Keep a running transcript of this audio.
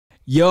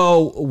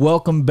Yo,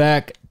 welcome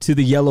back to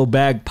the Yellow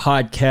Bag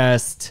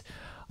Podcast.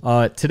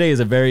 Today is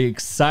a very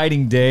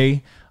exciting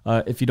day.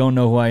 If you don't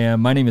know who I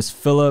am, my name is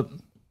Philip.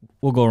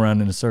 We'll go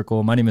around in a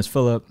circle. My name is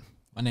Philip.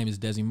 My name is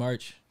Desi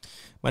March.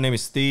 My name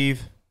is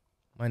Steve.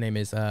 My name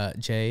is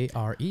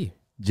JRE.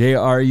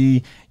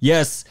 JRE.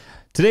 Yes,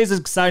 today's an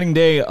exciting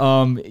day.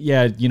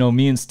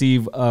 Me and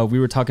Steve, we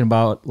were talking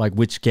about like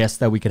which guests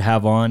that we could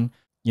have on,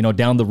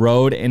 down the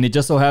road, and it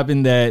just so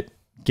happened that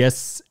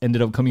guests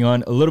ended up coming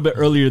on a little bit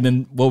earlier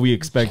than what we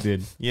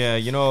expected. Yeah,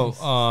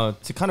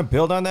 to kind of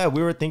build on that,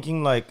 we were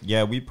thinking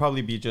we'd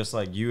probably be just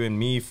like you and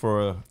me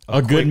for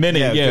a good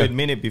minute. Yeah, a good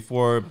minute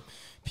before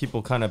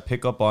people kind of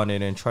pick up on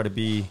it and try to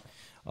be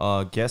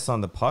guests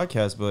on the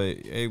podcast.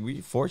 But hey,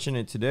 we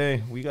fortunate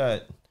today. We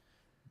got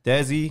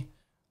Desi,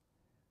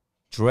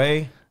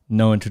 Dre.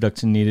 No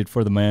introduction needed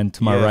for the man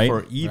to my right.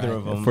 For either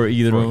of them. For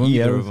either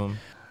of them.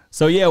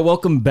 So yeah,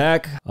 welcome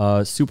back.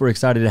 Super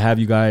excited to have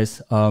you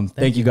guys.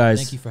 Thank you guys.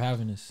 Thank you for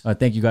having us.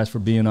 Thank you guys for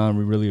being on.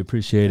 We really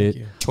appreciate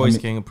it. Choice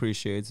Gang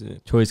appreciates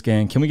it. Choice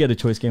Gang. Can we get a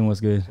Choice Gang? What's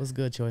good? What's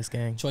good, Choice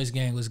Gang? Choice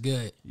Gang was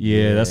good.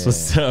 Yeah, that's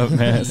what's up,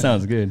 man. That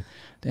sounds good.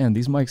 Damn,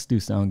 these mics do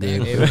sound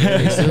good.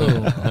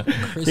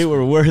 They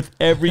were worth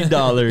every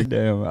dollar.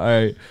 Damn. All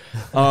right.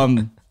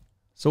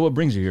 So what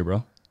brings you here,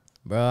 bro?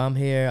 Bro, I'm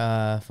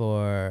here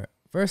for,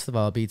 first of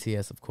all,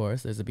 BTS, of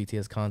course. There's a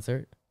BTS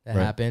concert that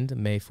happened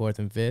May 4th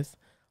and 5th.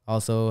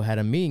 Also had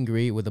a meet and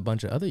greet with a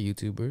bunch of other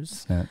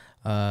YouTubers.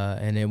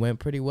 And it went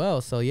pretty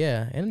well. So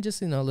yeah, and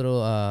just, a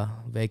little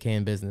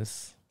vacay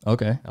business.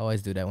 Okay. I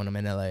always do that when I'm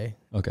in LA.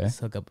 Okay. Just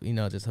hook up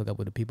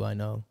with the people I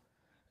know.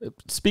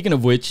 Speaking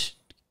of which,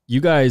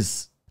 you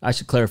guys, I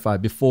should clarify,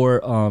 before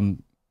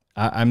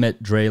I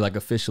met Dre like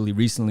officially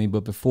recently,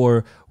 but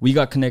before we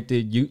got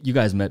connected, you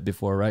guys met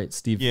before, right,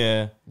 Steve?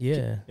 Yeah.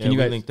 Can you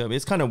guys linked up?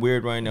 It's kind of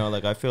weird right now.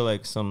 Like I feel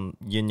like some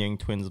Yin Yang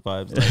Twins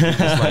vibes, like,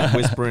 just like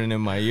whispering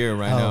in my ear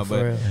right now.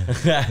 But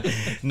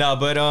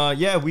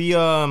we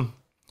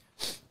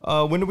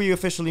when did we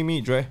officially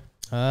meet, Dre?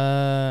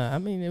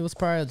 It was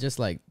probably just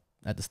like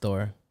at the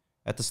store.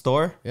 At the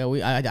store? Yeah,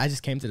 I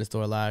just came to the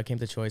store a lot. I came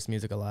to Choice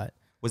Music a lot.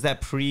 Was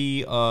that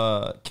pre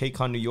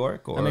KCON New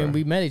York? Or?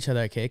 We met each other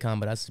at KCON,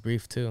 but that's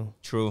brief too.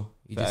 True.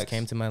 You just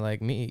came to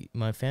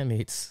my fan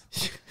meets.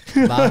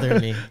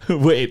 Bothering me.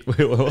 Wait,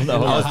 hold on. I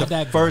was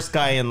the first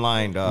guy in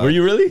line, dog. Were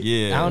you really?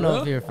 Yeah. I don't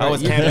know if you're first. I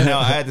was camping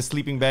out. I had the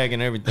sleeping bag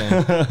and everything.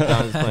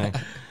 I was playing.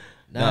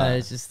 Nah,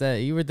 it's just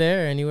that you were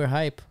there and you were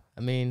hype.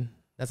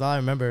 That's all I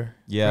remember.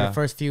 Yeah. For the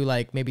first few,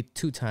 maybe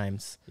 2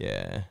 times.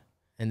 Yeah.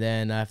 And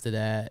then after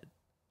that,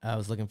 I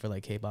was looking for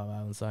K-pop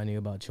albums, so I knew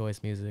about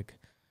Choice Music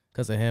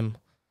because of him.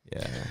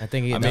 Yeah, I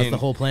think that was the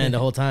whole plan the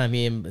whole time.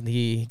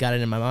 He got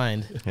it in my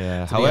mind.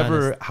 Yeah.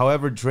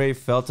 However Dre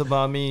felt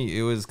about me,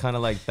 it was kind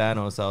of like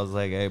Thanos. I was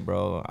like, hey,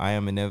 bro, I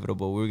am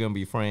inevitable. We're gonna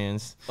be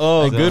friends.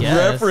 Oh, good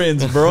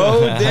reference,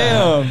 bro.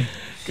 Damn,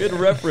 good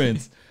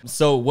reference.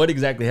 So, what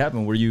exactly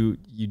happened? Were you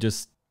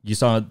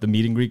saw the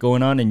meet and greet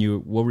going on,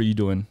 and what were you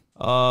doing?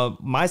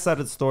 My side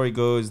of the story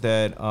goes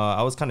that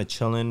I was kind of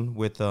chilling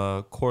with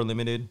Core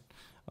Limited.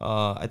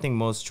 I think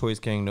most Choice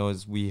Gang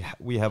knows we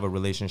have a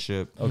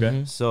relationship. Okay.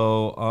 Mm-hmm.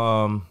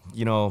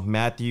 So,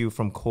 Matthew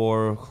from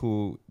Core,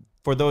 who,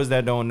 for those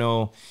that don't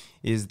know,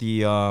 is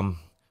the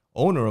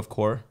owner of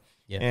Core.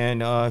 Yeah.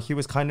 And he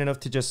was kind enough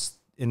to just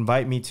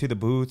invite me to the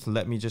booth,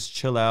 let me just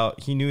chill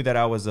out. He knew that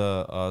I was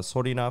a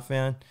Sorry Not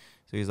fan.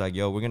 So he's like,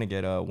 yo, we're going to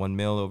get 1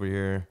 mil over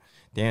here.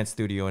 Dance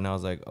studio. And I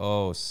was like,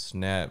 oh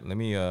snap, let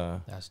me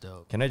that's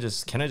dope. Can I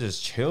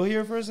just chill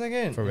here for a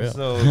second? For real.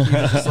 So he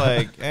was just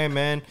like, hey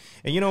man.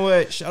 And you know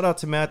what, shout out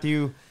to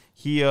Matthew.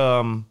 He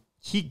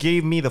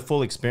gave me the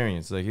full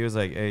experience. Like he was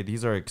like, hey,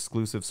 these are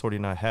exclusive Sorry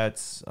Not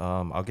hats.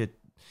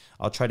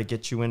 I'll try to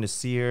get you in to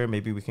see her,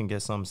 maybe we can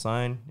get some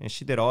signed. And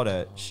she did all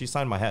that. She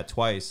signed my hat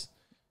twice.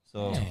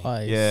 So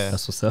yeah,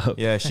 that's what's up.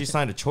 Yeah, she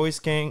signed a Choice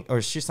Gang,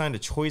 or she signed a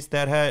Choice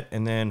that hat,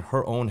 and then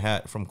her own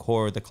hat from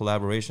Core, the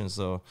collaboration.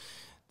 So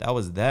that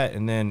was that.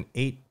 And then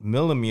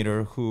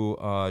 8mm, who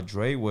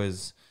Dre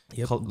was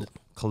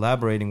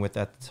collaborating with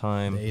at the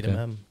time. The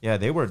 8mm. Yeah,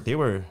 they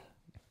were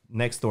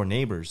next door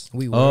neighbors.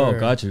 We were. Oh,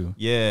 got you.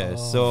 Yeah.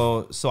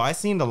 Oh. So I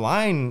seen the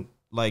line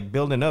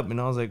building up, and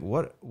I was like,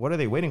 what are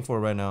they waiting for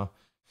right now?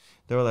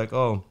 They were like,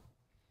 oh,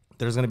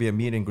 there's gonna be a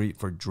meet and greet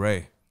for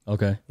Dre.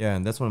 Okay. Yeah,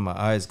 and that's when my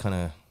eyes kind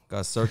of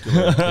got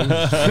circular.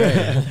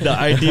 The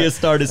idea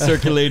started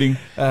circulating.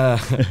 Yeah,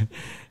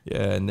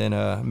 and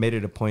then made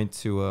it a point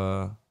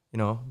to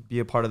be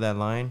a part of that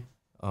line,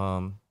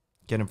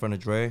 get in front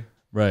of Dre.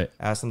 Right.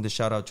 Asked him to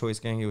shout out Choice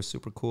Gang. He was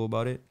super cool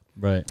about it.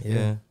 Right.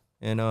 Yeah.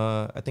 And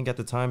I think at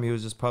the time he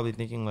was just probably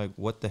thinking like,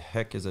 what the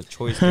heck is a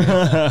Choice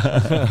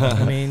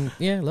Gang?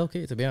 Low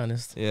key, to be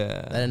honest.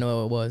 Yeah. I didn't know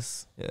what it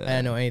was. Yeah. I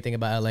didn't know anything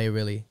about LA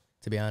really,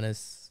 to be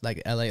honest.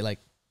 Like LA,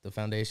 the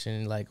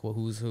foundation,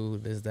 who's who,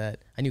 this, that.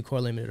 I knew Core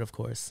Limited, of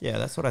course. Yeah,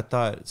 that's what I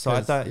thought. So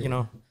I thought,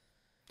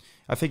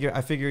 I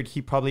figured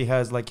he probably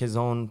has his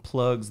own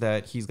plugs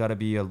that he's got to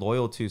be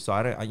loyal to. So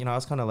I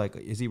was kind of like,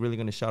 is he really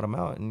going to shout him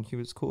out? And he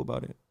was cool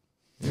about it.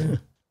 Yeah.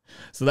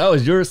 So that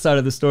was your side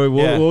of the story.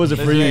 What was it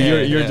for you?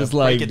 You're just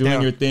like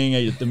doing your thing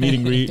at the meet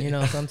and greet. You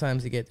know,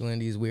 sometimes you get one of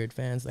these weird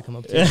fans that come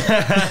up to you.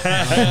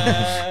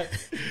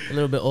 A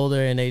little bit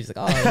older, and they just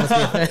like, oh, it must be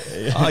a fan.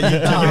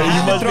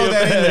 You must throw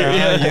that in there.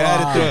 Yeah, you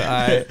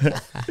had to throw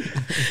it.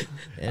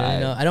 And, you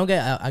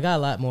know, I got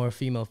a lot more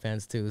female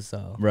fans too.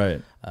 So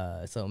right.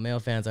 So male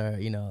fans are,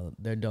 you know,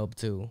 they're dope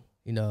too.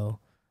 You know,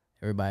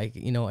 everybody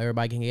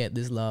can get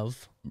this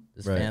love,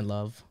 this fan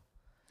love.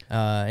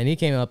 And he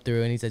came up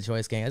through and he said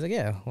Choice Gang. I was like,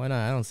 yeah, why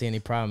not? I don't see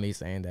any problem me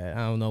saying that.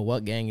 I don't know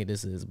what gang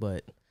this is,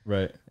 but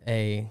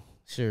hey,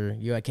 sure,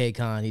 you at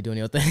KCON, you doing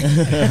your thing.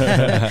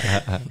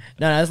 No,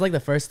 that's like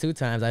the first 2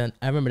 times. I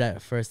remember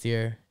that first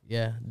year,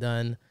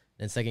 done.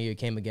 Then second year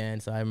came again,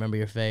 so I remember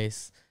your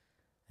face.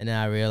 And then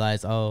I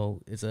realized,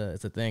 oh, it's a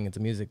thing. It's a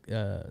music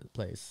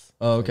place.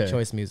 Oh, okay. Like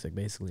Choice Music,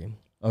 basically.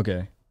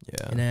 Okay.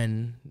 Yeah. And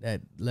then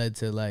that led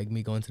to like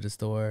me going to the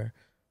store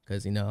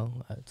because, you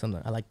know,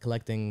 I like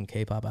collecting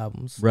K-pop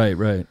albums. Right,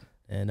 right.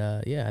 And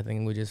I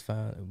think we just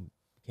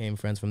became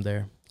friends from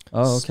there.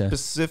 Oh, okay.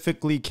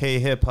 Specifically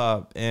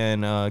K-hip-hop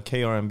and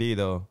K-R&B,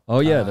 though.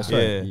 Oh, yeah, that's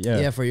right.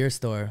 Yeah, for your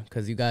store,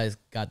 because you guys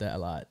got that a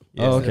lot.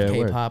 Oh, okay.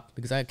 K-pop,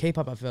 because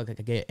K-pop, I feel like I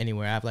could get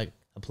anywhere. I have like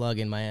a plug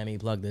in Miami,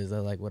 plug this,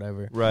 like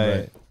whatever.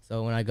 Right.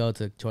 So when I go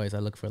to Choice, I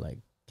look for like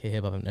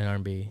K-hip-hop and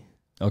R&B.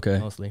 Okay.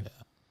 Mostly.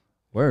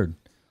 Word.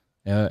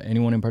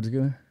 Anyone in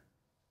particular?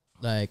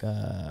 Like,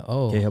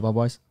 K-hip-hop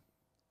wise?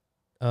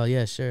 Oh,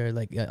 yeah, sure.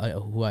 Like,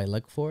 who I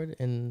look for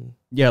and...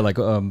 Yeah, like,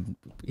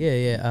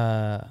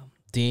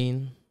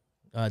 Dean,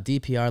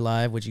 DPR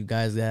Live, which you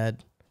guys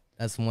had.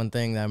 That's one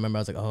thing that I remember.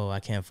 I was like, oh,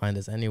 I can't find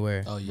this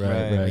anywhere. Oh,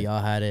 yeah. Right. But y'all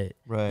had it.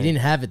 Right. You didn't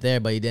have it there,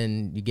 but you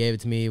gave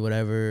it to me,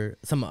 whatever,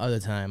 some other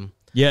time.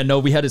 Yeah, no,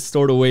 we had it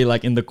stored away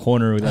like in the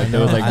corner. Like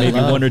there was like maybe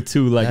 1 or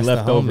 2 like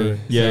left over.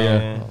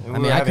 Yeah.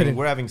 And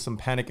we're having some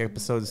panic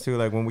episodes too.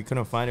 Like when we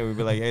couldn't find it, we'd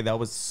be like, "Hey, that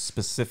was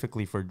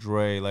specifically for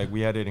Dre." Like we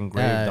had it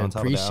engraved on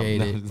top of the album.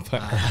 Appreciate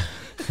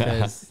it.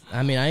 Because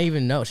I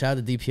even know. Shout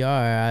out to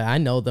DPR. I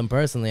know them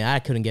personally. I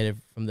couldn't get it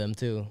from them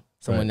too.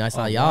 So when I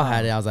saw y'all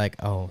had it, I was like,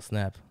 "Oh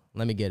snap,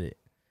 let me get it."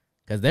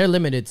 Because they're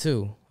limited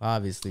too.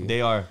 Obviously,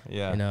 they are.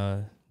 Yeah. You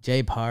know,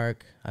 Jay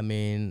Park.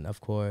 Of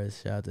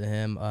course, shout out to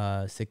him.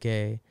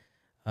 Sike.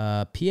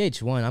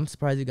 PH1, I'm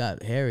surprised you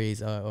got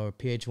Harry's or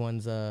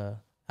PH1's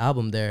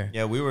album there.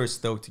 Yeah, we were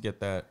stoked to get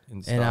that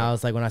in stock. And I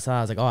was like, when I saw it,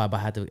 I was like, oh, I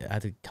had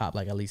to cop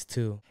like at least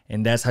 2.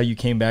 And that's how you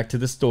came back to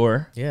the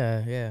store.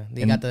 Yeah.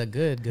 They got the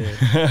good.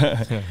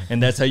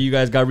 And that's how you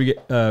guys got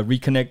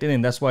reconnected,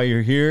 and that's why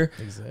you're here.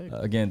 Exactly.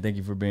 Again, thank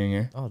you for being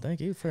here. Oh, thank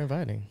you for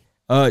inviting.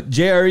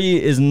 JRE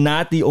is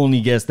not the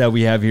only guest that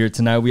we have here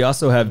tonight. We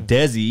also have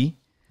Desi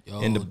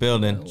in the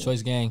building.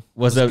 Choice Gang.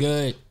 Was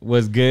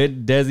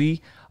good,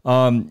 Desi.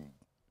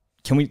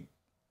 Can we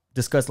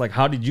discuss like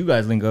how did you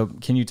guys link up?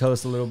 Can you tell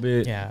us a little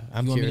bit? Yeah,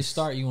 I'm curious. Want me to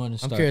start? You want to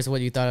start? I'm curious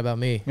what you thought about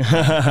me.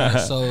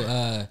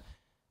 So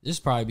this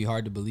probably be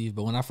hard to believe,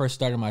 but when I first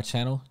started my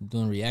channel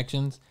doing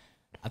reactions,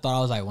 I thought I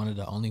was like one of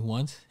the only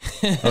ones.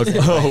 Okay.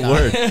 Oh,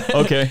 word.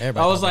 Okay.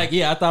 I was like,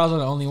 I thought I was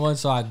one of the only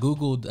ones. So I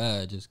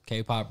Googled just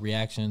K-pop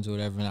reactions or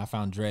whatever, and I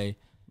found Dre.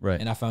 Right.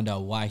 And I found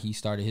out why he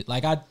started his.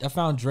 Like I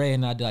found Dre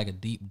and I did like a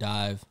deep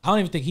dive. I don't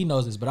even think he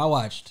knows this, but I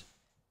watched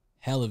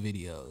hella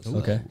videos.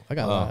 Okay. I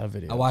got a lot of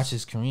videos. I watched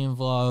his Korean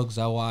vlogs.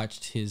 I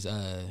watched his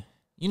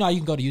you know how you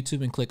can go to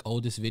YouTube and click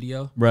oldest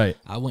video? Right.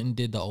 I went and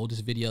did the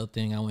oldest video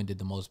thing. I went and did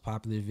the most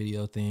popular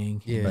video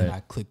thing. Yeah. And then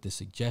I clicked the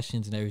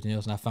suggestions and everything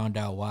else, and I found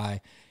out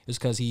why. It was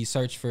because he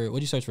searched for,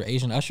 what'd you search for?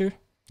 Asian Usher?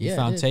 Yeah. He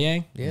found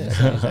Taeyang? Yeah.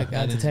 So I was like,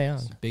 that's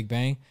Taeyang. Big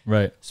Bang.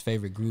 Right. His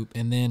favorite group.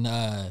 And then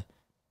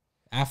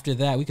after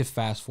that, we could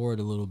fast forward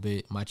a little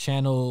bit. My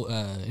channel,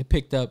 it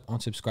picked up on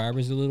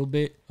subscribers a little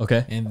bit.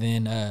 Okay. And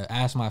then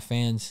asked my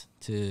fans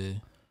to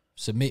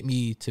submit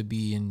me to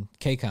be in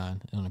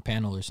KCON on a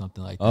panel or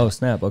something like that. Oh,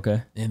 snap.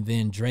 Okay. And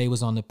then Dre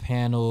was on the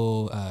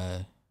panel.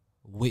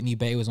 Whitney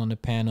Bay was on the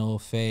panel.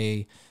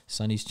 Faye,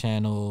 Sonny's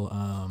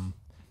channel.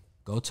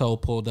 Goto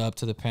pulled up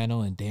to the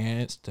panel and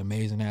danced.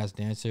 Amazing ass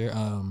dancer.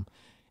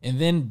 And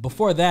then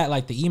before that,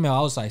 like the email,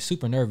 I was like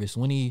super nervous.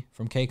 Winnie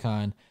from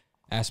KCON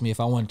asked me if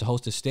I wanted to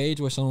host a stage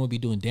where someone would be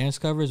doing dance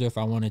covers or if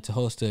I wanted to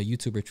host a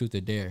YouTuber Truth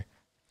or Dare.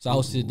 So I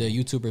hosted the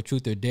YouTuber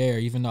Truth or Dare,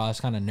 even though I was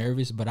kind of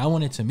nervous, but I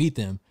wanted to meet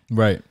them.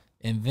 Right.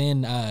 And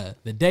then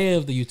the day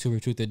of the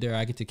YouTuber Truth or Dare,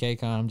 I get to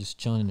KCON. I'm just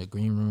chilling in the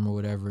green room or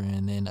whatever,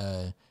 and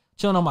then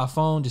chilling on my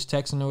phone, just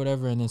texting or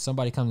whatever. And then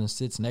somebody comes and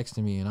sits next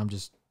to me, and I'm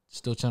just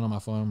still chilling on my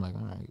phone. I'm like,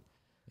 all right.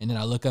 And then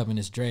I look up and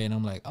it's Dre, and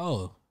I'm like,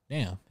 oh,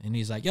 damn. And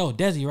he's like, yo,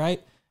 Desi,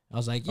 right? I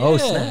was like, yeah. Oh,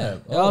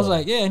 snap. I was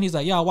like, yeah. And he's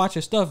like, yeah, I watch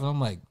your stuff. And I'm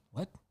like,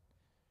 what?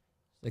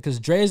 Because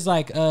Dre's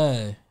like,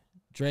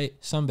 Dre,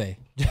 Sunbae.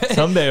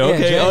 Sunbae,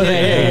 okay.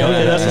 Okay,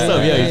 that's what's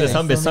up. Yeah, he's a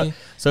Sunbae.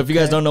 So if you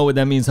guys don't know what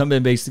that means,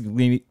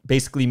 Sunbae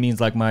basically means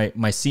like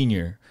my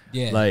senior.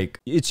 Yeah. Like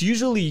it's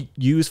usually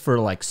used for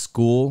like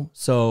school.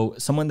 So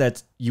someone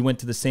that you went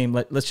to the same,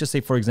 let's just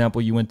say for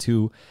example, you went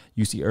to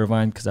UC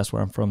Irvine because that's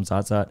where I'm from,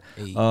 Zat.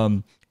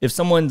 Hey. If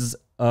someone's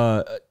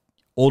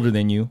older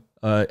than you,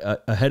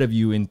 ahead of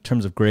you in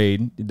terms of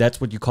grade. That's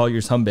what you call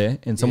your sambe,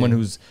 and someone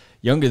who's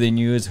younger than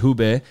you is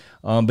hube.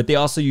 But they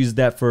also use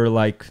that for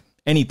like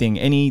anything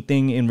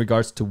in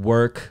regards to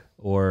work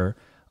or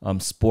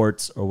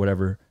sports or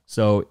whatever.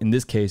 So in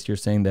this case, you're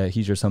saying that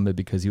he's your sambe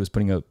because he was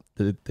putting up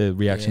the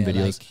reaction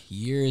videos like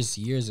years,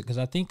 because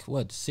I think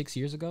 6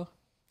 years ago.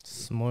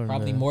 It's more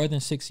Probably more than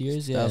 6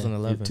 years.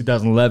 2011.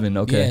 2011.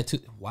 Okay.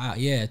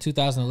 Yeah.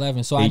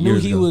 2011. So 8 I knew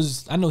years he ago.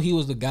 was. I knew he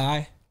was the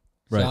guy.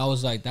 So Right. I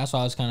was like, that's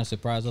why I was kind of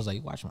surprised. I was like,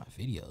 you watch my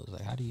videos.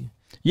 Like, how do you?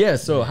 Yeah.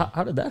 So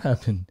how did that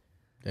happen?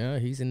 Yeah,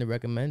 he's in the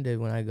recommended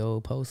when I go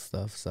post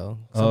stuff. So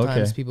Oh,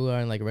 sometimes okay. people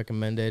are in like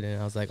recommended, and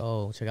I was like,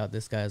 oh, check out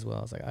this guy as well.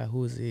 I was like,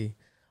 who is he?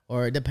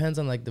 Or it depends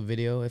on like the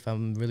video. If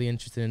I'm really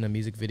interested in a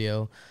music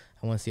video,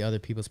 I want to see other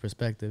people's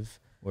perspective.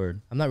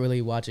 Word. I'm not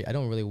really watching. I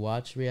don't really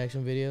watch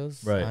reaction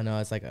videos. Right. I know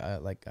it's like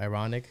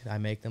ironic. I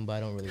make them, but I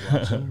don't really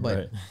watch them. But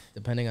Right.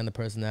 depending on the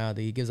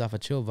personality, he gives off a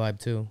chill vibe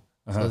too.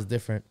 So Uh-huh. it's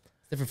different.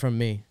 It's different from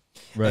me.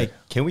 Right. Hey,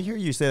 can we hear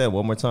you say that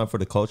one more time for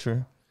the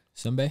culture?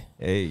 Sunbay?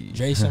 Hey.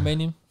 Dre Sunbay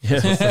name?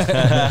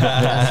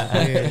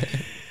 Weird.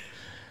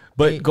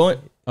 But Hey, going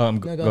no,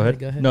 go go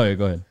ahead. ahead. No, yeah,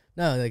 go ahead.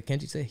 No, like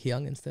can't you say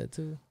Hyung instead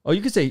too? Oh,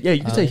 you could say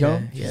you could say Okay,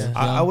 Hyung. Yeah.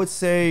 I would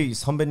say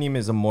Sambanim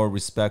is a more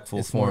respectful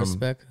It's form. more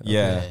respect. Okay.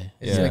 Yeah.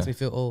 It just Yeah. makes me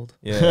feel old.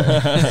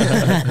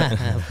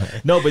 Yeah.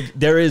 No, but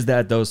there is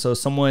that though. So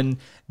someone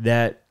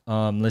that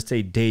let's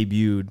say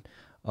debuted,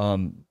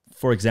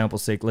 for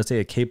example's sake, let's say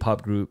a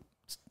K-pop group,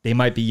 they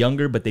might be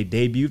younger, but they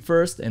debuted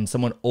first, and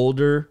someone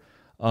older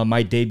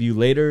might debut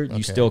later.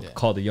 You still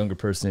call the younger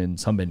person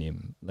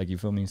sambanim, like, you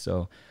feel me?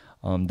 So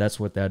that's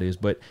what that is.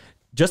 But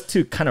just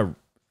to kind of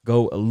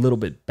go a little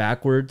bit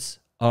backwards,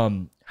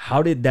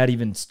 how did that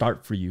even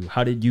start for you?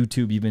 How did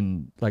YouTube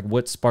even, like,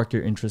 what sparked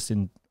your interest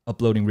in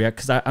uploading react?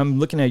 Because I'm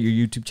looking at your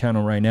YouTube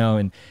channel right now,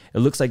 and it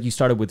looks like you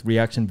started with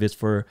reaction vids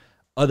for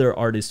other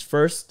artists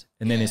first,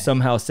 and then it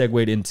somehow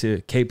segued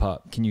into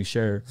K-pop. Can you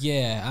share?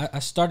 Yeah, I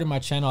started my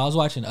channel. I was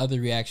watching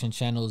other reaction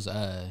channels,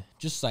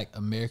 just like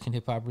American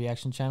hip hop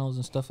reaction channels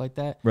and stuff like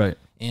that. Right.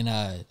 And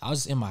I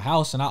was in my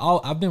house, and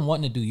I've been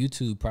wanting to do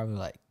YouTube probably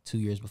like 2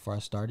 years before I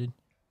started.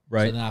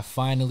 Right. So then I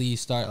finally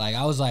start. Like,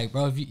 I was like,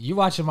 bro, if you're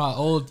watching my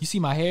old, you see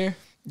my hair?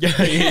 Yeah,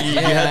 you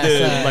had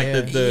the,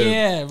 like the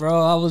Yeah,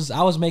 bro. I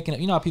was making,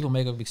 you know how people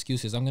make up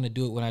excuses. I'm gonna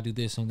do it when I do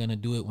this. I'm gonna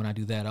do it when I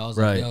do that. I was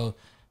Right. like, yo,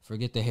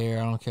 forget the hair.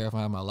 I don't care if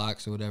I have my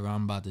locks or whatever.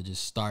 I'm about to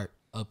just start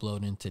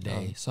uploading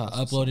today. So I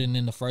uploaded, and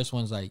then the first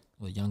one's like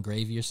Young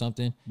Gravy or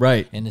something,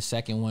 right. and the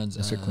second one's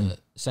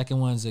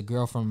a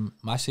girl from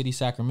my city,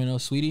 Sacramento,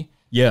 Sweetie.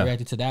 Yeah. I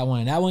reacted to that one,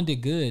 and that one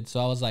did good.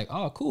 So I was like,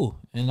 oh, cool.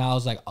 And I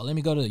was like, oh, let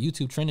me go to the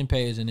YouTube trending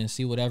page and then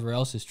see whatever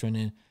else is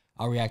trending.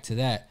 I'll react to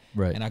that.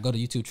 Right. And I go to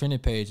YouTube trending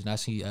page and I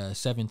see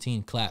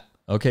 17 clap.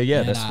 Okay,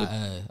 yeah, And that's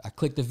I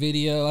click the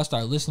video. I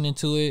start listening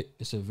to it.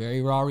 It's a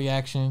very raw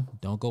reaction.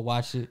 Don't go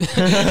watch it.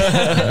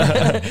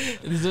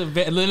 This is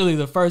literally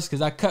the first,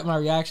 because I cut my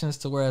reactions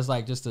to where it's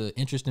like just an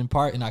interesting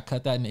part, and I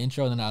cut that in the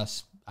intro, and then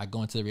I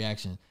go into the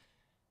reaction.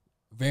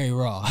 Very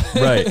raw.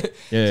 right.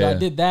 Yeah. So yeah. I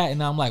did that,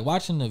 and I'm like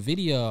watching the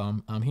video.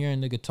 I'm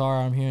hearing the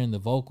guitar. I'm hearing the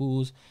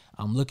vocals.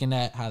 I'm looking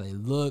at how they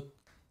look,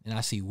 and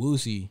I see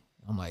Woozy.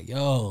 I'm like,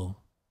 yo,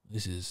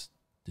 this is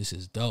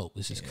dope.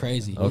 This is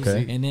crazy.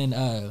 Okay. And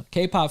then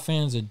K-pop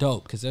fans are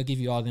dope because they'll give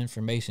you all the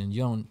information.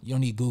 You don't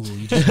need Google.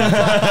 You just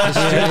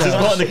Just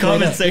go in the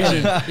comment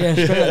section. yeah,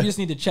 straight up. You just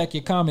need to check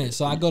your comments.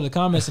 So I go to the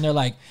comments, and they're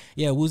like,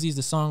 yeah, Woozy's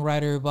the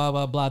songwriter, blah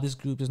blah blah. This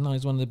group is known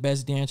as one of the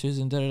best dancers,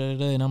 and da da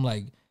da. And I'm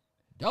like,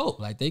 dope.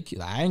 Like,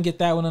 I didn't get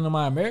that one under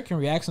my American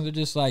reactions. They're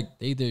just like,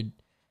 they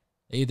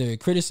either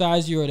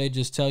criticize you or they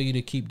just tell you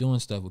to keep doing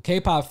stuff. With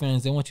K-pop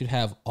fans, they want you to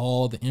have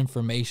all the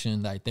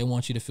information. Like, they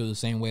want you to feel the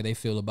same way they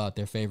feel about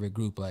their favorite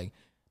group. Like,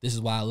 this is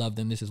why I love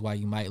them. This is why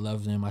you might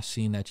love them. I've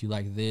seen that you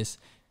like this.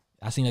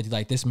 I've seen that you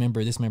like this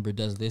member. This member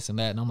does this and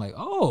that. And I'm like,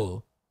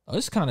 oh,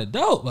 this is kind of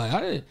dope. Like,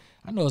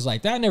 I know it's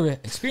like that. I never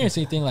experienced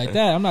anything like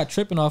that. I'm not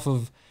tripping off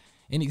of.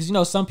 And because, you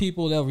know, some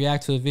people, they'll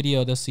react to a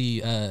video, they'll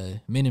see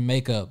men in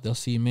makeup, they'll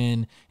see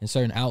men in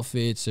certain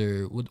outfits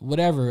or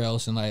whatever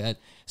else. And like, as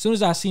soon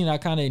as I seen it, I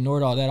kind of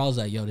ignored all that. I was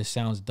like, yo, this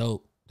sounds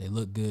dope. They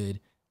look good.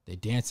 They're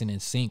dancing in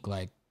sync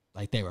like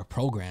they were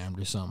programmed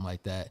or something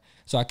like that.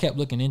 So I kept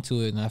looking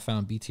into it, and I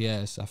found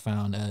BTS. I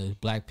found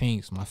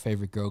Blackpink's my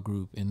favorite girl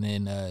group. And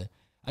then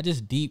I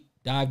just deep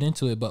dived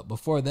into it. But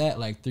before that,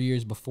 like 3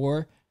 years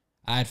before,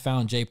 I had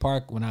found Jay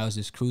Park when I was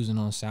just cruising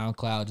on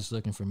SoundCloud, just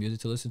looking for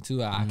music to listen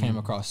to. I came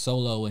across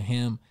Solo with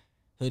him,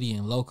 Hoodie,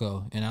 and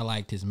Loco, and I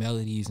liked his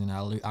melodies, and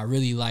I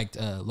really liked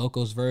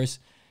Loco's verse,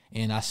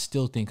 and I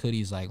still think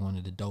Hoodie's like one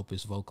of the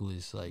dopest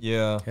vocalists, like,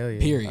 Yeah. Hell yeah.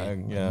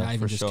 period. Yeah, Not even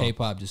for just sure.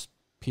 K-pop, just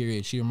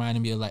period. She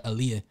reminded me of like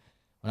Aaliyah.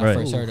 When Right. I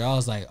first heard her, I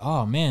was like,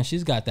 oh man,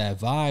 she's got that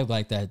vibe,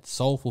 like that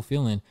soulful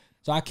feeling.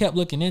 So I kept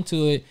looking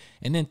into it,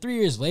 and then 3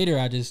 years later,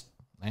 I just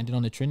landed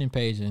on the trending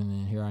page, and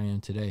then here I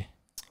am today.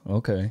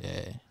 Okay.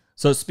 Yeah.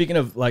 So speaking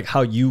of like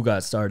how you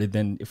got started,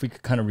 then if we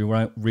could kind of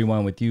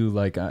rewind with you,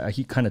 like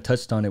he kind of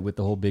touched on it with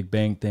the whole Big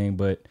Bang thing,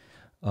 but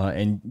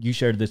and you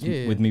shared this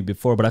with me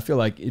before, but I feel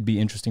like it'd be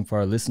interesting for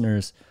our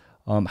listeners.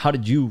 How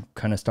did you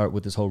kind of start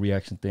with this whole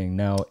reaction thing?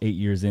 Now 8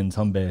 years in,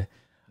 Sunbae,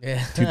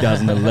 Yeah.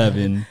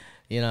 2011.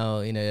 You know,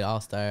 it all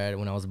started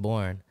when I was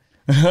born.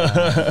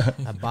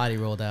 I body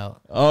rolled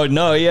out. Oh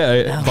no,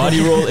 yeah,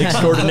 body roll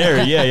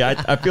extraordinary.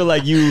 Yeah, I feel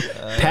like you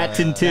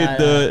patented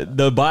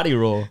the body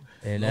roll,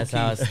 And that's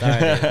how it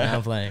started. Now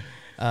I'm playing.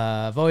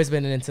 I've always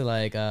been into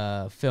like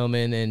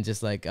filming, and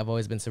just like I've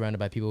always been surrounded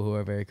by people who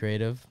are very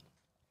creative.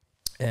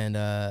 And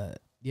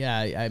yeah,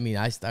 I mean,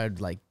 I started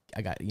like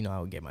I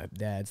would get my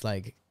dad's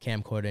like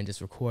camcorder and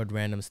just record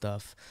random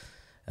stuff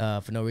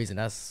for no reason.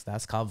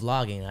 That's called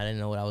vlogging. I didn't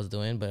know what I was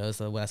doing, but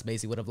that's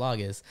basically what a vlog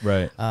is.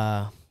 right?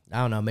 I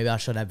don't know. Maybe I'll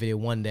show that video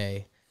one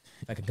day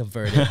if I can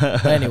convert it.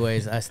 But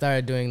anyways, I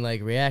started doing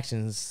like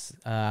reactions.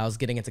 I was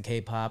getting into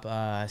K-pop.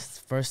 I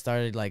first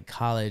started like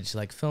college,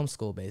 like film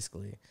school,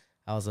 basically.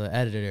 I was an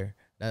editor.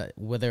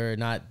 Whether or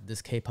not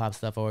this K-pop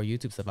stuff or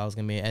YouTube stuff, I was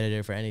gonna be an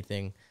editor for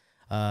anything,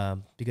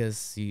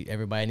 because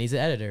everybody needs an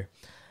editor.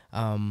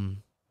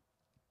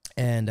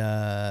 And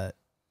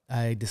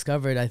I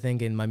discovered, I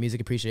think, in my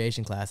music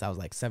appreciation class, I was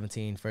like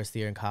 17, first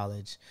year in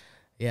college.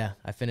 Yeah,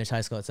 I finished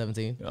high school at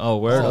 17. Oh,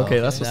 word. Oh, Okay,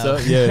 that's what's so-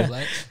 up. Yeah.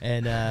 Flex.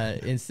 And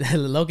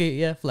Loki,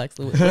 yeah, flex.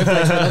 We're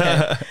flexing,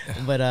 okay.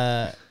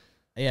 But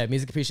yeah,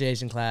 music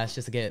appreciation class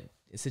just to get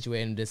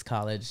situated in this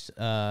college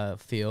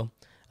feel.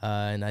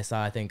 And I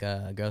saw, I think,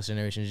 Girls'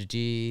 Generation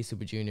G,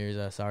 Super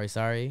Junior's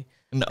Sorry.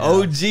 An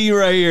OG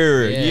right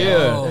here.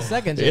 Yeah. Oh. The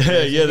second Yeah,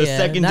 generation. yeah, the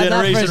second Not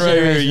generation first right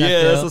here. generation, I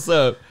Yeah, feel. that's what's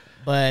up.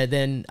 But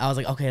then I was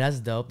like, okay, that's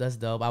dope.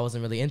 I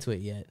wasn't really into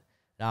it yet.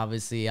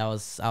 Obviously, I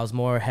was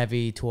more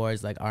heavy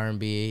towards like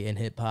R&B and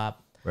hip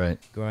hop Right.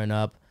 growing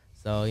up.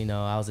 So,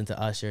 I was into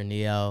Usher,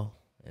 Neo.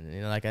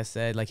 And, like I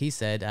said, like he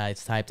said, I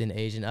typed in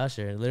Asian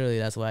Usher. Literally,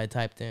 that's why I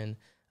typed in.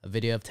 A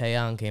video of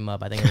Taeyang came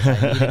up. I think it was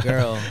I Need a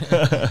Girl.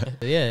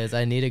 Yeah, it's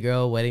I Need a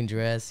Girl, wedding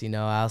dress.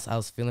 I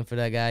was feeling for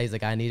that guy. He's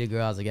like, I need a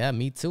girl. I was like, yeah,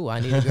 me too. I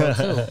need a girl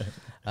too.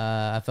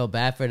 I felt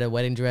bad for the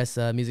wedding dress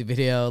music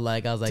video.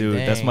 Like, I was like, Dude,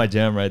 dang. that's my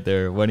jam right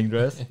there. Wedding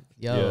dress.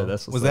 Yo. Yeah,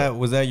 that's what's up.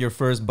 Was that your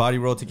first body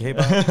roll to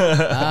K-pop?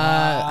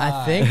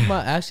 I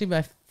think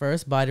my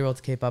first body roll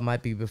to K-pop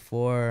might be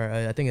before.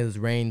 I think it was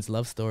Rain's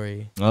Love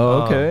Story.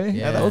 Oh, okay.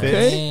 Yeah, that okay.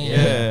 fits.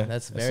 Yeah. Yeah,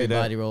 That's I very see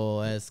that. body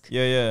roll esque.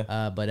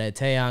 Yeah. But at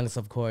Taeyang's,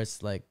 of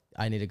course, like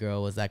I Need a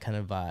Girl was that kind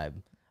of vibe.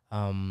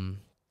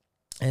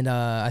 And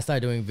I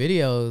started doing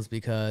videos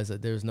because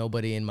there's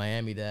nobody in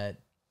Miami that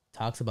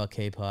talks about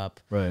K-pop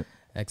Right.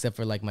 except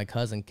for like my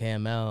cousin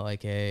KML,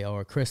 aka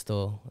or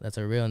Crystal. That's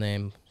her real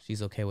name.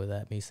 She's okay with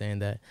that, me saying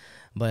that.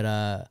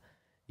 But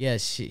yeah,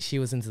 she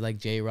was into like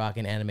J-rock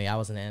and anime. I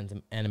was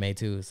in anime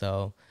too,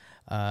 so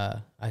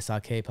I saw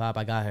K-pop.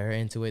 I got her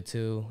into it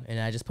too, and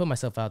I just put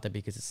myself out there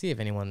because to see if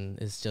anyone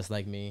is just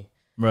like me.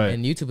 Right.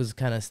 And YouTube was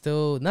kind of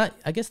still not.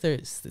 I guess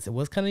it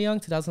was kind of young,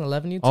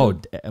 2011 YouTube.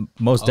 Oh,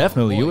 most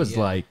definitely. boy, It was yeah.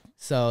 like,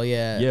 So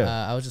yeah,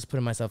 Yeah. I was just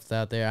putting myself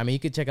out there. I mean, you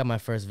could check out my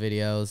first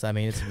videos. I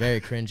mean, it's very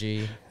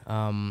cringy.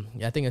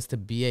 Yeah, I think it's the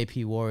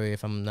BAP Warrior.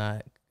 If I'm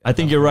not, I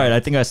think you're right. I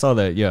think I saw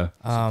that. Yeah.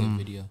 It's a good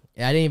video.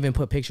 yeah, I didn't even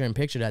put picture in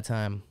picture that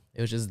time. It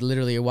was just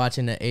literally you're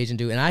watching an Asian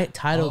dude, and I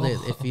titled it.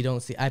 If you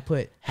don't see, I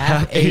put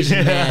half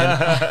Asian man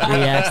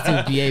reacts to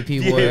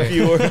BAP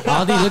Warrior.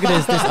 All these, look at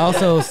this. There's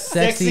also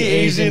sexy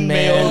Asian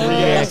man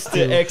reacts to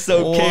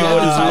XOK. What is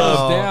Wow.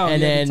 love? Down.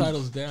 And Yeah, then the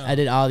title's down. I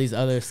did all these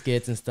other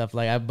skits and stuff.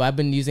 Like I've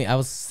been using. I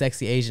was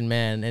sexy Asian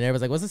man, and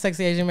everyone's like, "What's a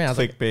sexy Asian man?" I was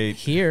like, Clickbait.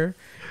 "Here."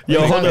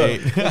 Yo, hold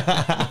Clickbait.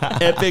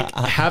 up. Epic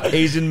half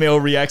Asian male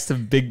reacts to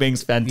Big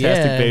Bang's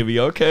Fantastic Yeah. Baby.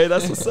 Okay,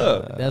 that's what's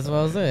up. That's what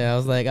I was saying. I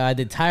was like, I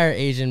did tired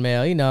Asian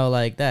male,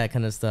 like that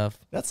kind of stuff.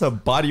 That's a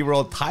body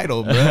roll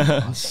title, bro.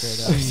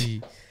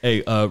 Straight up.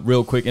 Hey,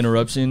 real quick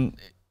interruption.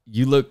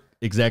 You look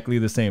exactly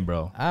the same,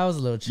 bro. I was a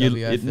little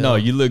chubby. I feel. No,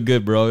 you look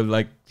good, bro.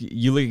 Like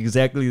you look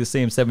exactly the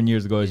same 7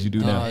 years ago as you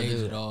do No now. age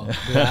at all.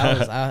 Dude,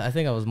 I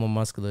think I was more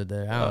muscular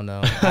there. I don't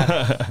know.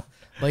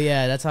 But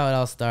yeah, that's how it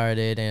all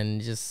started,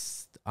 and just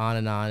on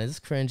and on. It's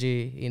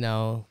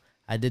cringy,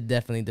 I did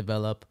definitely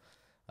develop.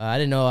 I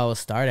didn't know I was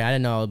starting. I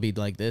didn't know I would be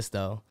like this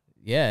though.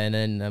 Yeah, and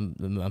then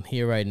I'm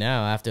here right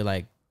now after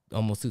like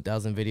almost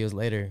 2,000 videos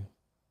later.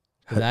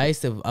 Cause I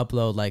used to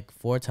upload like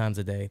 4 times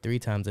a day, 3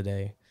 times a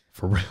day.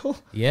 For real?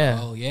 Yeah,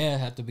 Oh yeah,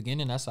 at the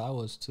beginning that's how I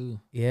was too.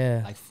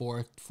 yeah. Like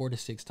 4 to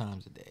 6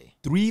 times a day.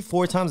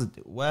 3-4 times.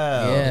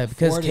 Wow. Yeah,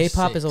 because 4 to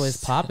K-pop is 6. always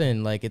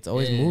popping. Like it's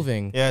always Yeah.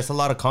 moving. Yeah, it's a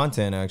lot of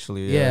content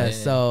actually. Yeah, Yeah.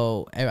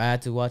 so I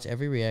had to watch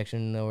every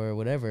reaction or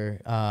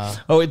whatever.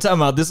 Oh, wait,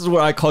 time out. This is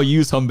where I call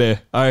you Sunbae.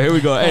 All right, here we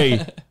go.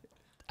 Hey,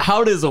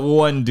 how does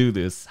one do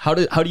this? How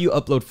do you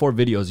upload 4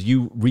 videos?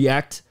 You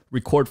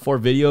record 4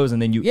 videos, and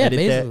then you Yeah,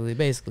 edit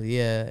basically,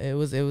 yeah.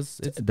 It's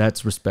that?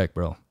 That's respect,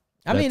 bro.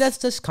 I mean, that's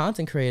just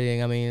content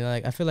creating. I mean,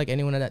 like, I feel like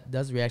anyone that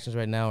does reactions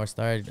right now or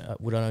started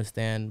would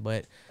understand.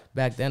 But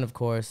back then, of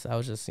course, I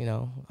was just,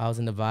 I was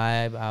in the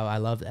vibe. I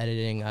loved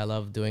editing. I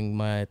loved doing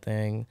my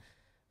thing,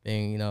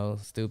 being,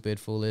 stupid,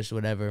 foolish,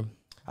 whatever.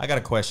 I got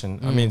a question.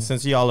 I mean,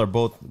 since y'all are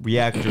both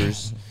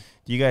reactors,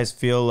 do you guys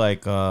feel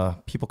like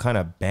people kind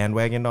of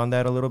bandwagoned on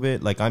that a little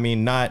bit? Like, I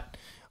mean, not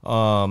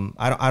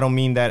I don't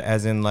mean that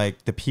as in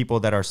like the people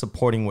that are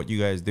supporting what you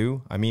guys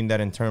do. I mean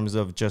that in terms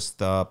of just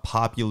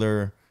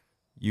popular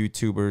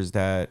YouTubers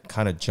that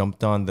kind of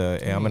jumped on the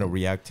hey, I'm gonna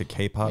react to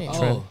K-pop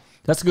trend.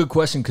 That's a good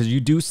question, because you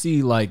do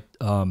see like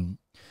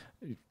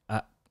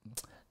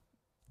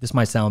this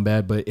might sound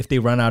bad, but if they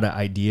run out of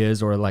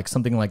ideas or like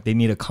something like they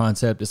need a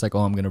concept, it's like,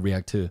 oh, I'm gonna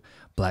react to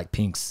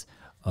Blackpink's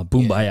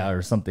Boombaya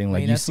or something.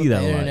 Like you see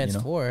that a lot. You know?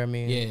 For, I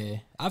mean, yeah,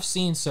 I've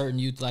seen certain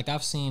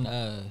I've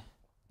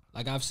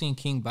seen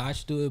King Bach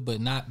do it, but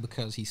not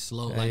because he's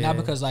slow. Like not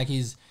because like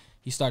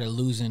he started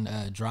losing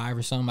drive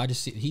or something.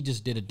 He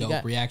just did a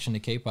dope reaction to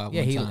K-pop.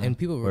 Yeah, one time. And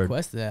people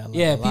requested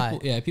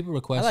that. People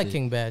requested. I like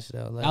King Bach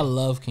though. Like, I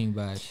love King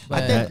Bach.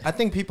 I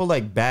think people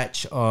like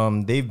Batch,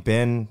 they've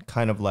been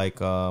kind of like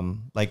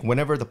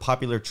whenever the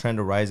popular trend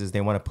arises,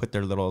 they want to put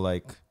their little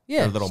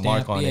their little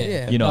mark on it.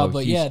 Yeah. You know,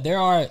 but there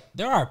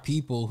are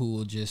people who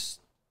will just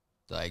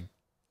like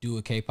do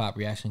a K-pop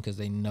reaction because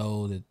they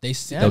know that they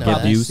see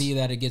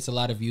that it gets a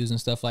lot of views and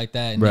stuff like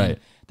that, and then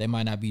they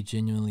might not be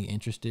genuinely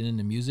interested in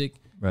the music.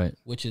 Right.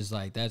 Which is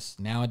like, that's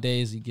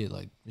nowadays you get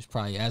like, there's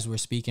probably, as we're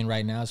speaking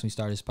right now, since we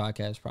started this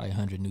podcast, probably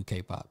 100 new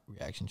K-pop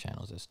reaction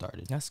channels that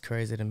started. That's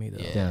crazy to me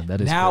though. Yeah,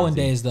 that is nowadays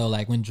crazy. Though,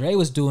 like when Dre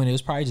was doing it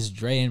was probably just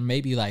Dre and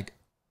maybe like,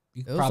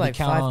 you could probably like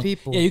count 5 on,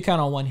 people. Yeah, you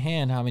count on one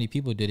hand how many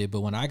people did it.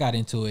 But when I got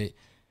into it,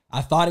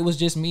 I thought it was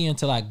just me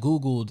until I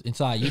Googled,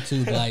 until I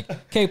YouTube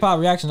like K-pop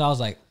reactions. I was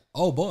like,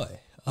 oh boy.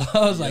 I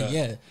was like,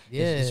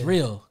 it's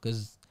real.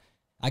 Because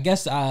I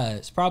guess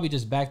it's probably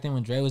just back then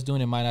when Dre was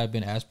doing it, might not have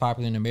been as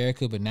popular in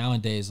America, but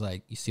nowadays,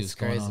 like, you see what's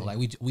going on. Like,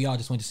 we all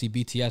just went to see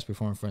BTS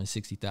perform in front of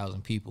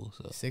 60,000 people.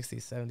 So 60,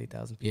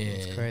 70,000 people. Yeah,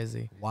 it's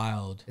crazy.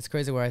 Wild. It's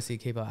crazy where I see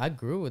K-pop. I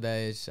grew with that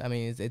age. I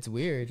mean, it's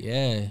weird.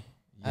 Yeah.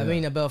 I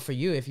mean, about for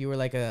you, if you were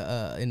like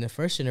in the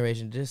first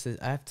generation,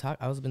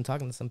 I was been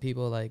talking to some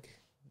people like,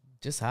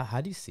 just how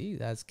do you see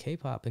that as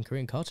K-pop and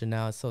Korean culture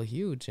now? It's so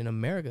huge in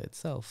America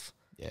itself.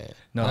 Yeah,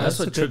 no, that's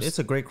what trips. It's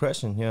a great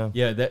question.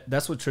 Yeah,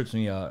 that's what trips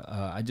me out.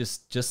 I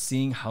just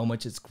seeing how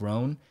much it's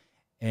grown,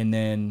 and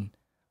then,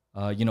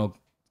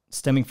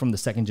 stemming from the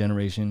second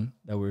generation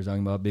that we were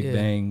talking about, Big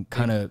Bang,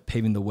 kind of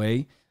paving the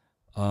way.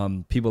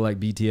 People like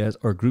BTS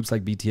or groups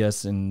like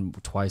BTS and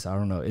Twice, I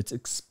don't know, it's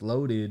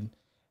exploded,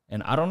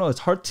 and I don't know, it's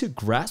hard to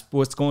grasp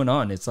what's going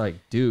on. It's like,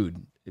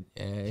 dude,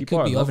 it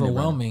could be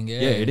overwhelming.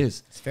 Yeah, it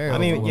is. It's very. I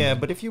mean, yeah,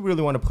 but if you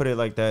really want to put it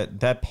like that,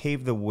 that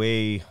paved the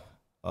way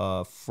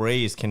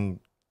phrase can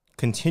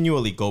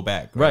continually go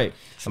back, right?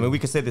 I mean, we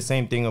could say the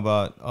same thing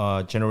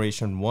about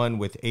Generation 1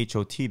 with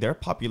HOT. Their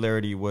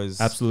popularity was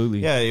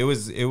absolutely,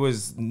 it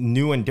was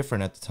new and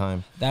different at the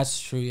time.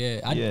 That's true.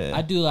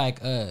 I do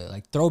like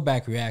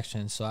throwback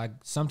reactions. So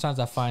sometimes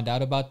I find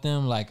out about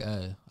them. Like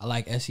I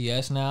like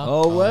SES now.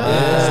 Oh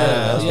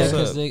wow,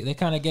 because they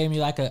kind of gave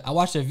me like I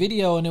watched a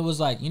video and it was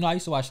like, I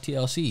used to watch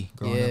TLC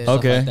growing up,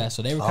 stuff like that.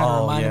 So they were kind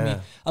of reminding me.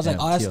 I was like,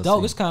 oh, that's TLC.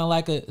 Dope. It's kind of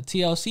like a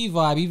TLC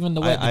vibe, even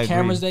the way the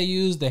cameras they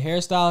use, the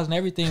hairstyles and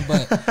everything,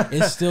 but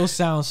it still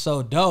sounds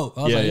so dope.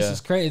 I was like, this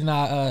is crazy.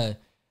 Now,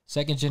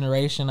 second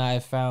generation, I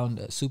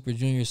found Super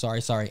Junior.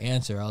 Sorry,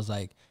 Answer. I was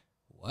like,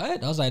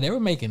 what? I was like, they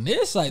were making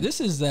this? Like, this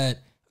is that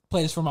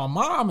plays for my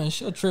mom and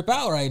she'll trip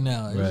out right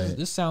now. Right.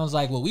 This sounds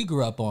like what we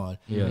grew up on.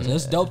 Yeah. So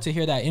it's dope to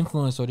hear that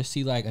influence, or to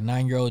see like a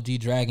 9-year-old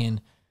G-Dragon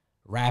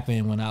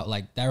rapping when I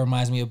like, that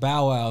reminds me of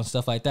Bow Wow and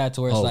stuff like that,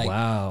 to where it's to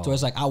where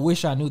it's like, I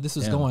wish I knew this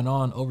was going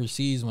on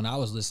overseas when I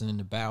was listening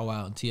to Bow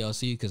Wow and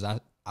TLC, because I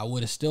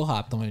would have still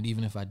hopped on it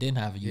even if I didn't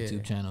have a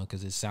YouTube channel,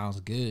 because it sounds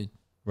good.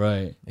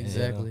 Right.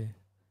 Exactly.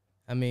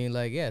 I mean,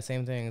 like,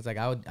 same thing. It's like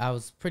I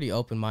was pretty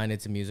open-minded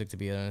to music, to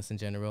be honest, in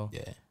general.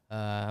 Yeah.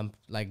 I'm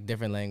like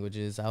different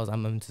languages.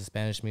 I'm into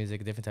Spanish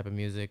music, different type of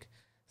music.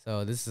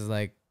 So this is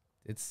like,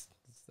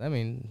 I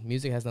mean,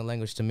 music has no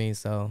language to me.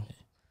 So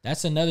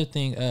that's another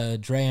thing.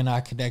 Dre and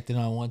I connected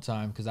on one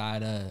time, because I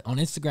had on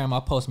Instagram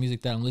I post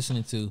music that I'm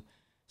listening to.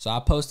 So I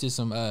posted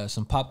some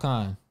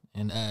Popcorn.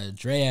 And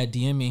Dre had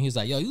DM me and he's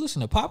like, yo, you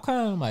listen to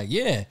Popcorn? I'm like,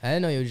 yeah. I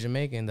didn't know you were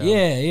Jamaican though.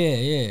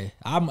 Yeah.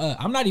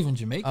 I'm not even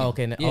Jamaican. Oh,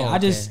 okay. Yeah, I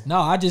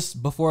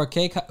just before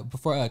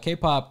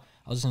K-pop,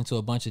 I was listening to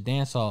a bunch of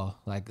dancehall.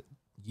 Like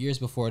years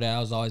before that, I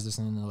was always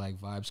listening to like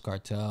Vybz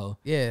Kartel,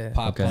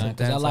 Popcorn,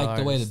 because I like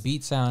the way the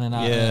beat sound, and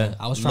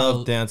I was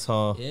trying to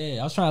dancehall. Yeah,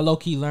 I was trying to low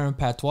key learn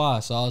patois,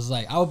 so I was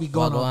like, I would be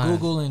going on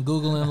Google and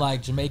googling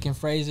like Jamaican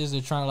phrases,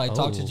 or trying to like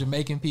talk to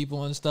Jamaican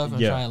people and stuff,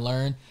 and try and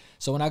learn.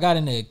 So when I got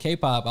into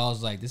K-pop, I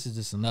was like, this is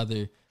just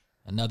another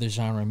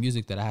genre of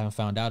music that I haven't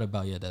found out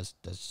about yet. That's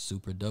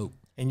super dope.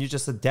 And you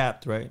just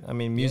adapt, right? I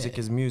mean, music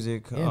is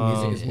music. Yeah,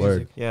 music is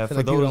music. Yeah, for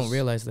those who don't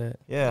realize that.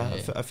 Yeah,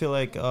 I feel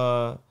like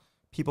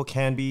people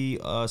can be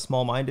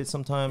small-minded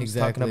sometimes.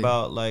 Exactly. Talking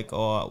about like,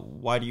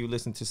 why do you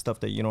listen to stuff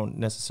that you don't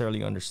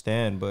necessarily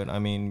understand? But I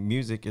mean,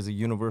 music is a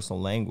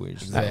universal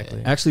language.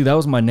 Exactly. Actually, that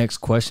was my next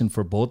question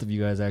for both of you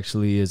guys.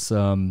 Actually, is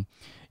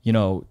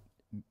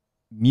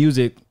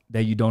music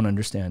that you don't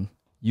understand.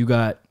 You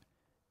got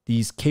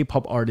these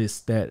K-pop artists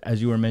that,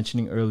 as you were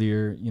mentioning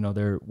earlier,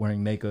 they're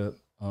wearing makeup.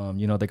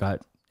 They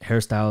got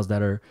hairstyles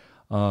that are,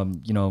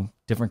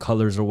 different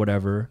colors or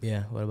whatever.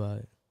 Yeah. What about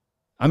it?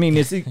 I mean,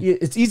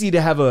 it's easy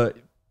to have a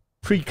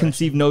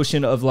preconceived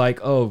notion of like,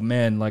 oh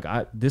man, like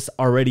this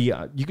already.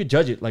 You could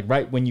judge it like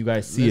right when you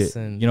guys see it.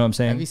 You know what I'm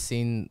saying? Have you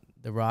seen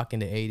The Rock in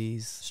the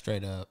 80s?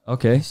 Straight up.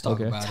 Okay.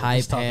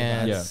 Tie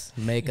pants,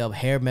 makeup,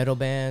 hair metal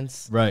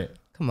bands. Right.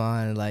 Come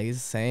on, like it's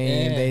the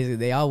same. Basically,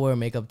 they all wear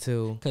makeup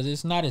too. Because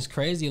it's not as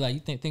crazy. Like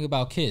you think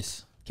about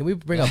Kiss. Can we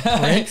bring up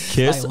Prince?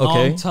 Kiss, like,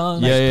 okay. Long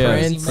tongue, Yeah, like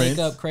crazy Prince.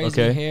 makeup,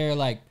 crazy hair.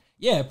 Like,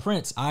 yeah,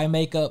 Prince. Eye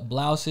makeup,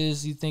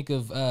 blouses. You think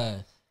of,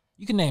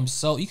 you can name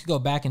you could go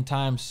back in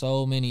time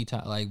so many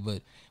times. Like,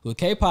 but with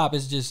K-pop,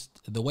 it's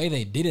just the way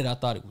they did it. I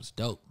thought it was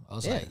dope. I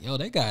was like, yo,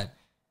 they got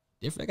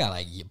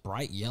like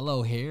bright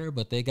yellow hair,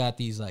 but they got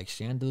these like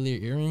chandelier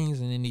earrings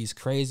and then these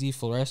crazy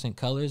fluorescent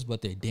colors,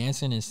 but they're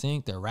dancing in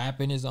sync. Their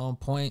rapping is on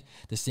point.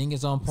 The singing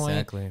is on point.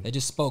 Exactly. They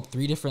just spoke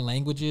 3 different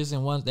languages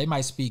in one. They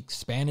might speak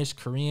Spanish,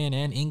 Korean,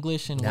 and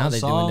English in Now one they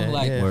song. doing that,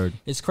 Like, yeah.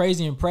 it's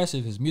crazy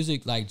impressive because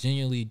music like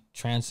genuinely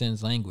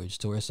transcends language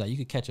to where it's like you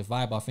could catch a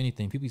vibe off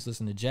anything. People used to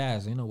listen to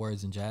jazz. Ain't no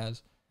words in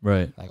jazz.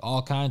 Right. Like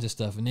all kinds of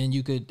stuff. And then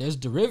there's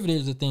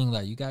derivatives of things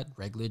like you got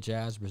regular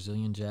jazz,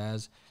 Brazilian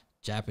jazz,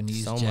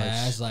 Japanese So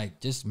jazz, much.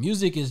 like just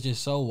music is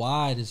just so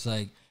wide. It's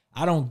like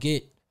I don't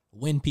get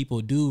when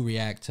people do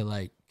react to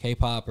like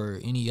K-pop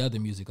or any other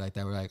music like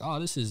that. We're like, oh,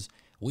 this is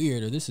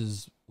weird or this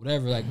is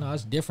whatever. Like, no,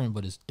 it's different,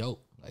 but it's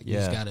dope. Like you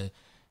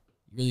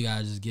really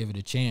gotta just give it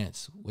a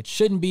chance, which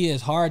shouldn't be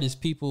as hard as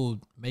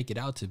people make it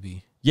out to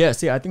be. Yeah.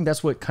 See, I think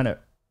that's what kind of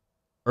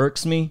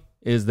irks me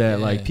is that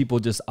like people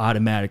just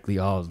automatically,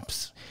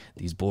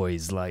 these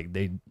boys like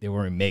they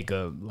wearing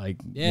makeup, like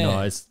you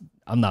know,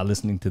 I'm not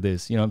listening to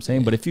this, you know what I'm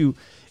saying? But if you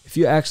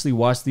actually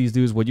watch these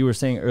dudes, what you were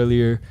saying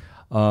earlier,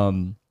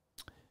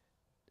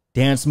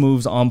 dance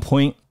moves on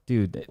point,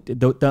 dude,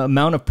 the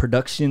amount of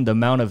production, the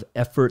amount of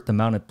effort, the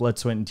amount of blood,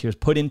 sweat, and tears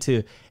put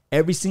into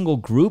every single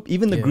group,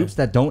 even the groups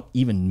that don't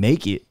even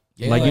make it.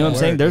 Like, you know what I'm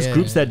saying? There's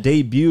groups that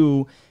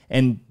debut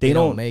and they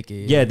don't make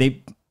it. Yeah,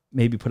 they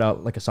maybe put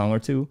out like a song or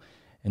two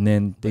and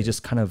then they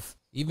just kind of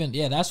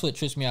that's what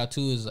trips me out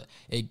too, is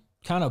it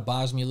kind of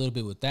bothers me a little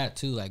bit with that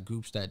too, like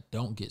groups that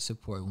don't get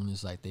support when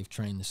it's like they've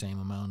trained the same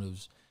amount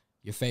as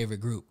your favorite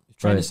group.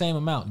 Train the same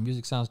amount, the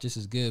music sounds just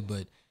as good,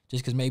 but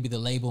just because maybe the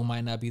label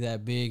might not be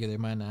that big or they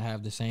might not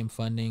have the same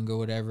funding or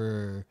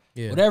whatever,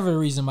 whatever the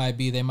reason might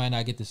be, they might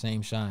not get the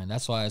same shine.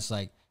 That's why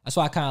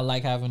I kind of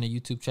like having a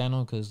YouTube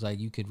channel, because like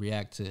you could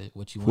react to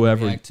what you want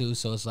to react to.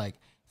 So it's like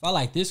if I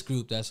like this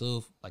group that's a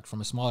little like from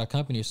a smaller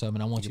company or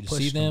something, I want you to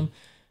see them.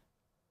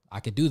 I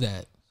could do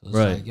that. So it's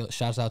like, yo,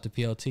 shouts out to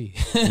PLT.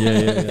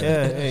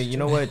 Hey, you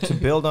know what? To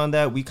build on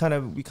that, we kind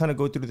of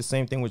go through the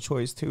same thing with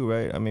Choice too,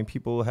 right? I mean,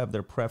 people have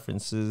their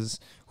preferences,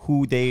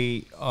 who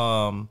they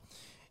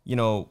you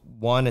know,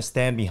 want to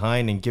stand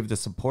behind and give the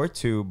support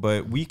to,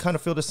 but we kind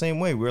of feel the same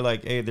way. We're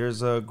like, hey,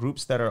 there's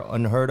groups that are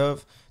unheard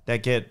of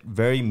that get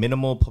very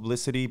minimal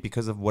publicity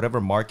because of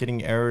whatever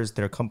marketing errors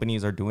their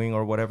companies are doing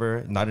or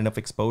whatever, not enough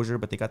exposure,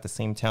 but they got the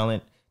same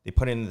talent. They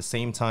put in the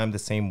same time, the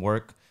same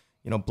work,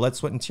 you know, blood,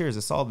 sweat, and tears.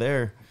 It's all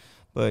there.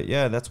 But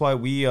yeah, that's why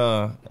we,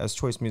 as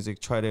Choice Music,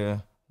 try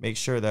to make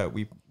sure that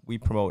we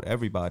promote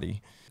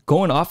everybody.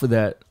 Going off of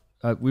that,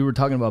 we were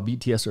talking about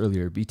BTS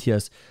earlier.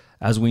 BTS,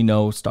 as we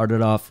know,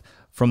 started off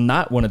from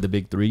not one of the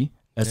big three,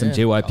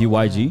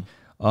 SMJYP,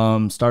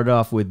 YG. Started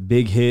off with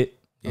Big Hit,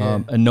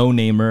 a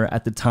no-namer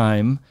at the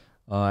time.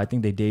 I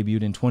think they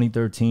debuted in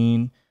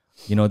 2013.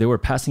 You know, they were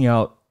passing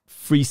out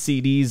free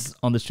CDs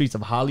on the streets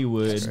of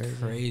Hollywood. That's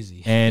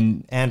crazy.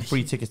 And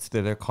free tickets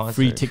to their concert.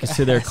 Free tickets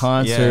to their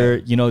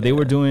concert. You know, they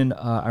were doing,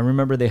 I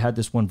remember they had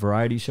this one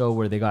variety show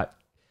where they got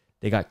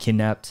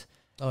kidnapped.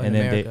 Oh, and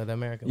then the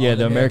American one. Yeah,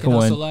 the American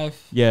one.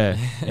 Life. Yeah.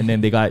 And then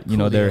they got, you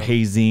know, their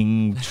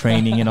hazing,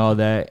 training and all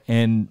that.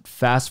 And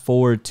fast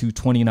forward to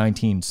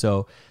 2019.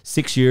 So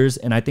 6 years.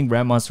 And I think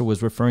Rap Monster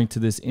was referring to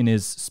this in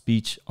his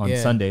speech on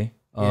Sunday,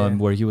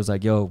 where he was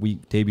like, yo, we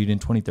debuted in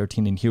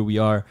 2013 and here we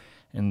are.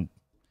 And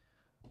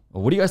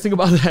what do you guys think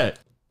about that?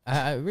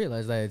 I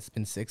realized that it's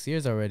been 6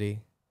 years already.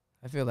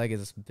 I feel like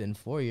it's been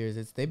 4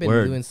 years. They've been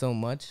doing so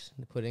much,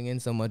 putting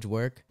in so much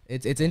work.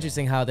 It's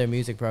interesting how their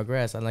music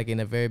progressed. And like in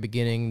the very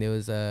beginning, there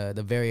was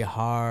the very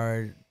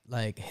hard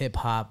like hip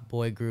hop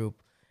boy group,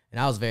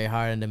 and I was very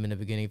hard on them in the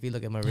beginning. If you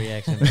look at my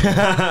reaction,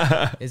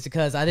 it's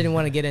because I didn't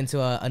want to get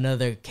into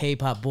another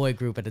K-pop boy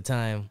group at the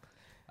time.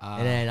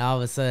 And then all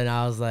of a sudden,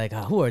 I was like,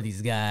 who are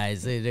these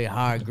guys? They're a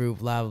hard group,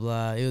 blah,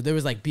 blah. There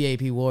was like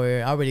BAP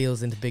Warrior. I already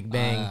was into Big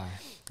Bang.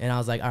 And I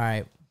was like, all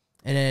right.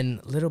 And then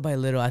little by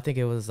little, I think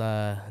it was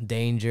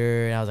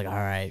Danger. And I was like, all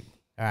right.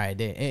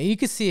 And you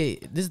can see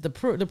it. This is the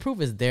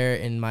proof is there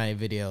in my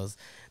videos.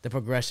 The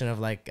progression of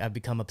like I've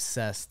become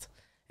obsessed.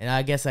 And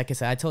I guess like I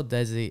said, I told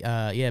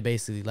Desi,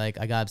 basically like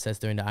I got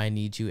obsessed during the I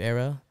Need You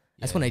era.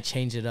 That's when I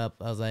changed it up.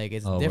 I was like,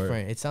 it's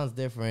different. It sounds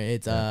different.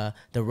 It's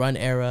the Run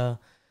era.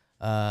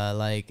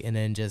 And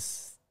then it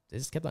just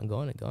kept on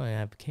going and going.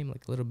 I became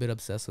like a little bit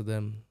obsessed with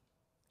them.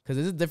 Because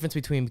there's a difference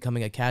between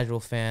becoming a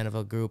casual fan of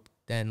a group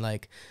than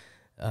like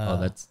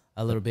that's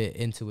a little bit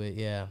into it.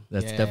 Yeah,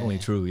 that's definitely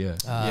true. Yeah.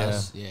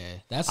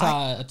 That's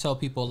how I tell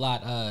people a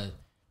lot.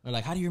 They're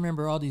like, how do you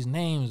remember all these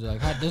names?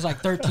 Like, there's like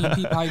 13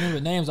 people. How you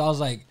remember names? I was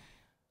like,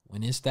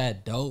 when it's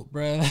that dope,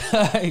 bro.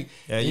 Like,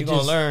 yeah, you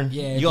gonna learn.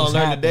 Yeah, you gonna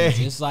learn happens.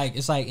 today.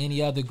 It's like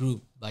any other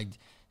group. Like,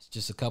 it's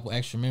just a couple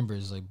extra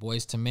members, like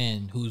Boys to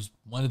Men, who's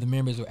one of the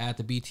members were at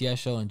the BTS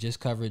show and just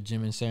covered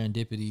Jim and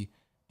Serendipity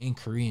in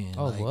Korean.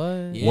 Oh, like,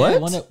 what? Yeah,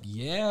 What?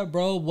 yeah,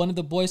 bro. One of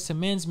the Boys to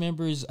Men's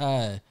members,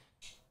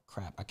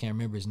 crap, I can't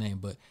remember his name,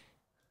 but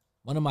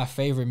one of my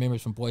favorite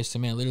members from Boys to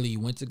Men literally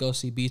went to go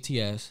see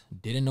BTS,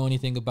 didn't know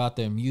anything about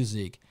their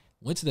music,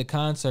 went to the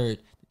concert.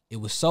 It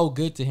was so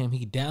good to him.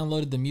 He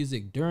downloaded the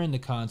music during the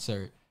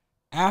concert.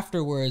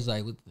 Afterwards,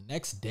 like the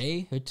next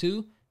day or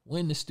two,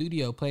 went in the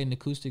studio, played an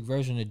acoustic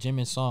version of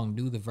Jimin's song,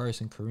 knew the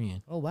verse in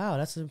Korean. Oh wow,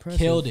 that's impressive.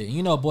 Killed it.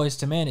 You know, Boys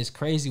to Men is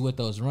crazy with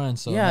those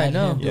runs. So Yeah, I imagine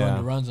know. him doing Yeah.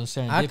 the runs on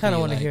Serendipity. I kind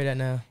of want to like, hear that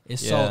now.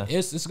 It's Yeah. so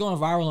it's going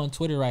viral on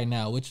Twitter right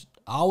now, which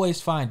I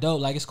always find dope.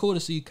 Like, it's cool to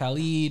see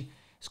Khalid.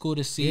 It's cool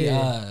to see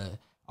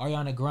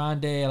Ariana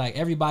Grande. Like,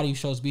 everybody who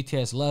shows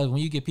BTS love.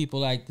 When you get people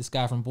like this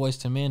guy from Boys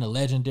to Men, a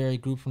legendary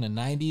group from the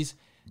 90s,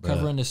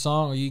 covering the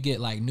song, or you get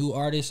like new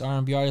artists,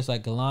 R&B artists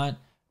like Gallant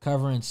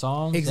covering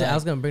songs. Exactly. Like, I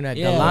was gonna bring that.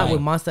 yeah, Gallant like-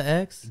 with Monster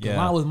X. Yeah.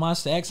 Gallant with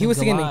Monster X. He and was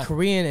singing in Gallant.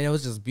 Korean and it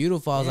was just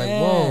beautiful. I was like,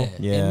 Yeah. whoa.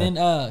 Yeah. And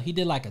then he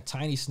did like a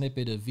tiny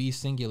snippet of V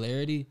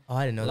Singularity. Oh,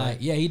 I didn't know Like,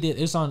 that. yeah, he did.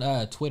 It's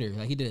on Twitter.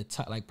 Like, he did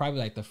like probably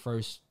like the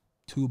first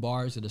 2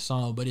 bars of the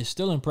song, but it's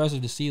still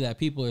impressive to see that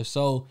people are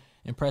so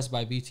impressed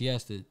by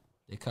BTS that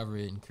they cover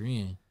it in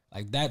Korean.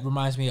 Like, that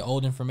reminds me of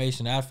old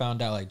information that I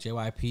found out. Like,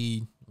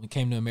 JYP, when it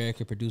came to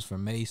America, produced for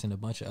Mace and a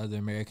bunch of other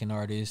American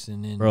artists,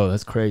 and then Bro,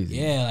 that's crazy.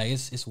 yeah, like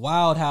it's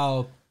wild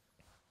how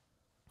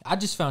I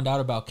just found out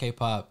about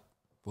K-pop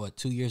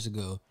 2 years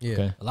ago. Yeah.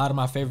 Okay. A lot of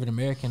my favorite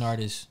American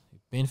artists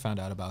been found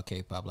out about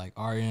K-pop, like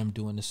R.E.M.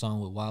 doing the song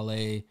with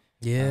Wale.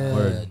 Yeah.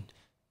 Word.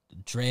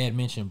 Dre had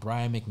mentioned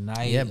Brian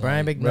McKnight. Yeah,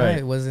 Brian like, McKnight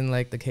Right. was in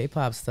like the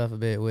K-pop stuff a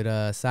bit with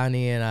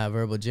Sani and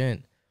Verbal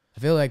Gent. I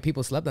feel like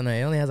people slept on it.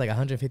 It only has like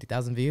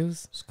 150,000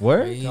 views.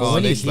 Where? crazy. Oh,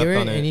 when they you slept hear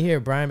it on it. and you hear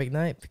Brian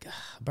McKnight,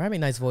 Brian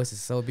McKnight's voice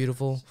is so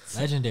beautiful.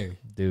 Legendary.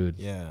 Dude.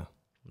 Yeah.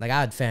 Like,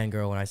 I'd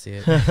fangirl when I see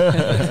it.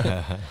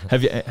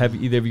 Have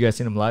either of you guys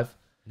seen him live?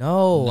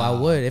 No, I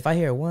Nah. would. If I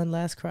hear one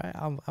last cry,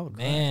 I would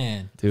cry.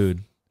 Man,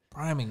 Dude.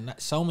 Brian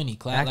McKnight, so many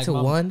class. Back like to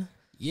my- one.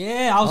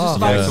 Yeah, I was just Oh,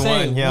 about Back to to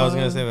say. One. Yeah, I was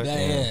gonna say that,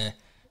 that. yeah.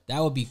 That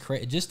would be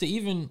crazy. Just to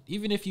even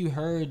if you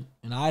heard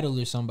an idol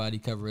or somebody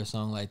cover a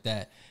song like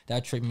that,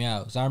 that tripped me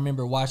out. Cause I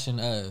remember watching.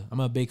 I'm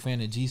a big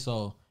fan of G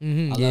Soul.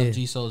 Mhm, I yeah. love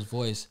G Soul's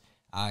voice.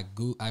 I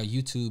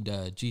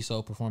YouTubed G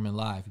Soul performing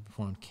live. He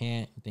performed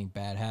 "Can't," I think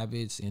 "Bad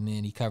Habits," and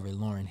then he covered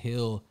Lauryn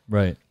Hill,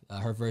 Right.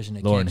 her version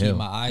of Lauryn "Can't Hill, Keep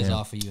My Eyes yeah.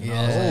 Off of You." And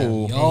Yeah. I was like, Oh.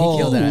 yo, And he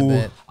killed that, I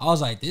bet. I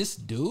was like, this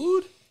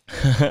dude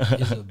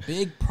is a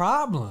big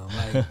problem.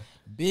 Like,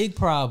 big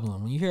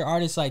problem. When you hear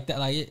artists like that,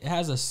 like, it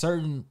has a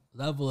certain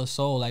level of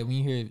soul. Like, when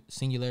you hear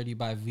Singularity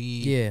by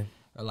V, Yeah.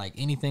 or like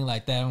anything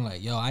like that, I'm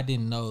like, yo, I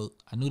didn't know.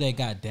 I knew they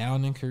got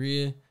down in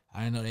Korea.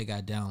 I didn't know they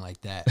got down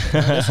like that.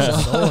 There's some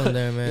soul in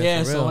there, man. Yeah,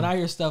 for so real. when I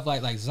hear stuff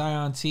like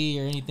Zion T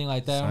or anything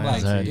like that, I'm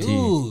like, Zion T.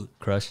 dude,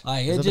 Crush.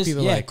 like, There's it other just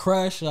people like-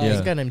 Crush. Like, Yeah.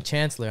 He's got him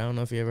Chancellor. I don't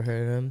know if you ever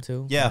heard of him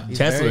too. Yeah. He's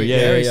Chancellor, very, yeah,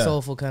 very yeah.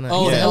 soulful kind of.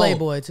 Oh, He's yeah. an LA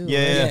boy too.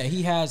 Yeah.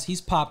 yeah,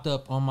 he's popped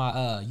up on my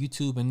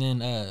YouTube, and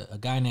then a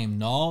guy named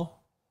Null.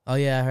 Oh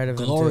yeah, I heard of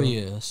him too.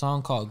 Gloria, a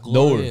song called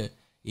Lower. Gloria.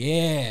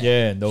 Yeah.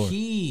 Yeah, Lower.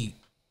 He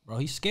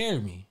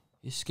scared me.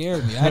 It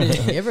scared me. I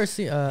didn't. You ever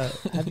see?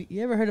 Have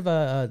you ever heard of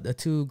a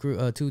two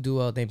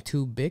duo named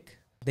Two Big?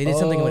 They did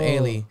something with Oh,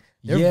 Ailey.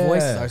 Their yeah.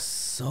 voices are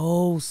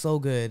so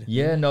good.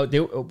 Yeah, no, they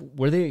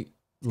were they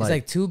It's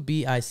like two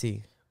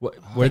BIC. were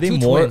like they two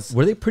more twins.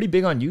 were they pretty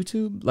big on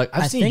YouTube? Like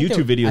I've seen think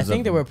YouTube videos. I think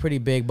of they them. were pretty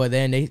big, but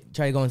then they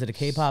tried to go into the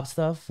K-pop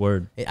stuff.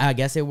 Word. I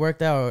guess it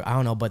worked out, or I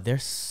don't know, but they're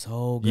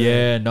so good.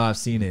 Yeah, no, I've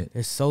seen it.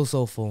 They're so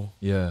soulful.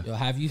 Yeah. Yo,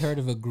 have you heard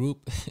of a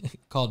group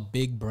called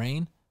Big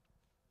Brain?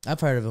 I've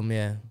heard of them.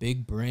 Yeah,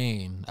 Big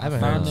Brain. I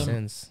haven't heard found them them.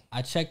 since.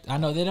 I checked. I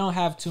know they don't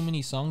have too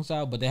many songs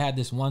out, but they had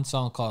this one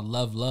song called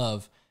Love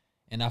Love.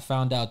 And I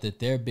found out that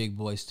they're big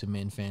Boys to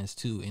Men fans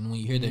too. And when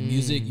you hear their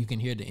music, you can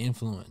hear the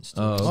influence.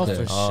 Too. Oh, Oh, okay.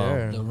 for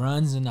sure. The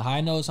runs and the high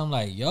notes. I'm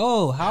like,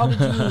 yo, how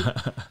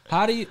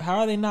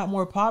are they not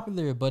more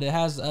popular? But it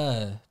has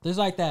there's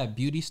like that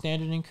beauty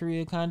standard in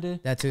Korea kinda.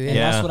 That too. And Yeah.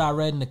 Yeah. that's what I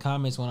read in the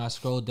comments when I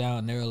scrolled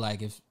down. They were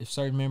like, if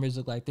certain members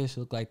look like this,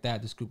 look like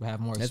that, this group will have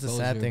more That's the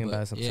exposure. sad thing But,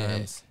 about it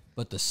sometimes.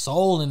 but the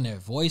soul in their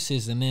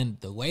voices, and then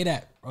the way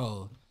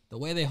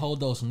they hold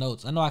those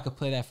notes. I know I could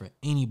play that for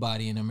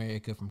anybody in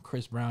America, from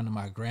Chris Brown to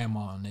my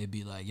grandma, and they'd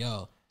be like,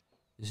 yo,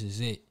 this is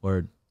it.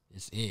 Word.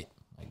 It's it.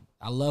 Like,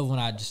 I love when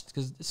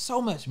because there's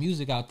so much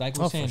music out there. Like we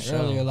were Oh, for saying sure.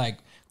 earlier, like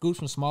groups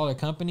from smaller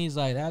companies,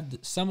 like have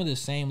some of the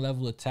same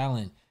level of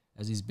talent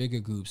as these bigger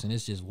groups, and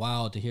it's just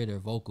wild to hear their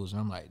vocals.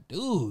 And I'm like,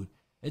 dude,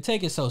 they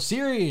take it so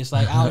serious.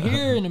 Like out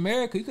here in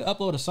America, you could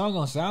upload a song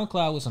on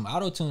SoundCloud with some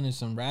auto-tune and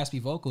some raspy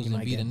vocals You and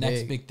might be the get next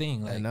big. big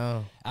thing. I Like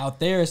know. out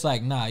there, it's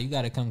like, nah, you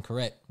got to come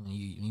correct when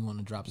you want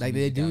to drop. Some Like they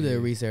music do out their here.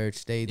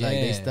 research. They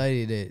they Yeah.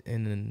 studied it,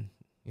 and then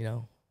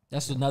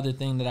That's another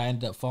thing that I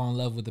ended up falling in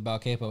love with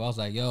about K-pop. I was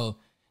like, yo,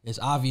 it's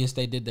obvious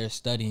they did their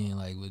studying,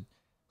 like with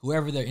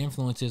whoever their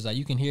influence is, like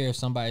you can hear if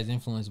somebody's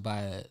influenced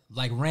by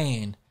like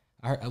Rain.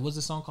 I heard, what's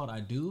the song called? I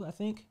Do, I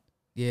think.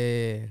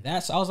 Yeah. I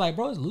was like,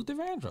 bro, it's Luther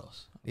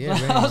Vandross. Yeah,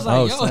 I was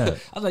like,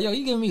 snap. yo,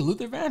 you giving me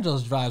Luther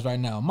Vandross vibes right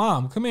now.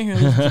 Mom, come in here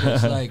and listen to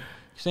this. Like,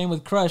 same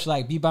with Crush,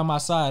 like, Be By My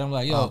Side. I'm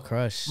like, yo,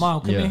 Crush.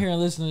 Mom, come Yeah. in here and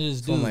listen to this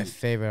It's dude. one of my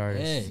favorite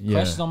artists. Yeah,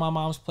 Crush is on my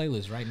mom's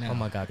playlist right now. Oh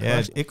my God, Yeah,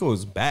 Crush. it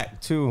goes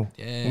back too.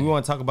 Yeah. We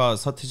want to talk about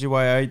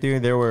Satajiwai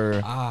Aidu. There were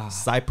Ah.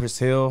 Cypress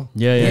Hill.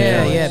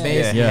 Yeah,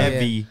 basically. Yeah.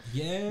 Heavy.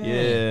 Yeah.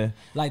 Yeah.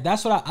 Like,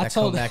 that's what I That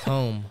told come back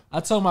home.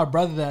 I told my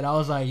brother that. I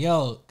was like,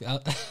 yo,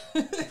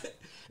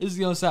 this is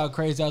going to sound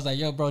crazy. I was like,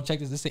 yo, bro, check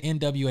this. This is an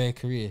NWA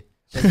career.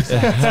 Check this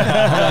out.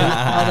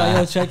 I was like,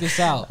 yo, check this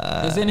out.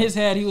 Because in his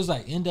head, he was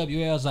like,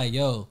 NWA. I was like,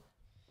 yo,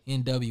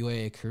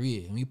 NWA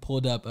career. And we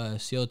pulled up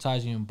Seal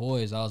Taji and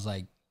Boys. I was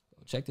like,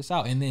 check this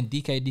out. And then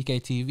DK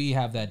TV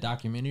have that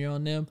documentary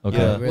on them. Okay.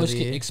 Yeah. Which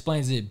Really?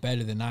 explains it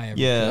better than I ever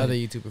Yeah. could. Other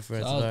YouTuber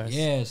friends of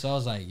ours. So I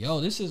was like,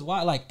 yo, this is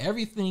why, like,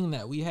 everything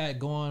that we had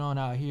going on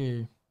out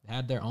here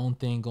had their own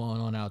thing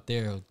going on out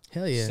there.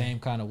 Hell yeah. Same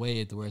kind of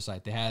way, where it's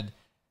like they had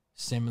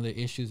similar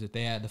issues that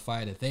they had to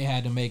fight, that they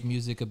had to make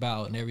music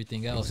about and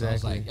everything else. Exactly. I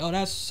was like, yo,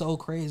 that's so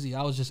crazy.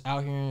 I was just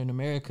out here in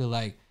America,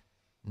 like,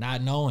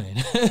 not knowing.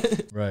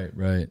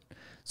 Right.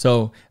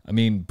 So, I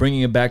mean,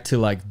 bringing it back to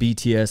like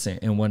BTS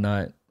and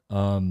whatnot.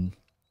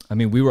 I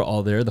mean, we were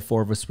all there. The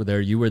four of us were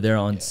there. You were there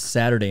on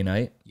Saturday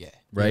night, Yeah.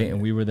 right?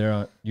 And we were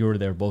there. You were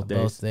there both days.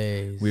 Both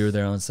days. We were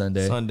there on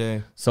Sunday.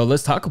 Sunday. So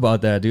let's talk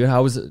about that, dude.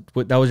 How was it?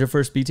 That was your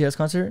first BTS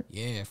concert?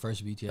 Yeah,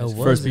 first BTS. Oh,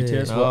 what? First Was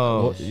BTS. it?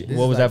 Oh,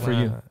 What was that for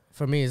you?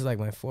 For me, it's like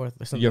my fourth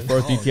or something. Your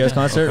first Oh, BTS yeah.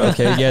 concert?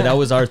 Okay, yeah, that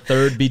was our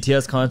third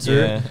BTS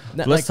concert. Yeah.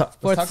 Not, Let's like,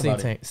 talk fourth about seeing,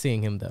 it.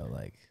 seeing him though.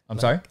 Like I'm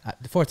sorry?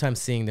 the fourth time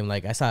seeing them.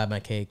 Like I saw it at my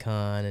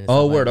K-Con. And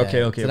Oh, stuff word. Like Okay,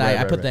 that. okay, So right, I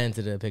right, put right. that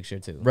into the picture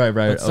too. Right.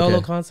 But solo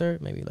Okay.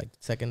 concert, maybe like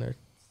second or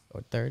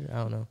third. I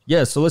don't know.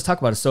 Yeah, so let's talk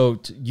about it.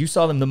 So you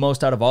saw them the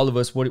most out of all of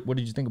us. What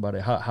did you think about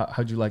it?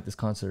 How'd you like this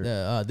concert?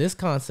 This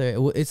concert,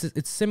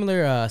 it's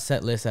similar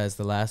set list as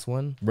the last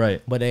one,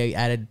 Right, but they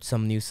added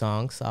some new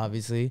songs,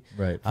 obviously.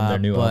 right. From their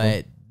new but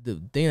album. the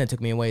thing that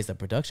took me away is the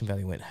production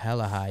value went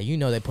hella high. You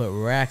know, they put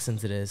racks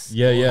into this.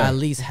 Yeah. At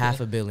least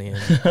 $500 million.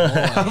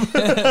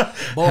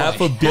 Boy. Half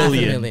a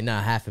billion.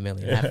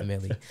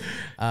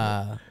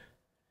 $500,000.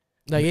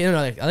 Like, you know,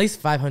 like at least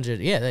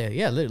 500.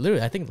 Yeah,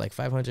 literally, I think like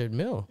 500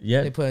 mil.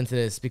 Yeah. They put into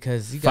this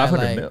because you got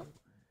 500 like mil.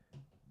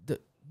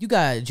 you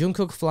got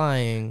Jungkook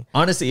flying.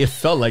 Honestly, it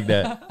felt like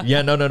that.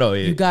 Yeah, no.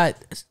 You got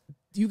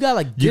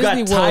like You got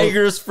Disney World.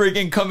 tigers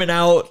freaking coming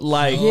out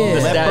like Yeah.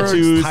 the Leopards,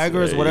 statues,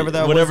 tigers, whatever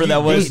that whatever was.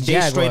 that was.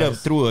 They straight up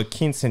Jaguars. threw a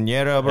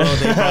quinceañera, bro.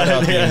 They brought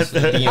out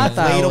the I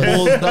thought it was-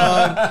 inflatables,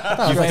 dog. I thought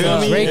it was You like feel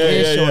a me?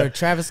 Drake-ish Yeah. or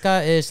Travis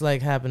Scott-ish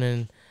like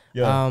happening.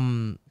 Yeah.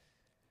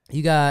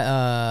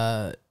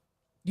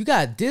 You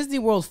got Disney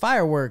World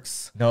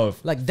fireworks, No,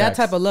 like that facts.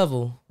 type of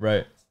level.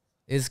 right.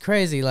 It's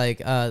crazy,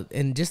 like,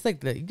 and just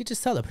like you could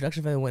just tell the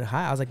production value went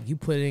high. I was like, you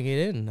putting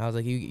it in. I was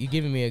like, you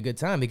giving me a good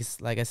time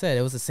because, like I said,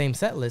 it was the same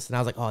set list, and I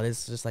was like, oh, this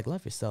is just like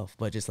Love Yourself,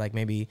 but just like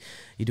maybe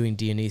you're doing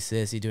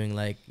Dionysus, you're doing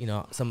like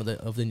some of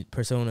the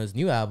Persona's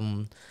new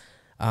album,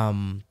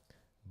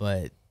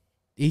 but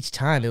each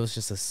time it was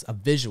just a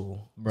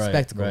visual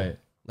spectacle. Right.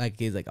 Like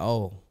he's like,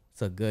 oh,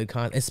 it's a good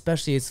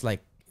especially it's like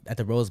at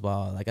the Rose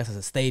Bowl, like that's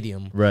a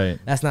stadium. Right.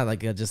 That's not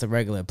like just a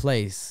regular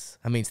place.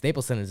 I mean,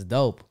 Staples Center is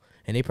dope,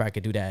 and they probably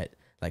could do that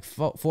like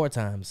four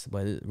times.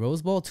 But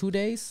Rose Bowl 2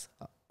 days,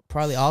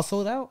 probably all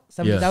sold out.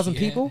 70,000 Yeah.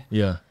 people.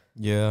 Yeah.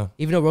 Yeah.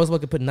 Even though Rose Bowl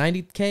could put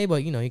 90K,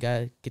 but you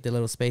gotta get the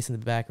little space in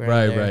the background.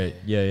 Right. there. Right.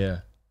 Yeah.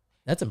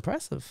 That's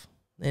impressive,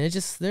 and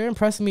they're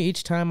impressing me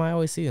each time I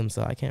always see them.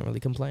 So I can't really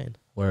complain.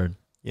 Word.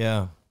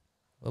 Yeah.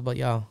 What about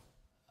y'all?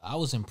 I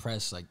was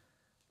impressed. Like,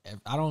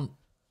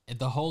 at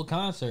the whole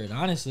concert,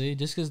 honestly,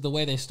 just because the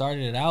way they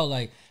started it out,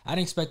 like, I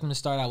didn't expect them to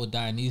start out with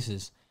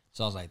Dionysus.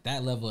 So I was like,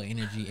 that level of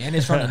energy. And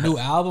it's from a new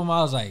album.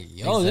 I was like,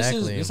 yo,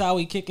 Exactly. this how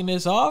we kicking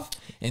this off?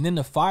 And then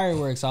the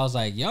fireworks, I was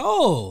like,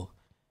 yo,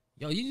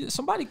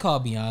 somebody call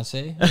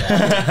Beyonce. Big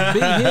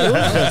hit. It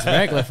was just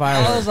regular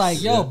fireworks. I was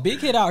like, yo, Big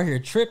Hit out here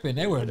tripping.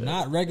 They were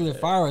not regular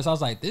fireworks. I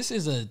was like, this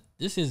is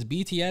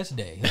BTS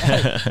day.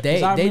 Like, they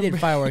 'cause I did remember-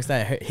 fireworks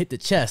that hit the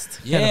chest.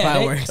 kind of Yeah,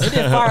 fireworks. they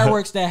did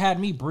fireworks that had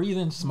me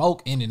breathing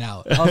smoke in and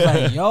out. I was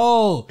like,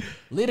 yo,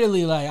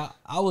 literally, like,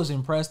 I was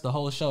impressed the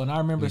whole show. And I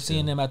remember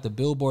seeing them at the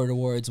Billboard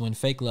Awards when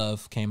Fake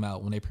Love came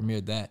out, when they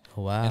premiered that.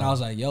 Wow. And I was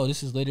like, yo,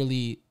 this is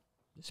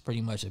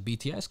pretty much a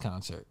BTS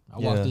concert. I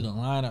walked through the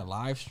line, a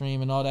live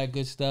stream and all that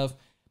good stuff.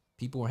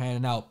 People were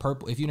handing out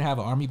purple. If you didn't have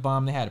an army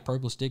bomb, they had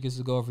purple stickers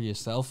to go over your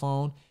cell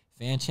phone.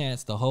 Fan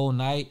chants the whole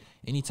night.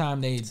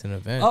 Anytime It's an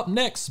event. up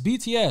next,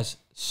 BTS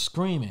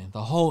screaming,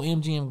 the whole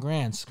MGM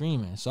Grand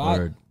screaming. So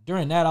Word.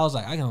 during that, I was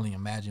like, I can only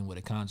imagine what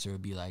a concert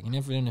would be like. And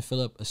then for them to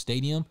fill up a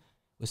stadium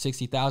with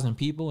 60,000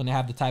 people, and they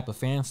have the type of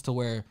fans to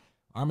where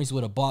armies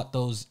would have bought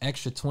those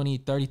extra 20,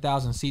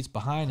 30,000 seats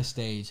behind the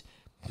stage.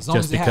 As long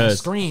Just as they had a because.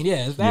 screen,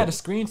 if they had a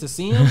screen to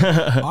see them,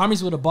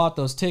 armies would have bought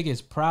those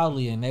tickets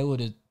proudly, and they would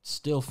have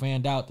still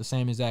fanned out the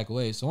same exact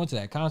way. So I went to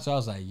that concert, I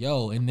was like,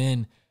 yo, and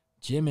then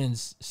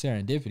Jimin's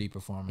Serendipity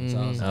performance.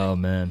 I was like, Oh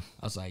man.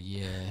 I was like,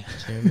 yeah.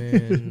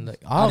 Jimin,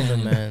 like all of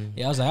them, man.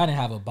 Yeah, I was like, I didn't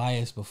have a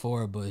bias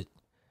before, but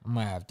I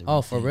might have to.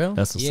 Oh, for rethink. real?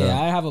 That's what's Yeah,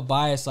 up. I have a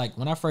bias. Like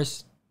when I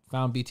first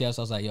found BTS,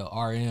 I was like, yo,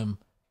 RM,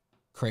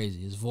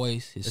 crazy. His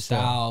voice, his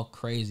style,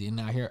 crazy. And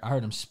I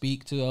heard him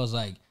speak too. I was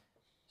like,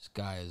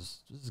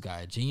 this guy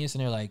a genius.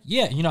 And they're like,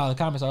 yeah, you know, the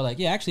comments are like,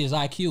 yeah, actually his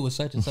IQ was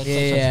such and such.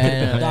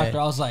 Yeah, Doctor.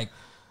 I was like,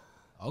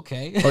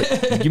 okay.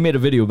 Oh, you made a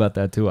video about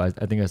that too. I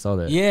think I saw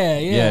that.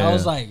 Yeah. I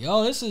was like,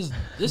 yo,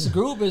 this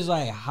group is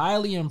like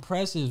highly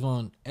impressive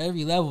on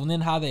every level. And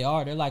then how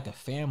they're like a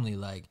family.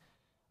 Like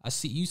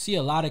you see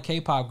a lot of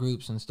K-pop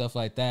groups and stuff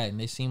like that, and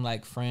they seem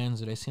like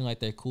friends, or they seem like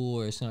they're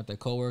cool, or they seem like they're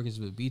coworkers.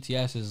 But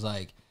BTS is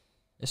like,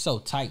 it's so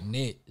tight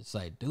knit. It's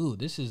like, dude,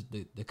 this is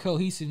the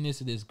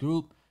cohesiveness of this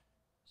group.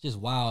 It's just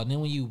wild. And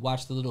then when you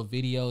watch the little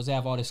videos, they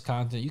have all this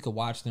content. You can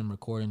watch them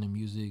recording the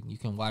music. You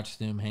can watch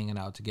them hanging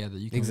out together.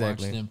 You can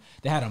watch them.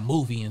 They had a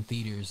movie in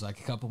theaters like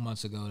a couple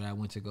months ago that I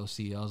went to go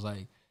see. I was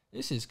like,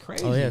 this is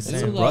crazy. Oh, yeah, This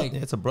same. is like,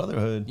 It's a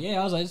brotherhood. yeah,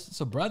 I was like,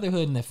 it's a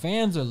brotherhood, and the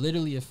fans are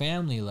literally a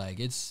family. Like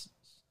it's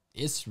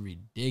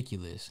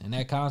ridiculous. And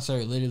that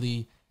concert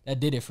literally that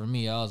did it for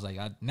me. I was like,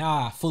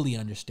 now I fully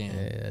understand.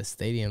 Yeah,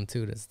 stadium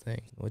too. That's the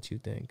thing. What you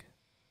think,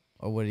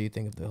 or what do you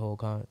think of the whole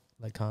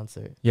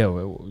concert? Yeah,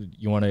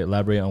 you want to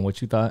elaborate on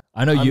what you thought?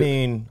 I know I you.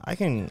 mean,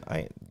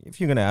 if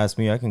you're gonna ask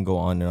me, I can go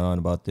on and on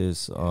about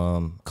this.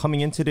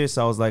 Coming into this,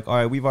 I was like, all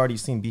right, we've already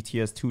seen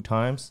BTS 2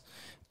 times.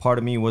 Part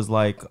of me was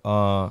like,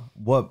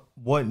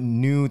 what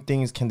new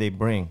things can they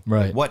bring?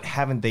 Right. Like, what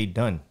haven't they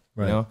done?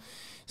 Right. You know.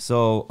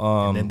 So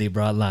and then they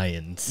brought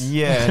lions.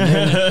 yeah,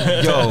 and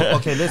then, yo,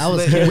 okay, I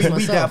was curious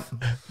myself.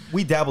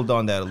 we dabbled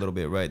on that a little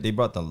bit, right? They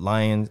brought the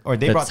lions, or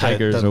they The brought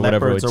tigers the or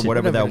whatever, leopards or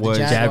whatever that the was.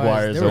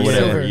 Jaguars They or were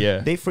whatever. silver. Yeah.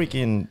 They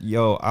freaking,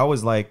 yo, I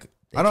was like,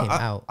 They came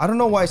out. I don't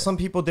know why some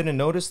people didn't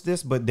notice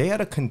this, but they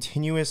had a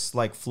continuous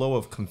like flow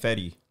of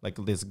confetti,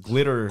 like this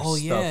glitter Oh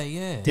stuff.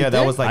 yeah. Yeah,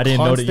 that was like I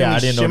didn't notice. Yeah, I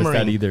constantly didn't notice that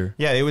shimmering. either.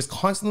 Yeah, it was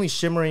constantly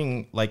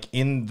shimmering like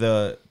in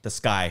the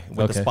sky with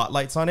the Okay.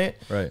 spotlights on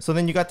it. Right. So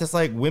then you got this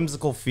like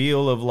whimsical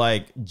feel of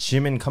like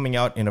Jimin coming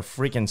out in a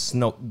freaking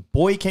snow.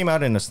 Boy came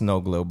out in a snow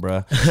globe,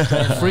 bruh.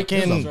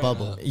 Freaking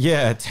bubble.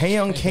 Yeah,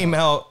 Taeyong came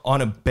out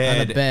on a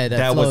bed, bed that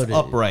that was floated.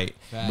 upright.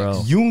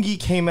 Bro. Yoongi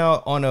came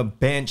out on a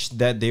bench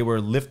that they were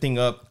lifting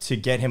up to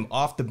get him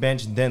off the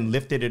bench, then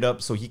lifted it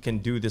up so he can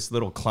do this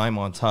little climb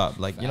on top.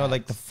 Like, you know,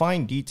 like the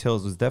fine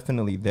details was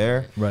definitely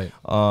there. Right.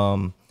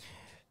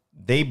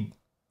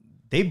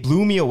 They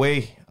blew me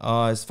away.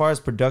 As far as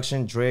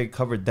production, Dre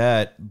covered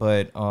that,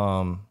 but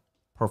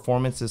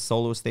performances,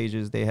 solo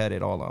stages, they had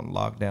it all on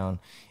lockdown.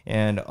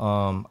 And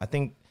I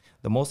think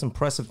the most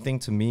impressive thing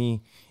to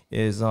me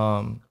is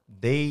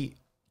they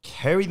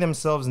carry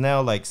themselves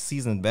now like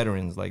seasoned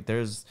veterans. Like there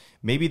was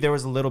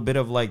a little bit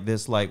of like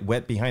this like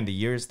wet behind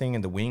the ears thing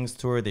in the Wings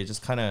tour. They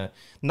just kind of,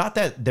 not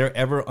that they're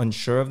ever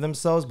unsure of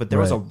themselves, but there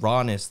was a Right.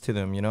 rawness to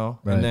them, you know.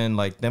 Right. And then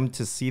like them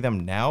to see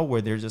them now where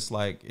they're just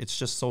like, it's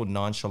just so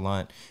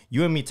nonchalant.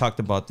 You and me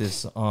talked about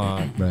this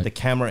on Right. the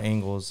camera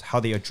angles, how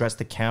they address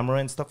the camera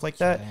and stuff like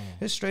that.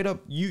 It's straight up,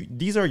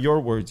 these are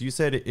your words. You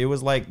said it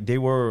was like they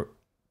were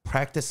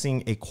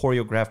practicing a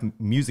choreographed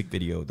music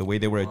video, the way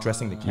they were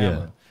addressing the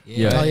camera.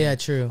 Yeah. Oh yeah,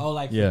 true. Oh,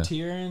 like Yeah.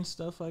 Frontier and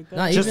stuff like that.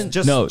 Not Just- even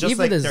just- No. just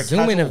even like the their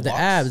zooming casual of the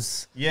walks.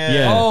 abs. Yeah.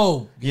 Yeah.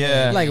 Oh,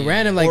 Yeah. Like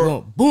random, like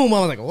Or- boom, boom. I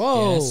was like,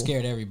 whoa. Yeah, that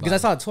scared everybody. Because I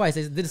saw it twice.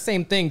 They did the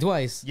same thing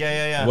twice.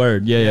 Yeah.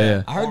 Word.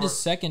 Yeah. I heard the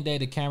second day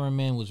the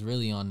cameraman was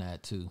really on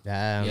that too.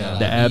 Damn. Yeah,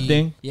 The ab he-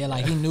 thing? Yeah,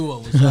 like he knew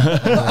what was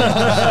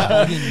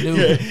up. He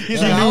knew. He's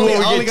like, I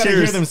only gotta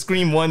hear them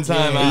scream one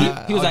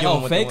time. He was I'll like, give "Oh,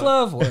 them what they fake want."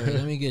 love." Or,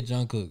 let me get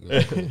Jungkook.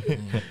 real quick."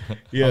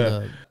 Yeah.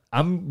 Hold up.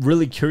 I'm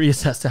really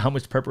curious as to how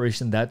much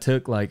preparation that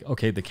took. Like,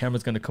 okay, the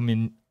camera's gonna come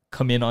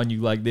in on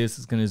you like this.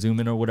 It's gonna zoom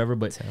in or whatever.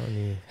 But Telling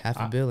you,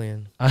 $500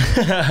 million.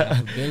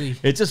 Billy.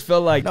 it just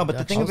felt like No, but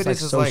the thing I of was it like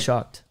is so like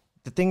shocked.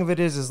 the thing of it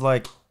is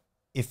like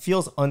it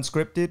feels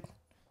unscripted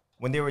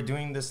when they were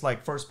doing this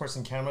like first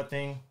person camera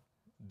thing.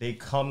 They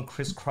come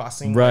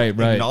crisscrossing, Right, like,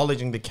 right.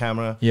 acknowledging the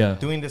camera, Yeah.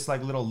 doing this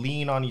like little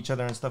lean on each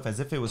other and stuff as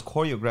if it was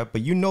choreographed.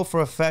 But you know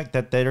for a fact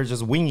that they're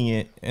just winging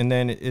it, and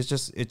then it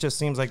just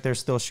seems like they're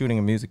still shooting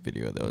a music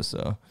video though.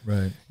 So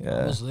Right. I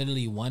yeah, was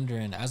literally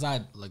wondering as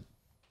I like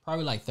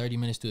probably like 30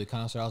 minutes through the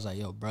concert. I was like,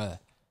 "Yo, bruh,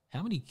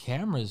 how many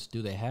cameras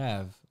do they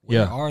have?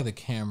 Where Yeah. are the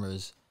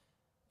cameras?"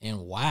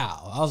 And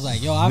wow, I was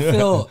like, "Yo, I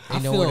feel I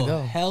They know where to feel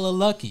go. hella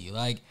lucky."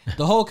 Like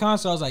the whole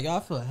concert, I was like, "Yo, I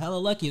feel hella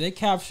lucky." They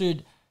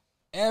captured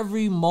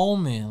every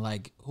moment,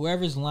 like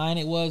whoever's line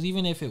it was,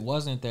 even if it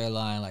wasn't their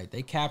line, like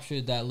they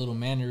captured that little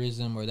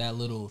mannerism or that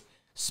little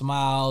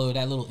smile or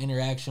that little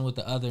interaction with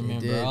the other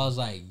member. did. I was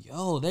like,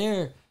 yo,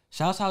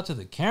 shouts out to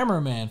the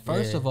cameraman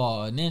first Yeah. of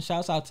all, and then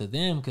shouts out to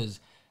them because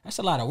that's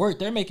a lot of work.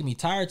 They're making me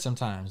tired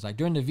sometimes. Like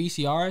during the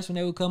VCRs when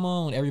they would come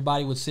on, when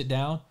everybody would sit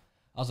down,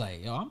 I was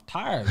like, yo, I'm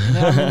tired. And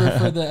then I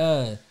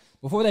remember for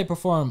before they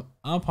performed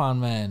Ampon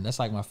Man, that's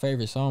like my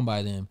favorite song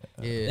by them.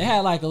 Yeah. They had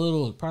like a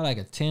little, probably like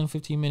a 10,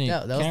 15 minute.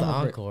 That was the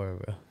camera break. encore,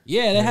 bro.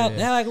 Yeah, they had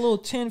like a little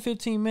 10,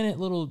 15 minute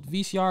little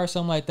VCR or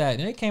something like that.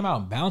 And they came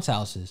out in bounce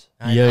houses.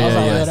 Yeah, I was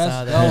like, yeah. yo,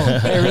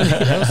 that's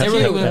dope. They really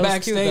cute. went That was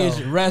backstage,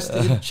 cute, though.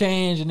 rested,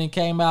 changed, and then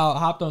came out,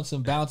 hopped on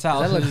some bounce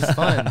houses. That looks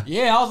fun.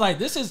 Yeah, I was like,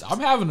 I'm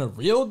having a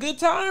real good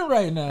time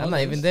right now. I'm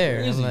not even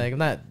there. Crazy. I'm like, I'm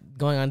not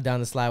going on down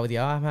the slide with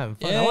y'all. I'm having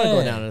fun. I want to go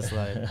Yeah. down the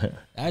slide.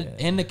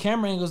 And the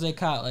camera angles they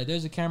caught, like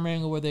there's a camera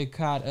angle where they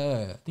caught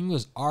I think it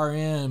was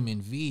RM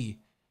and V.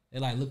 They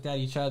like looked at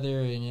each other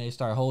and they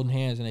started holding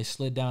hands and they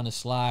slid down the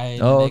slide.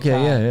 Oh, and they okay,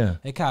 caught, yeah.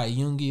 They caught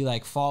Yoongi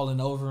like falling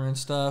over and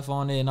stuff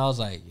on it, and I was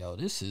like, yo,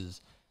 this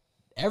is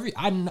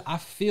I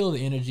feel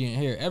the energy in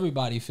here.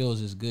 Everybody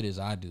feels as good as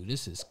I do.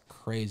 This is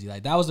crazy.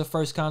 Like that was the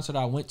first concert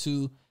I went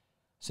to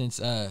since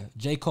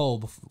J.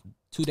 Cole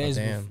 2 days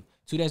damn.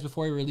 2 days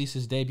before he released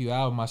his debut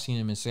album. I seen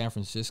him in San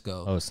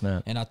Francisco. Oh,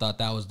 snap. And I thought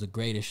that was the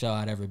greatest show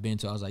I'd ever been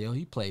to. I was like, yo,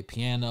 he played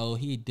piano.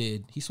 He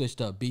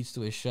switched up beats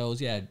to his shows.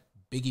 He had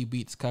Biggie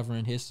beats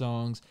covering his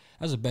songs.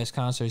 That was the best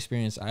concert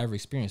experience I ever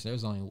experienced. There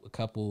was only a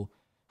couple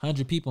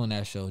hundred people in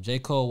that show. J.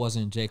 Cole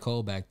wasn't J.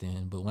 Cole back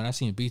then. But when I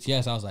seen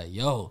BTS, I was like,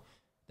 yo,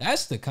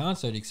 that's the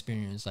concert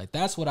experience. Like,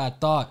 that's what I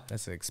thought.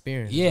 That's an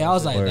experience. Yeah, I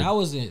was like, Word. that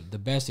wasn't the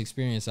best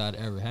experience I'd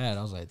ever had.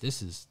 I was like,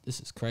 this is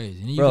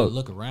crazy. And you Bro. could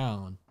look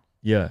around.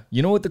 Yeah.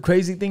 You know what the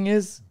crazy thing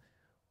is?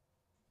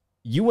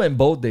 You went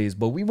both days,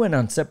 but we went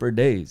on separate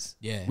days.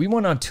 Yeah. We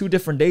went on 2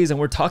 different days and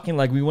we're talking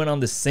like we went on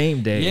the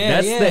same day. Yeah,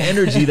 That's yeah. the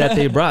energy that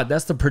they brought.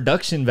 That's the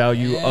production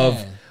value of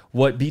Yeah.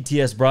 what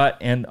BTS brought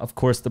and of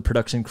course the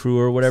production crew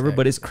or whatever.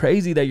 But it's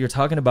crazy that you're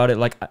talking about it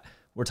like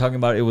we're talking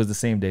about it was the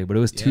same day, but it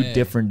was 2 Yeah.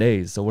 different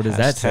days. So what does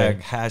that say?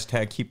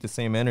 Hashtag keep the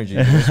same energy.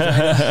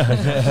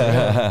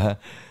 I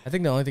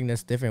think the only thing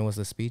that's different was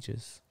the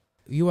speeches.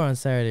 You were on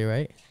Saturday,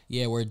 right?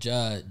 Yeah, where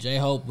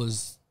J-Hope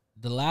was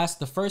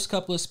the first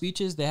couple of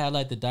speeches, they had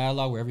like the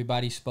dialogue where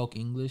everybody spoke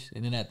English,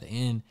 and then at the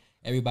end,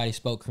 everybody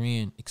spoke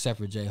Korean except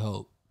for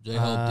J-Hope.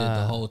 J-Hope did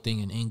the whole thing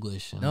in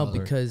English. And No,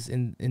 because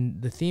in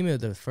the theme of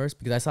the first,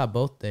 because I saw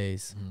both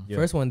days. Yeah.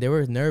 First one, they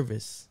were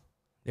nervous.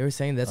 They were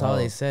saying that's all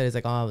they said. It's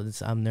like,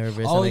 I'm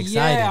nervous. oh I'm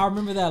excited. yeah, I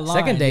remember that line.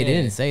 Second day, yeah. they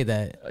didn't say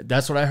that.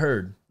 That's what I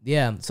heard.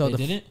 Yeah. So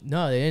They didn't?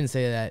 No, they didn't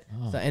say that.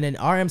 Oh. So, and then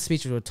RM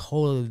speeches were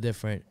totally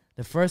different.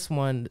 The first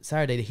one,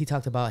 Saturday, he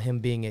talked about him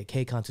being at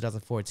KCON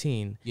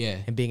 2014 Yeah.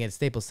 and being at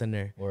Staples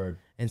Center Word.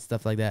 and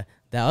stuff like that.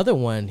 The other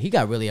one, he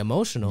got really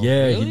emotional.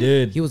 Yeah, Really? he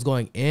did. He was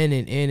going in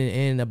and in and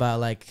in about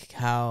like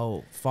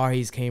how far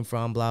he's came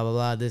from, blah, blah,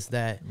 blah, this,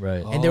 that.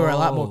 Right. And they were a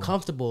lot more Oh.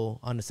 comfortable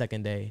on the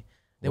second day.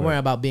 They Right. weren't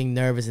about being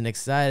nervous and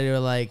excited or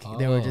like,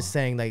 they were just Oh.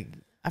 saying like,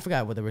 I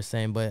forgot what they were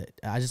saying, but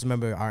I just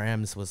remember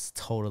RM's was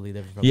totally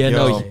different from Yeah, the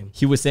no, other day.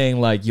 he was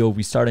saying like, yo,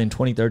 we started in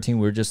 2013.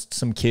 We were just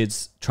some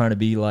kids trying to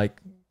be like,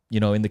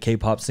 in the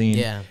K-pop scene.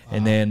 Yeah.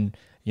 And then,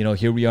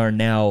 here we are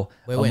now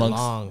We went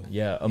long.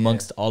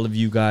 amongst all of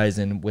you guys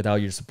and without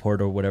your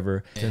support or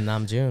whatever. To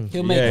Namjoon.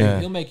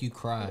 He'll make you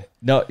cry.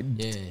 No,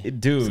 Yeah.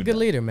 dude. He's a good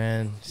leader,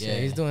 man. Yeah, Yeah.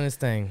 he's doing his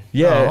thing.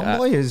 Yeah.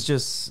 Homeboy is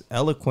just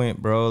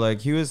eloquent, bro. Like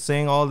he was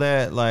saying all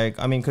that, like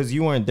because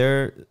you weren't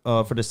there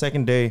for the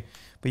second day,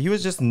 but he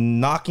was just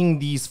knocking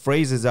these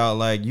phrases out,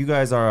 like you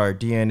guys are our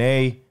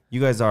DNA, you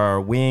guys are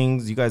our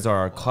wings, you guys are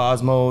our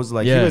cosmos.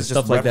 Like he was just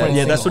stuff like that. referencing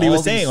Yeah, that's what he was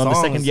all these saying on the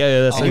second. songs.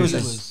 Yeah, that's And what he he was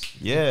was saying. just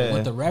yeah.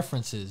 With the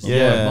references. Yeah.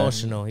 Yeah.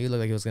 Emotional. He looked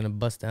like he was gonna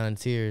bust down in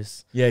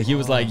tears. Yeah, he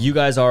was like, you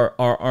guys are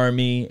our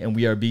army and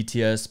we are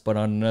BTS, but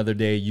on another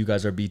day, you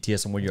guys are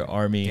BTS and we're your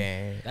army.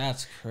 Dang.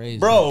 That's crazy.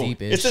 Bro,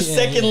 Deep-ish. it's a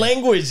second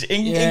language. Yeah.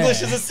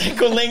 English is a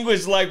second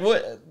language. Like,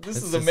 what? This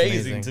It's is just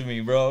amazing, amazing. to me,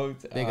 bro.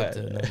 Big up to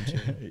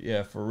Namjoon.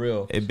 Yeah, for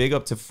real. Hey, big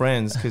up to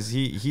Friends because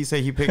he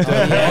said he picked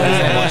up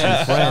yeah.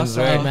 watching Friends,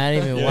 Sorry, right? man. I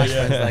didn't even watch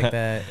friends like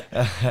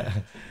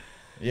that.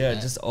 Yeah,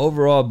 just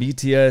overall,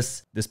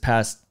 BTS, this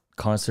past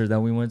concert that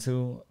we went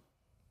to,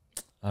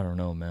 I don't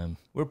know, man.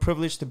 We're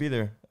privileged to be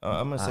there.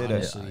 I'm gonna say that.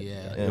 Honestly,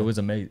 yeah. It was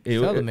amazing. It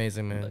felt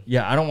amazing, man.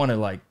 Yeah, I don't want to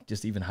like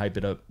just even hype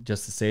it up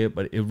just to say it,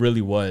 but it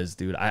really was,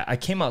 dude. I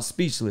came out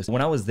speechless.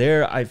 When I was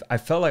there, I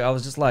felt like I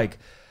was just like,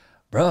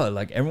 bro,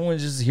 like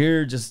everyone's just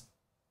here just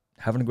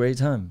having a great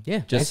time. Yeah,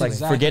 Just like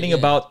exactly, forgetting yeah.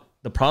 about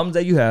the problems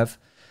that you have,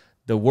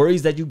 the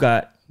worries that you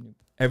got.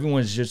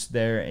 Everyone's just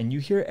there and you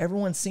hear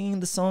everyone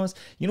singing the songs.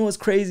 You know what's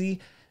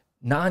crazy?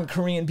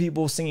 Non-Korean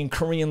people singing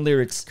Korean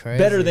lyrics better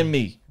Crazy. than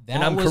me.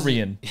 And That I'm was-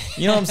 Korean.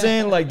 You know what I'm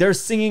saying? Like they're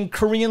singing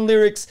Korean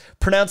lyrics,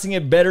 pronouncing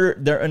it better.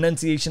 Their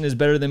enunciation is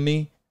better than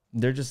me.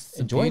 They're just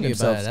The enjoying beauty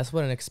about it, themselves. That's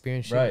what an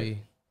experience should Right.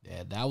 be.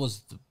 Yeah, that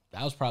was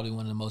probably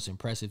one of the most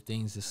impressive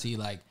things to see,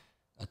 like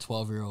a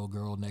 12-year-old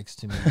girl next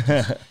to me,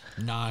 just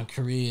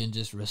non-Korean,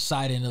 just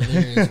reciting the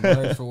lyrics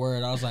word for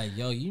word. I was like,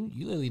 yo, you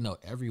literally know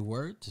every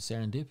word to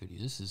Serendipity.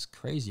 This is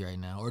crazy right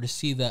now. Or to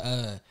see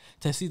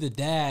the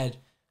dad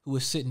who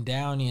was sitting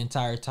down the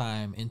entire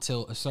time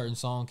until a certain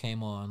song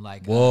came on.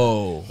 Like,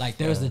 Whoa. like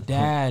there's the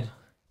dad.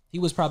 He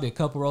was probably a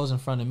couple rows in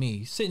front of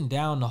me, sitting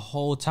down the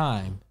whole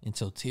time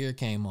until Tear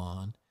came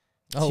on.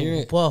 Oh,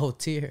 Tear- whoa,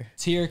 tear.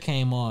 Tear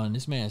came on.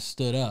 This man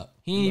stood up.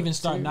 He didn't even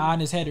start nodding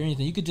his head or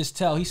anything. You could just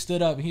tell he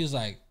stood up and he was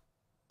like,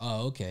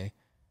 "Oh, okay,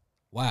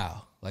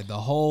 wow." Like the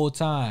whole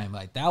time,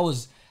 like I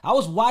was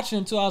watching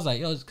him too. I was like,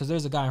 yo, because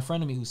there's a guy in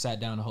front of me who sat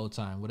down the whole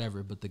time,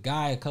 whatever. But the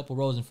guy a couple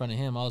rows in front of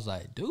him, I was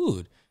like,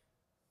 dude,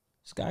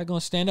 this guy gonna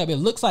stand up. It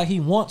looks like he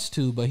wants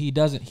to, but he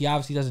doesn't. He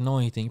obviously doesn't know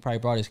anything. He probably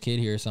brought his kid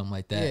here or something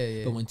like that.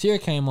 Yeah. But when Tier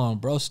came on,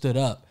 bro stood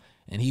up.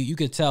 And you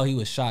could tell he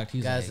was shocked.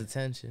 He got his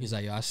attention. He's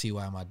like, yo, I see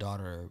why my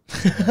daughter.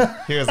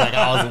 He was like,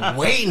 I was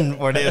waiting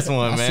for this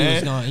one,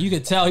 man. You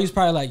could tell he's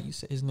probably like, you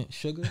said, isn't it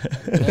Sugar?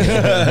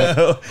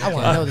 I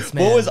want to know this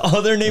man. What was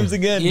all their names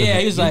again? Yeah,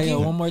 he was like,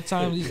 yo, one more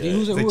time.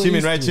 Who's like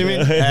Chimin, right?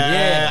 Chimin?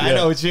 Yeah, I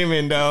know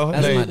Chimin though.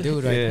 That's my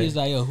dude, right? He's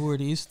like, yo, who are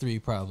these three?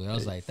 Probably. I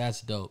was like,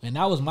 that's dope. And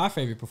that was my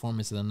favorite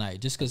performance of the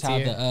night, just because how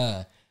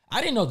I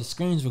didn't know the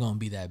screens were gonna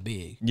be that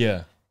big.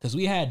 Yeah. Because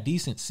we had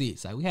decent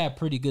seats. Like, we had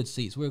pretty good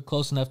seats. We were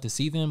close enough to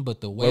see them, but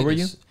the way... Where were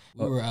you?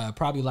 We were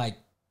probably like,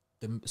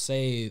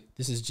 say,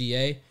 this is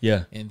GA.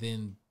 Yeah. And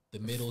then the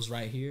middle's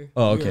right here.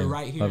 Oh, okay. We were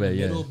right here in the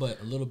middle, but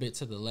a little bit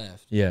to the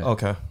left. Yeah.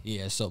 Okay.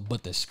 Yeah, so,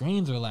 but the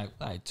screens were like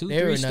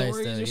 2-3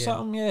 stories or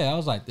something. Yeah, I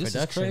was like, this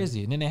is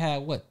crazy. And then they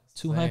had,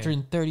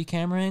 230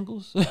 camera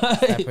angles?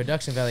 That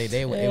production value, it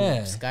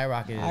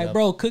skyrocketed up.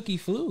 Bro, Cookie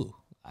flew.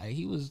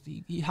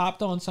 He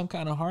hopped on some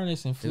kind of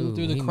harness and flew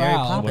through the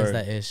crowd.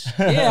 That ish.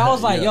 Yeah, I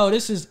was like, yo,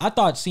 I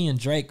thought seeing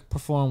Drake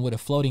perform with a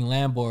floating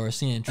Lambo or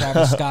seeing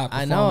Travis Scott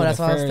perform with a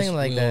Ferris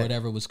wheel or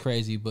whatever was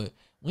crazy. But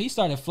when he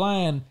started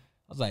flying,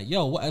 I was like,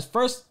 yo, at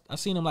first I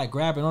seen him like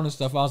grabbing on and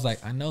stuff. I was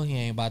like, I know he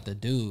ain't about to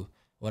do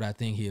what I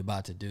think he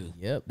about to do.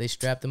 Yep, they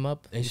strapped him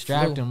up.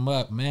 Him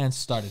up. Man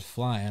started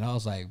flying. I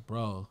was like,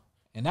 bro.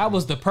 And that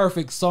was the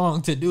perfect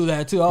song to do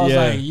that too. I was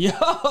like,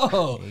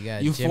 yo,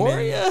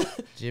 Euphoria.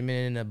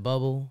 Jimin in a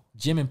bubble.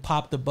 Jimin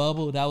popped the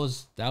bubble. That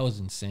was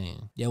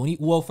insane. Yeah, when he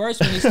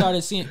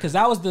started seeing, because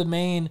that was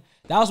when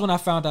I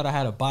found out I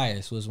had a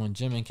bias, was when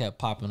Jimin kept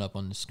popping up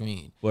on the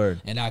screen.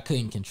 Word. And I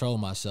couldn't control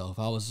myself.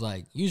 I was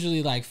like,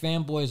 usually like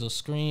fanboys will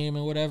scream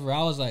and whatever.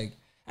 I was like,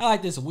 I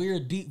like this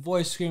weird deep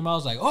voice scream. I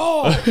was like,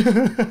 oh.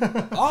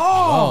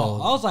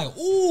 I was like,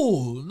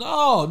 ooh,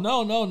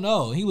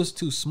 no. He was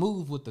too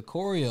smooth with the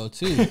choreo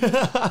too.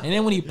 And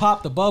then when he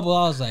popped the bubble,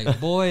 I was like,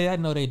 boy, I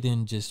know they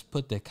didn't just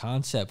put the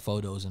concept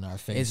photos in our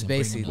face. It's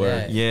basically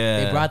that.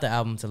 Yeah. They brought the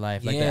album to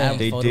life. Like the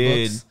album photo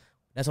books.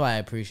 That's why I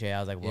appreciate it. I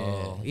was like,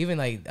 whoa. Yeah. Even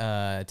like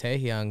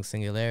Taehyung's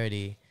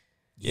Singularity.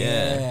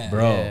 Yeah.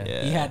 Bro.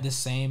 Yeah. He had the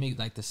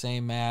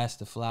same mask,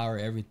 the flower,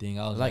 everything.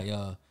 I was like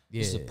yo.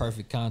 This is a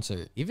perfect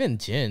concert. Even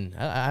Jin.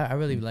 I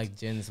really like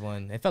Jin's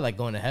one. It felt like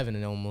going to heaven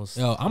and almost.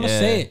 Yo, I'm going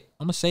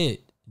to say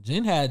it.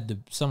 Jin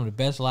had some of the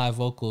best live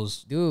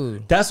vocals.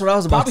 Dude. That's what I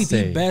was about to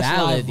say. Probably the best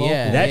live vocals.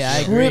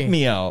 That tripped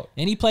me out.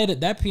 And he played it.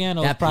 That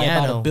piano was probably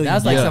about $1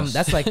 billion.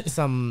 That's like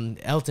some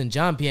Elton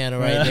John piano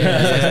right there.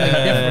 That's like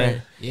something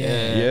different.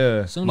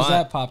 Yeah. As soon as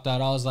that popped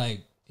out, I was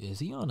like, is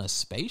he on a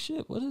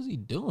spaceship? What is he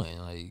doing?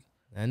 Like,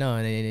 I know,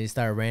 and then it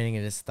started raining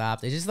and it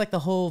stopped. It's just like the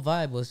whole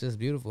vibe was just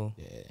beautiful.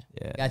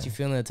 Yeah. Got you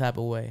feeling the type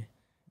of way.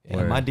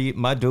 Yeah,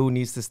 my dude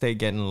needs to stay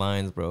getting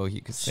lines, bro. He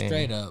could sing.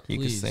 Straight up, he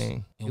could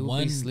sing. And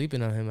one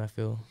sleeping on him, I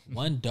feel.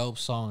 One dope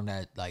song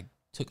that like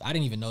I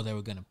didn't even know they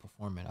were gonna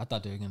perform it. I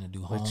thought they were gonna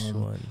do Home. Which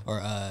one? Or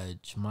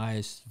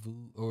Chemais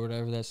Vu or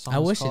whatever that song. I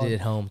wish called. They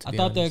did Home. I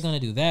thought they were gonna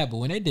do that, but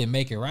when they didn't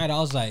make it right, I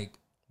was like,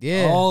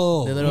 yeah.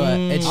 Oh, the little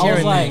I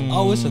was like,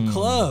 oh, it's a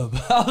club.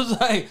 I was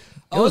like.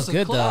 Oh, it's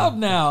a club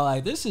now.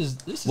 Like this is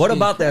what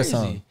about crazy. That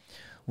song?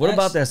 What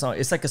about that song?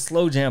 It's like a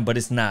slow jam, but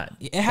it's not.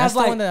 It has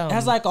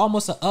like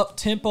almost an up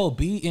tempo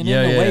beat, and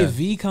then the way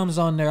V comes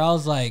on there, I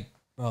was like,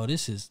 bro,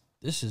 this is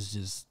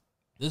just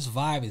this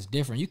vibe is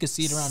different. You could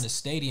see it around the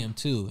stadium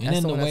too, and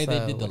then the way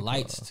they did the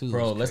lights too.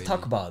 Bro, let's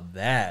talk about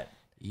that.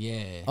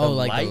 Yeah. Oh,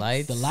 like the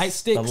lights, the light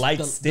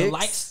sticks, the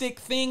light stick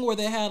thing where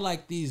they had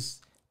like these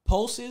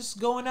pulses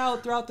going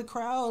out throughout the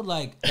crowd,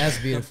 like that's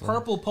beautiful. The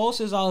purple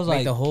pulses. I was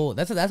like the whole.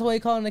 That's what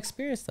you call an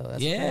experience, though.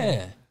 That's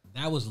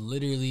that was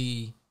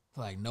literally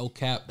like no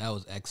cap. That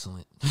was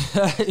excellent.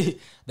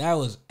 That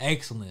was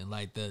excellent.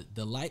 Like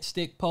the light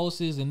stick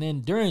pulses, and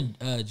then during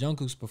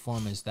Jungkook's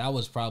performance, that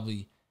was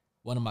probably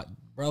one of my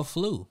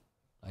flew.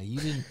 Like he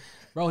didn't.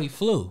 Bro, he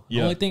flew.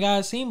 The only thing I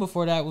had seen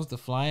before that was the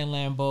flying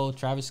Lambo.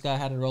 Travis Scott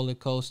had a roller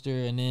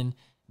coaster, and then.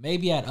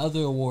 Maybe at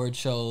other award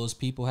shows,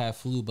 people have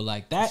flew, but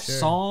like that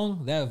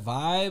song, that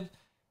vibe,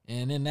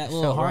 and then that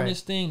little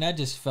harness thing, that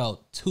just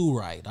felt too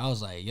right. I was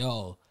like,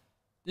 yo,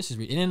 this is,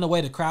 and then the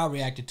way the crowd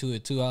reacted to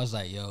it too, I was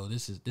like, yo,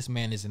 this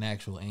man is an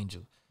actual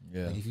angel.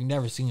 Yeah. Like, if you've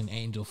never seen an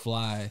angel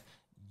fly,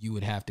 you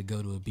would have to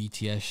go to a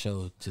BTS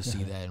show to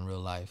see that in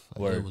real life.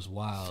 Like, it was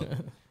wild.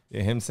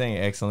 Yeah, him saying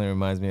excellent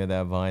reminds me of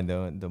that Vine,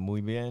 though, the muy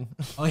bien.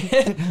 Oh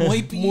yeah,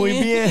 muy bien. Muy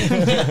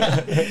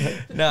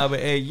bien. Nah, but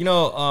hey,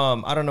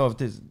 I don't know if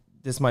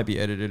this might be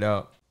edited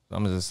out.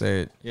 I'm gonna just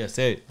say it. Yeah,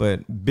 say it.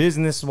 But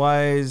business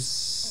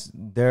wise,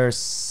 they're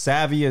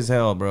savvy as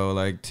hell, bro.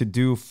 Like to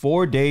do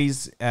 4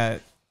 days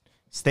at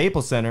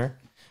Staples Center.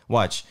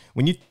 Watch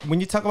when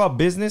you talk about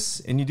business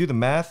and you do the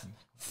math.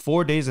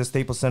 4 days at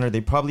Staples Center.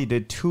 They probably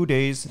did 2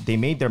 days. They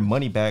made their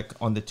money back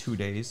on the 2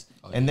 days.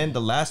 And then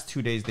the last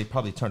 2 days, they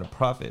probably turned a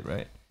profit,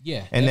 right?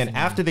 Yeah. And definitely. then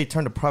after they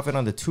turned a profit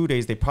on the 2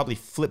 days, they probably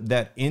flipped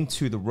that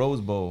into the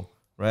Rose Bowl,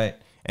 right?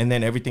 And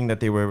then everything that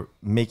they were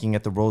making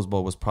at the Rose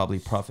Bowl was probably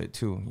profit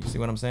too. You see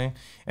what I'm saying?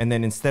 And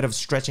then instead of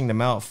stretching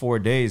them out 4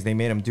 days, they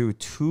made them do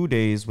 2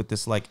 days with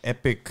this like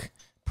epic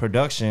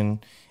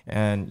production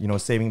and, you know,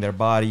 saving their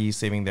body,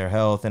 saving their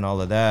health and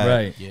all of that.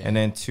 Right. Yeah. And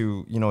then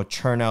to, you know,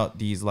 churn out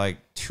these like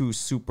 2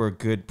 super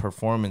good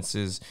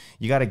performances,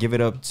 you got to give it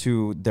up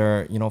to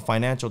their, you know,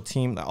 financial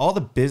team, all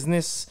the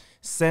business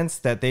sense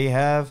that they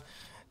have.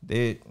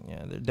 They're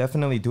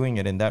definitely doing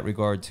it in that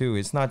regard too.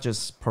 It's not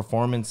just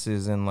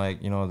performances and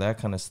like, you know, that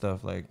kind of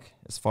stuff. Like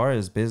as far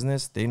as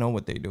business, they know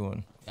what they're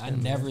doing. I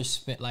never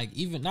spent like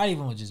not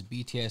even with just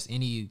BTS,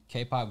 any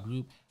K-pop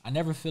group. I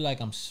never feel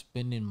like I'm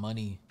spending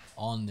money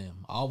on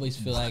them. I always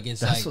feel like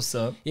it's That's like what's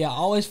up. Yeah, I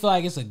always feel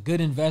like it's a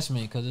good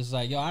investment because it's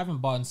like, yo, I haven't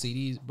bought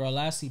CDs, bro.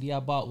 Last CD I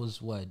bought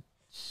was what?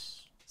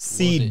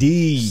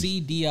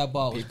 CD I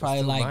bought was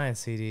probably like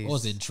CDs. what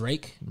was it?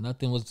 Drake.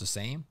 Nothing was the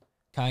same.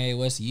 Kanye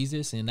West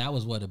Yeezus, and that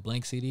was what, a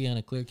blank CD on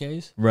a clear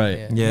case. Right.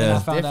 And then I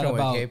found out Different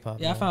with about K-pop,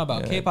 I found out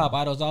about K-pop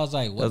idols. I was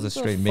like, what was a is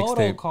straight photo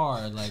mixtape.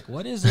 card? Like,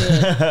 what is it?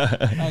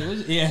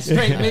 Like,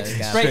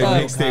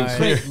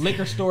 straight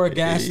liquor store,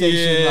 gas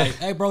station. Yeah. Like,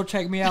 hey, bro,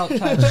 check me out.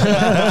 Type shit.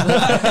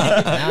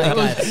 Now you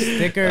got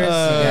stickers, It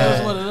was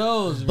you one of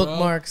those, bro.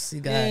 bookmarks,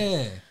 you got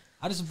Yeah.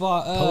 I just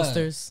bought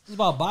posters. Just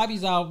bought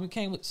Bobby's album. It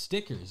came with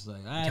stickers.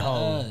 Like, I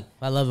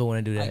love it when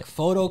I do that. like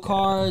photo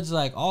cards,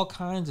 like all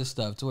kinds of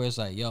stuff. To where it's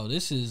like, yo,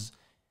 this is.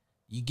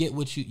 You get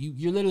what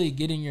you're literally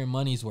getting your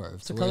money's worth.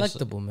 It's a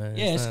collectible, man.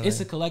 Yeah,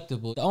 it's a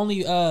collectible.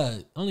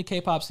 The only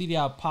K-pop CD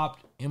I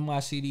popped in my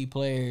CD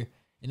player,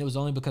 and it was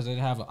only because I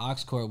didn't have an aux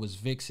cord, was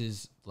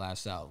Vix's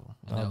last album.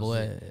 And that was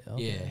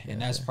it. And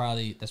that's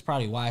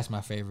probably why it's my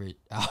favorite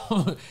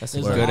album. That's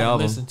a good I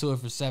album. listened to it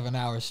for 7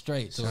 hours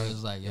straight, so it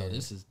was like, yo,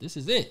 this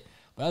is it.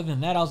 But other than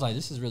that, I was like,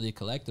 this is really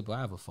collectible. I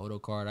have a photo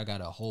card. I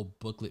got a whole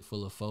booklet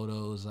full of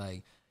photos.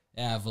 Like,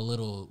 I have a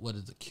little,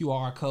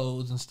 QR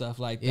codes and stuff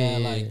like that. Yeah.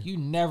 Like, you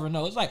never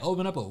know. It's like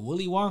opening up a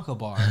Willy Wonka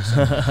bar or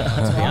something.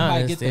 So I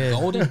might get the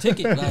golden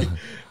ticket. Like,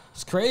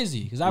 it's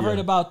crazy. Because I've heard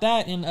about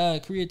that in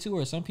Korea too,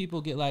 where some people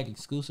get like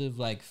exclusive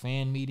like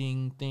fan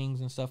meeting things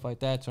and stuff like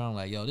that. So I'm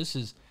like, yo, this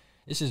is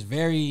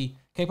very,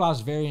 K-pop is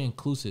very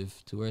inclusive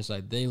to where it's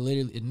like they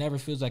literally, it never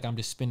feels like I'm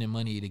just spending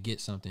money to get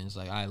something. It's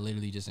like I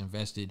literally just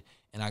invested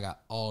and I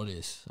got all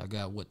this. I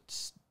got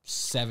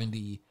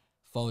 70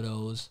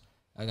 photos.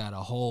 I got a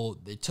whole,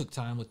 they took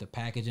time with the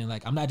packaging.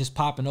 Like, I'm not just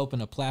popping open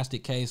a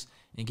plastic case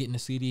and getting the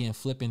CD and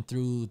flipping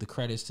through the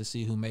credits to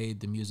see who made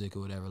the music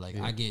or whatever. Like,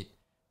 I get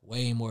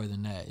way more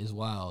than that. It's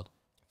wild.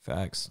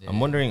 Facts. Yeah. I'm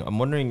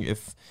wondering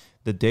if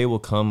the day will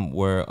come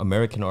where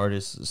American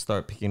artists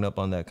start picking up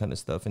on that kind of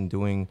stuff and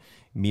doing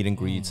meet and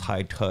greets,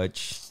 high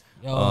touch,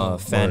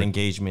 fan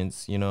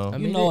engagements, you know? I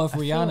You mean, know, I if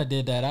feel Rihanna like-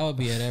 did that, I would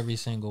be at every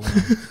single one.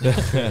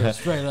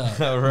 Straight up.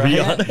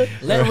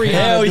 Rihanna. Let Rihanna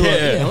Hell do yeah.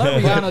 it.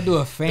 Let Rihanna do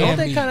a fan Don't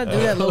they meet. kind of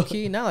do that low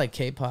key? Not like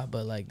K-pop,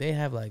 but like they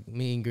have like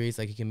meet and greets.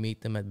 Like you can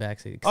meet them at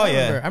backstage. Oh,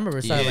 yeah. I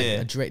remember starting Yeah.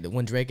 like a Drake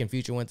when Drake and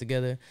Future went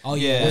together. Oh,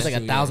 Yeah. yeah. It was like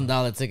that's true,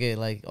 $1,000 ticket.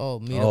 Like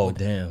meet Oh, up. With,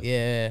 damn.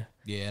 Yeah,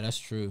 Yeah, that's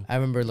true. I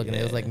remember looking.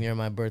 It was like Yeah. near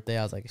my birthday.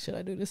 I was like, should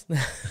I do this?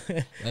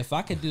 If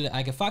I could do that,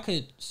 like if I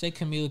could say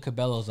Camila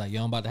Cabello's like, yo,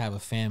 I'm about to have a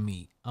fan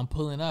meet, I'm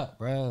pulling up,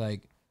 bro.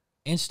 Like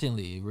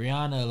instantly.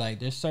 Rihanna, like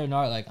there's certain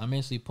art, like I'm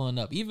instantly pulling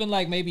up. Even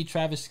like maybe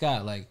Travis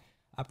Scott, like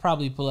I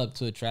probably pull up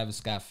to a Travis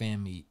Scott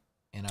fan meet,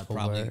 and I'd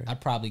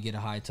probably get a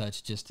high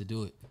touch just to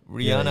do it.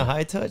 Rihanna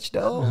high touch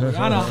though.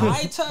 Rihanna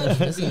high touch.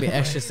 There's gonna be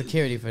extra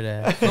security for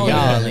that. For Oh, y'all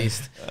yeah. at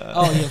least.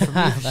 Oh yeah, for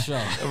me for sure.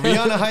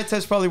 Rihanna high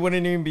touch probably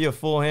wouldn't even be a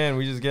full hand.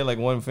 We just get like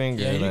one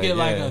finger. Yeah, you get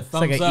like a It's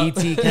like thumbs an up.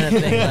 ET kind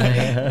of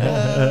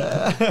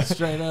thing. Like,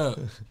 Straight up.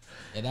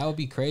 Yeah, that would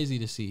be crazy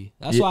to see.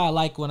 That's why I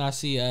like when I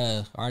see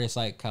artists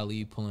like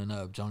Khalid pulling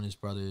up, Jonas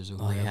Brothers or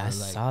oh whoever. yeah, I like,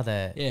 saw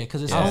that. yeah,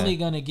 because it's Yeah. only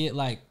gonna get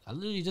like, I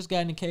literally just got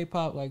into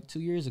K-pop like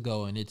 2 years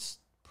ago, and it's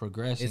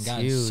progressed and It's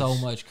gotten huge. so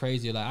much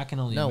crazier. Like I can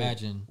only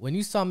imagine. When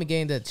you saw me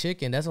getting that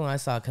chicken, that's when I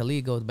saw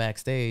Khalid go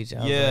backstage.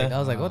 Yeah. I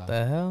was like, what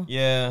the hell?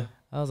 Yeah.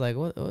 I was like,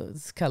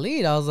 what's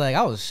Khalid? I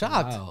was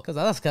shocked Wow. because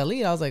I was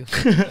Khalid. I was like,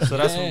 So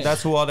Yeah.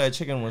 that's who all that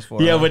chicken was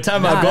for. Yeah, huh? but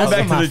time Nah, out. Going that's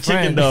back for to my the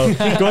chicken friend. though.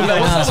 Going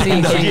back nah, to the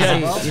chicken though. see,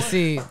 Yeah. you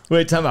see,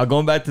 Wait, time out.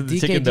 Going back to the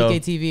chicken though.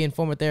 DKTV and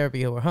former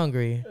therapy who were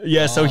hungry.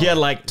 Yeah, so he had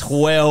like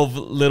 12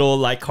 little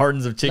like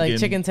cartons of chicken. Like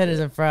chicken tenders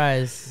and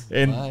fries.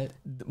 And What?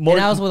 more.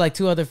 And I was with like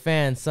 2 other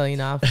fans, so you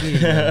know I'm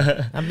feeding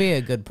them. I'm being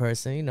a good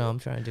person, you know. I'm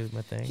trying to do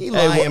my thing. He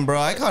lying, bro.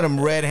 I caught him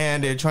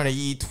red-handed trying to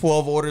eat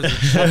 12 orders of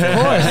chicken.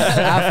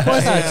 Of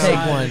course, I'd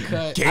take one.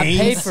 Cut. I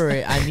paid for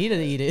it. I needed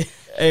to eat it.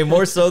 Hey,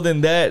 more so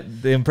than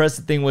that, the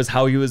impressive thing was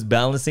how he was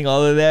balancing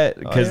all of that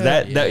because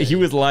that he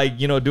was like,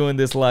 you know, doing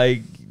this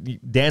like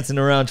dancing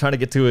around trying to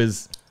get to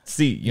his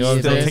seat. You know what I'm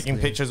Still saying? taking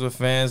pictures with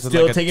fans. With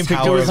Still like a taking tower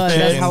pictures of with That's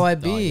fans. how I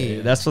be.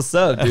 That's what's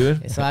up,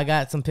 dude. So I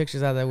got some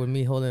pictures out there with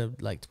me holding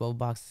like 12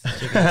 boxes of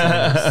chicken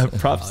tenders.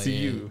 Props to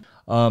you.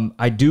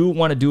 I do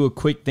want to do a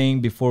quick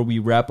thing before we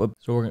wrap up.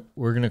 So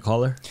we're gonna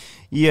call her.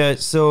 Yeah,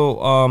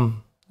 so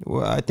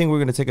well, I think we're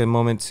gonna take a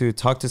moment to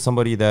talk to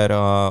somebody that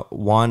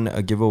won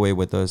a giveaway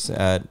with us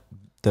at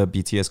the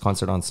BTS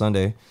concert on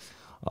Sunday.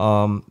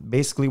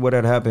 Basically, what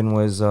had happened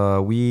was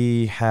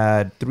we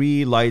had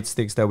 3 light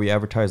sticks that we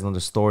advertised on the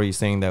story,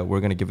 saying that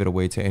we're gonna give it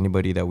away to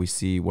anybody that we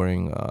see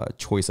wearing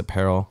Choice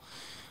apparel.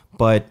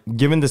 But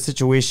given the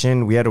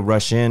situation, we had to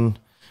rush in.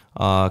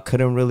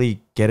 Couldn't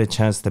really get a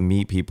chance to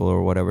meet people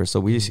or whatever, so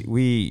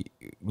we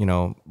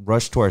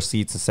rushed to our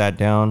seats and sat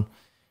down.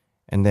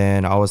 And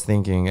then I was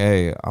thinking,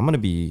 hey, I'm going to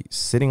be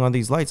sitting on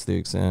these light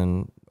sticks,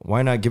 and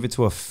why not give it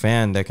to a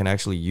fan that can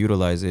actually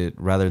utilize it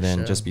rather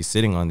than just be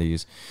sitting on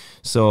these?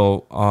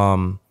 So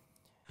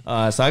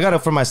so I got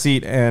up from my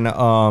seat, and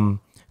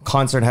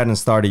concert hadn't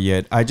started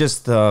yet. I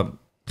just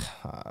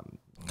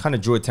kind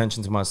of drew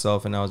attention to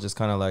myself, and I was just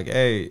kind of like,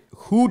 hey,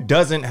 who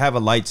doesn't have a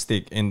light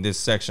stick in this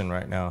section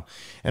right now?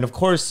 And of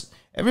course,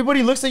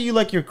 everybody looks at you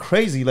like you're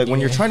crazy. Like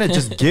when you're trying to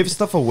just give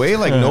stuff away,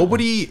 like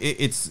nobody,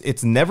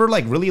 it's never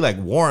like really like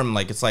warm.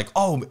 Like it's like,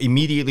 oh,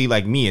 immediately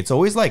like me. It's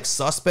always like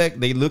suspect.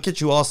 They look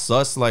at you all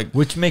sus, like,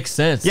 Which makes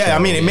sense. yeah, I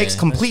though. mean, it makes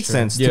complete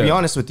sense, to be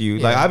honest with you.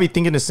 Like, I'd be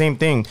thinking the same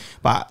thing.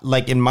 But,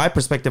 like, in my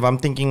perspective, I'm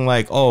thinking,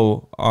 like,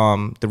 oh,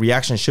 the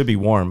reaction should be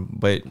warm.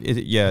 But,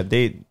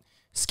 they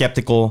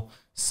skeptical,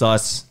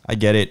 sus. I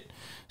get it.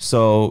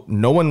 So,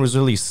 no one was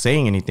really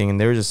saying anything. And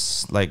they were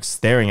just, like,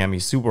 staring at me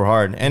super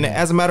hard. And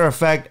as a matter of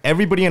fact,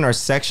 everybody in our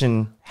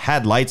section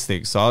had light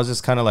sticks. So, I was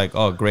just kind of like,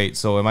 oh, great.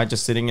 So, am I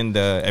just sitting in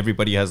the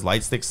everybody has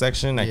light stick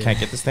section? I can't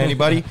get this to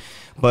anybody.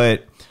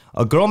 But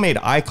a girl made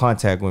eye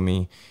contact with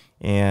me.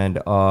 And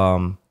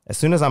as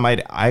soon as I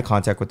made eye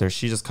contact with her,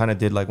 she just kind of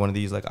did like one of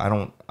these, like, I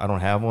don't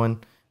have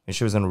one. And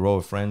she was in a row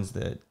of friends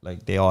that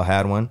like they all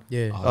had one.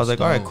 Yeah. So I was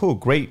like, all right, cool,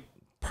 great,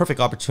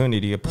 perfect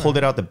opportunity. I pulled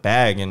it out the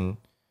bag, and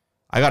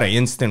I got an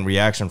instant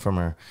reaction from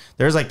her.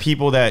 There's like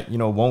people that,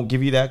 won't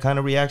give you that kind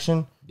of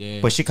reaction. Yeah.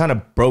 But she kind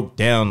of broke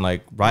down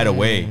like right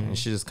away. And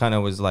she just kind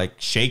of was like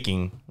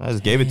shaking. I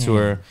just gave it to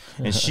her.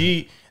 And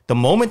the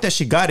moment that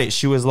she got it,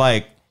 she was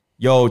like,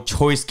 yo,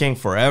 Choice Gang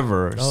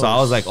forever. So I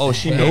was like, oh,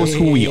 she knows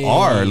who we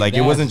are. Like,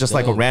 it wasn't just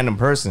like a random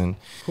person.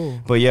 Cool.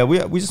 But yeah,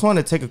 we just want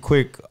to take a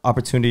quick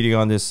opportunity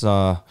on this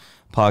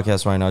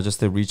podcast right now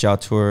just to reach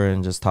out to her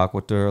and just talk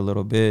with her a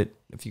little bit.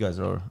 If you guys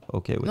are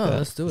okay with that. No,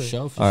 let's do it.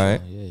 Show for All right.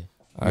 sure, yeah.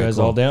 You guys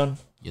all down?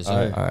 Yes,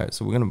 sir. All right.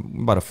 So we're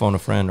about to phone a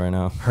friend right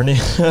now. Her name,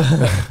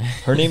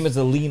 her name is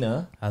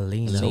Alina.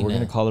 Alina. So we're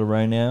gonna call her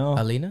right now.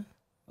 Alina?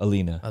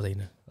 Alina.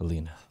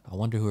 Alina. I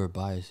wonder who her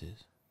bias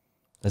is.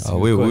 That's a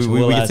We good question.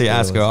 We'll get to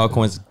ask her all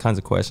Let's- kinds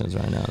of questions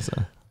right now.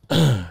 So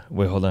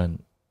Wait, hold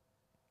on.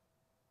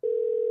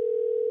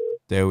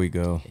 there we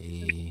go.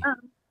 Hey.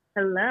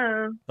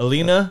 Hello.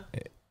 Alina.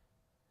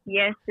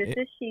 Yes, this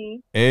is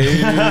she.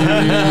 Hey.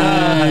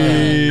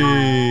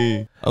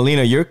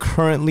 Alina, you're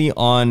currently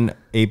on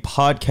a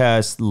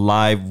podcast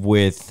live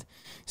with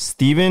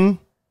Steven,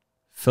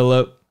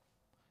 Philip.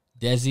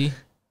 Desi.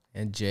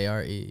 And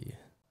JRE.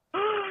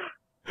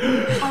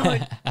 Oh,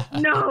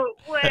 no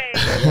way.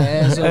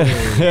 Yes, sir.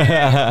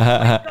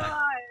 God.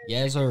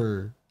 Yes,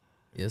 sir.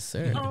 Yes,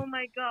 sir. Oh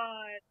my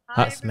God.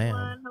 Hi, Yes, ma'am.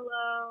 everyone.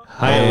 Hello.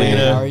 Hi, Hey.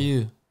 Alina. How are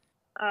you?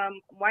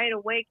 Wide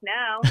awake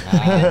now. Oh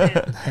my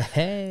goodness.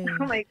 Hey.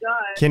 Oh my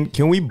God.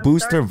 can we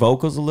boost sorry. her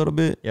vocals a little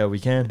bit? Yeah, we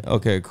can.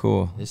 Okay,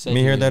 cool. It Let said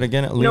me hear you- that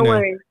again, Alina. No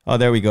worries. Oh,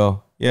 there we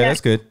go. Yeah, Yeah.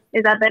 that's good.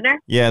 Is that better?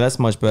 Yeah, that's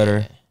much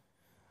better.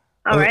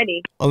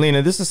 Alrighty.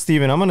 Alina, this is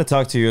Steven. I'm going to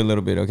talk to you a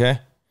little bit, okay?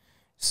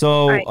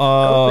 So, right,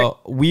 go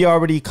we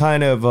already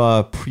kind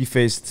of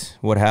prefaced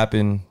what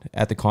happened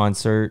at the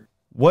concert.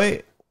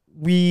 What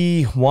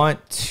we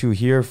want to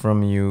hear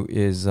from you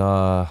is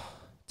tell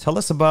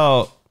us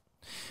about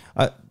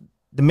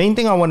the main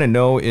thing I want to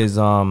know is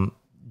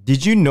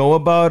did you know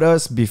about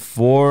us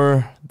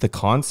before the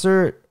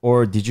concert,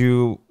 or did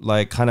you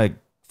like kind of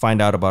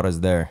find out about us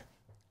there?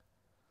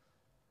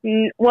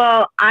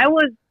 Well, I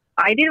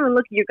didn't even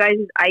look at your guys'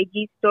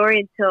 IG story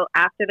until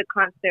after the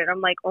concert.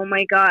 I'm like, oh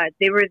my God,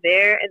 they were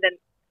there. And then,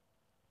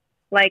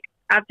 like,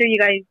 after you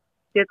guys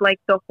did, like,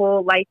 the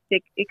whole light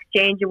stick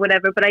exchange or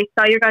whatever, but I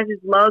saw your guys'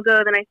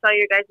 logo, then I saw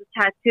your guys'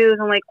 tattoos.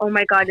 I'm like, oh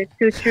my God, it's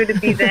too true to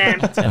be them.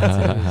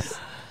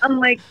 I'm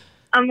like,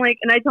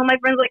 and I told my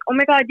friends, like, oh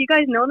my God, do you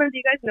guys know them? Do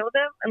you guys know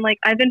them? And, like,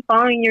 I've been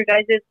following your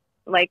guys'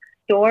 like,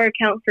 store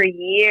account for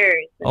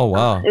years. Oh,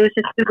 wow. It was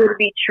just too good to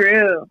be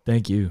true.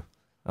 Thank you.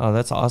 Oh,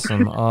 that's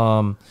awesome.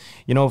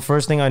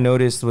 First thing I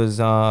noticed was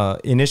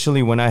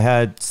initially when I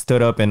had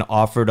stood up and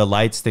offered a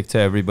light stick to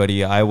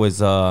everybody, I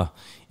was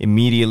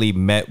immediately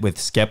met with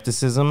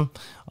skepticism.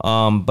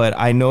 But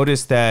I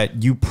noticed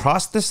that you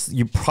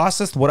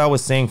processed what I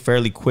was saying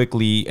fairly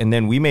quickly, and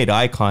then we made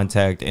eye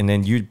contact, and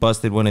then you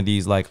busted one of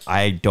these like,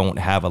 I don't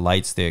have a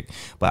light stick.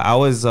 But I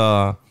was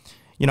I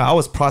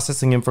was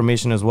processing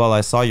information as well.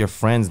 I saw your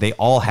friends, they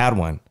all had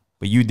one,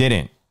 but you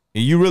didn't.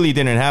 You really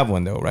didn't have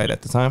one though, right,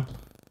 at the time?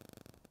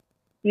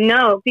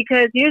 No,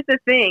 because here's the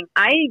thing.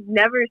 I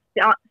never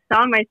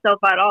saw myself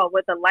at all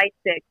with a light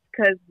stick.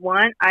 Because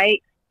one,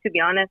 to be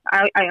honest,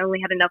 I only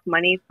had enough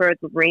money for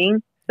the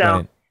ring,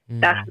 so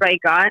that's what I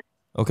got.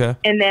 Okay.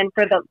 And then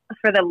for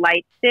the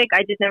light stick,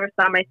 I just never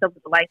saw myself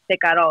with a light stick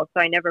at all,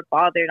 so I never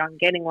bothered on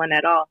getting one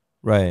at all.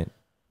 Right.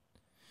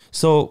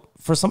 So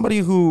for somebody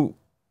who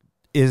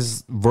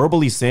is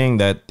verbally saying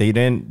that they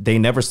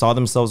never saw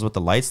themselves with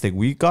the light stick,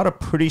 we got a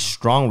pretty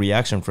strong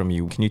reaction from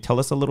you. Can you tell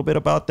us a little bit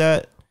about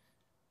that?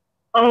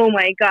 Oh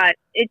my God.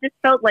 It just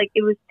felt like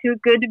it was too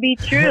good to be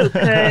true.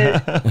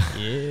 Cause,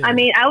 I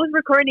mean, I was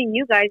recording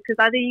you guys because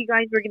I thought you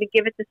guys were going to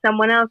give it to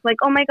someone else. Like,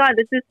 oh my God,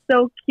 this is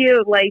so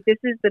cute. Like, this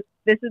is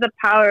the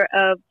power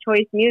of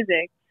choice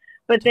music.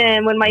 But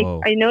then when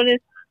I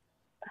noticed,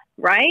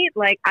 right?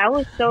 Like, I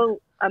was so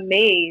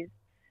amazed.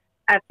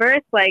 At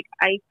first, like,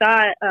 I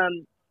thought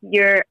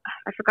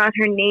I forgot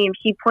her name.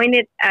 I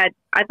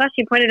thought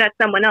she pointed at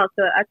someone else.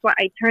 So that's why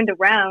I turned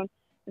around.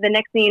 The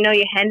next thing you know,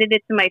 you handed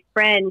it to my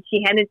friend.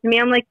 She handed it to me.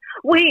 I'm like,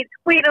 wait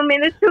a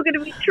minute, it's still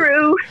gonna be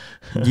true.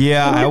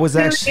 Yeah, I was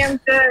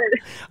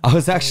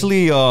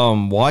actually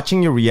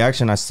watching your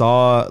reaction. I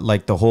saw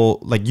like the whole,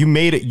 like you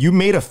made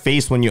a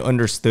face when you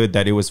understood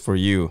that it was for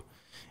you.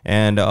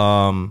 And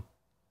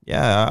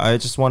yeah, I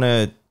just want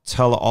to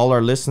tell all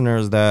our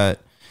listeners that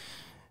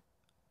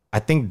I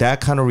think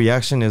that kind of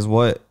reaction is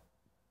what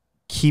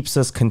keeps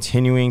us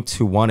continuing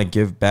to want to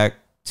give back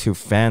to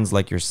fans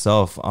like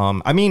yourself.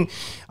 I mean,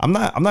 I'm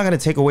not going to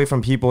take away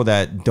from people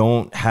that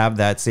don't have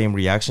that same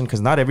reaction,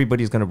 because not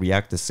everybody's going to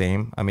react the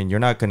same. I mean, you're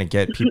not going to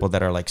get people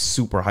that are like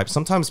super hyped.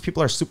 Sometimes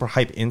people are super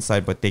hyped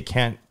inside, but they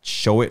can't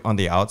show it on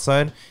the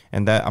outside.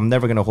 And that I'm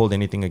never going to hold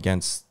anything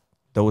against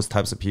those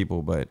types of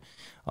people. But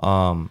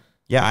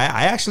yeah,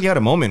 I actually had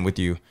a moment with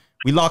you.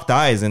 We locked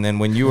eyes, and then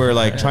when you were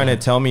like trying to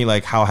tell me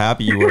like how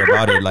happy you were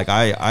about it, like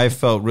I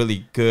felt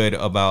really good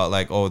about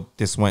like, oh,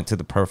 this went to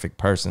the perfect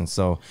person.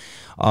 So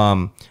I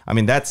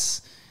mean,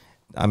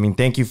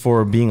 thank you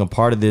for being a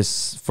part of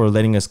this, for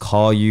letting us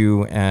call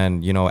you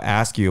and, you know,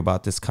 ask you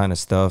about this kind of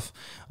stuff.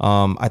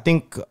 I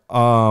think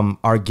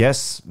our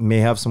guests may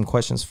have some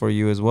questions for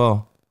you as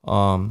well.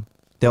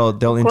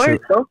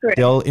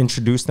 They'll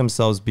introduce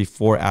themselves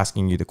before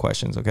asking you the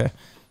questions. Okay.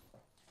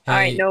 All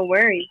right, no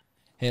worries.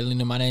 Hey,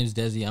 Lena, my name's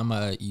Desi. I'm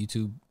a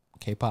YouTube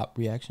K-pop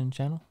reaction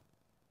channel.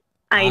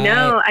 I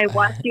know. I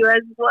watch you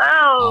as well.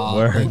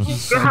 Oh, thank you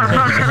so much.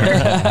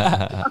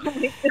 Oh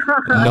my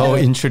God. No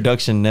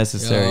introduction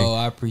necessary. Oh,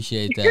 I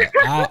appreciate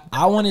that.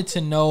 I wanted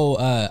to know,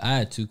 I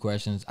had two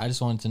questions. I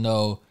just wanted to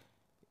know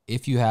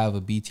if you have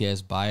a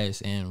BTS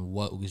bias and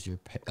what was your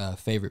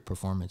favorite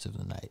performance of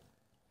the night.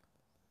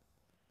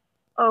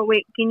 Oh,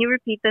 wait. Can you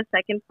repeat the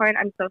second part?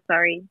 I'm so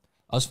sorry.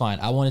 Oh, it's fine.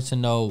 I wanted to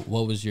know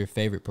what was your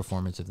favorite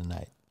performance of the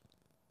night.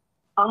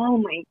 Oh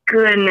my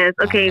goodness.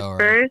 Okay, know, right?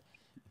 first.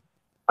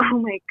 Oh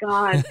my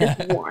God,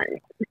 just one.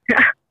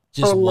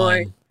 Just oh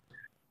one.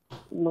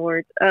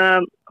 Lord.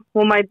 Well,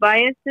 my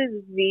bias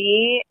is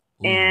V,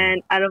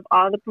 and out of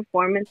all the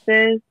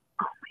performances,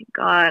 oh my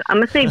God, I'm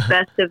gonna say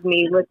Best of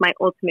Me was my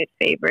ultimate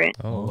favorite.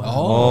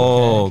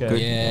 Okay.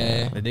 Good.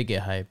 Yeah, They did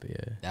get hype.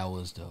 Yeah, that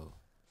was dope.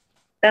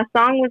 That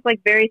song was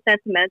like very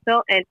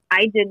sentimental, and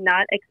I did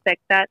not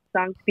expect that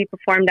song to be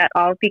performed at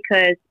all,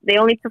 because they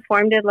only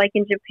performed it like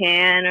in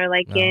Japan or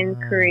like in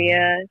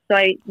Korea. So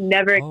I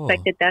never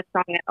expected that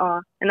song at all.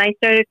 And I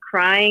started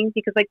crying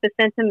because like the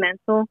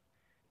sentimental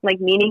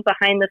like meaning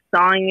behind the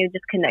song is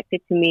just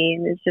connected to me,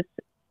 and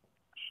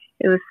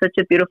it was such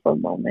a beautiful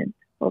moment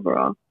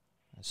overall.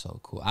 That's so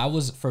cool.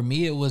 For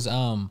me it was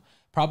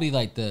probably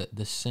like the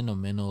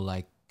sentimental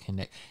like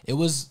connect. It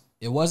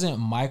wasn't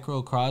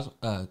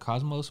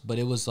Cosmos, but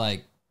it was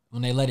like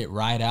when they let it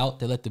ride out,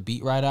 they let the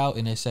beat ride out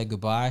and they said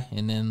goodbye,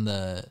 and then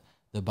the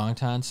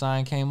Bangtan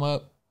sign came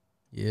up.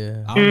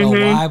 Yeah. I don't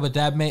know why, but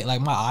that made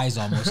like my eyes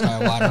almost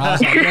started watering. I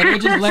was like, they're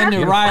just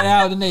letting it ride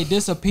out, and they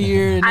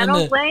disappeared. And I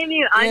don't blame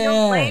you. I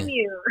don't blame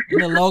you.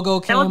 And the logo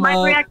came up. That was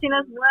my reaction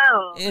as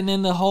well. And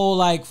then the whole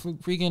like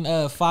freaking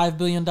 $5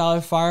 billion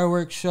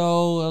fireworks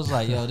show. I was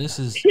like, yo, this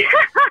is.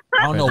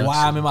 I don't know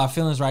why I'm in my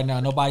feelings right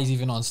now. Nobody's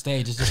even on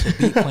stage. It's just the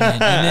beat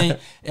playing. And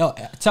then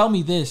tell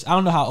me this. I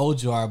don't know how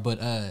old you are, but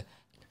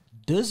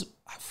it's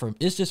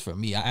just for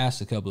me. I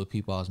asked a couple of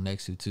people I was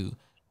next to too.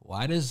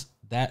 Why does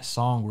that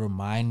song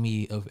remind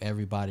me of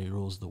Everybody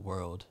Rules the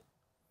World?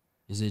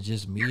 Is it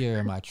just me or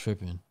am I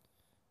tripping?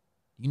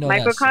 You know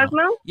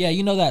Microcosmo? Yeah,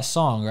 you know that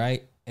song,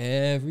 right?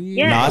 Everybody.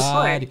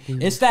 Yeah,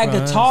 It's that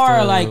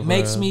guitar like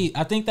makes me.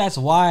 I think that's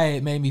why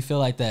it made me feel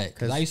like that,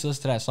 because I used to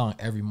listen to that song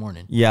every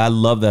morning. Yeah, I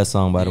love that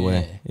song, by the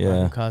way.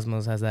 Yeah,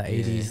 Cosmos has that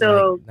 80s,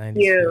 so like, 90s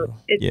cute. feel.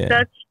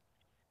 It's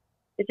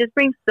it just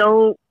brings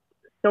so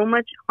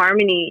much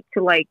harmony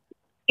to like,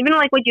 even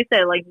like what you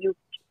said, like you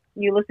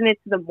listen it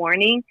to the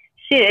morning.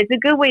 Shit, it's a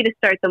good way to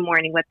start the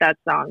morning with that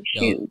song.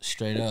 Shoot. Yo,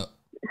 straight up.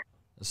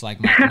 It's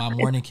like my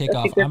morning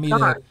kickoff.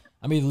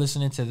 I'm either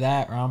listening to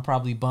that or I'm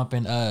probably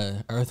bumping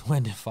Earth,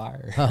 Wind, and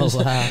Fire. Oh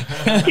wow.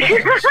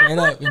 Straight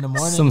up in the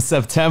morning. Some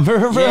September,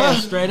 bro. Yeah,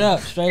 straight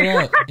up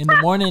in the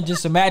morning.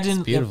 Just imagine,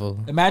 It's beautiful.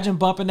 Imagine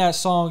bumping that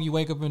song. You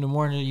wake up in the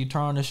morning, you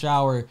turn on the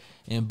shower,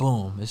 and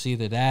boom, it's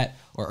either that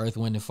or Earth,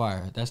 Wind, and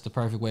Fire. That's the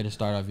perfect way to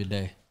start off your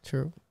day.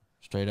 True.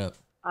 Straight up.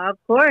 Of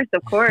course.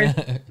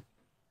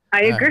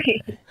 I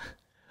agree.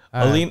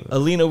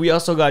 Alina, we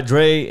also got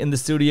Dre in the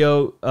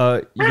studio.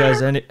 You guys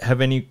have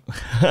any?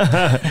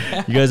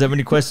 You guys have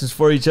any questions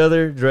for each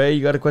other? Dre,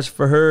 you got a question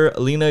for her.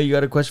 Alina, you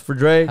got a question for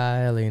Dre?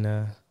 Hi,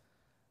 Alina.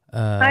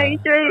 Hi,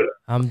 Dre.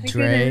 I'm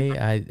Dre.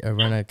 I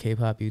run a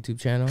K-pop YouTube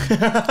channel.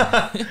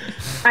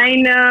 I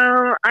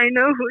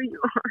know who you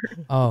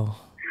are.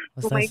 Oh,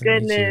 Oh my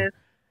goodness.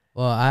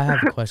 Well, I have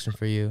a question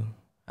for you.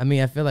 I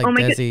mean, I feel like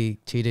Desi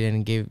cheated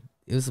and gave.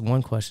 It was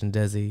one question,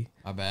 Desi.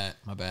 My bad.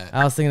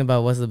 I was thinking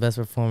about what's the best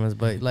performance,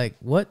 but like,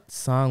 what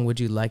song would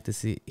you like to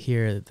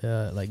hear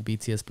the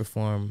BTS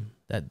perform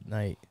that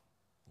night?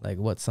 Like,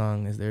 what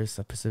song is there? A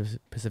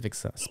specific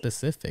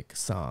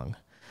song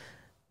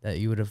that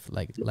you would have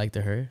liked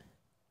to hear?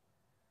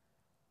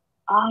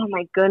 Oh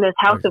my goodness,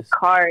 House of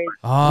Cards.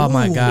 Oh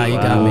my God, you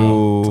got me.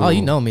 Oh,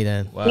 you know me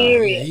then. Wow.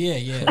 Period.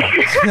 Yeah.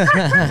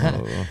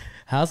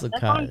 House of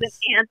That Cards. song's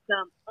an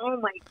anthem. Oh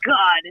my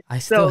God, it's I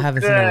still so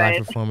haven't good. seen a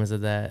live performance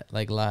of that,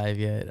 like live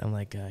yet. I'm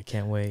like, I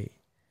can't wait.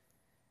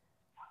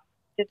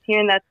 Just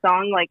hearing that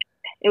song, like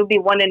it would be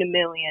one in a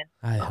million.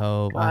 I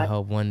hope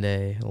one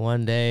day. Oh,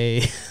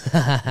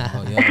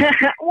 yeah.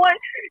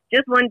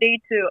 Just one day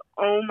too.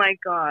 Oh my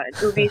God,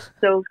 it would be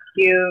so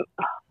cute.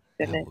 Oh,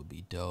 That goodness. would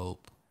be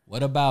dope.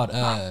 What about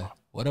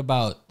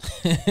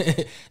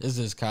this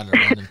is kind of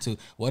random too.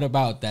 What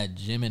about that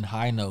Jim and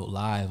High Note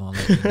live on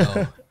Let Me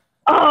Know?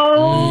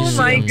 Oh You see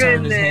my him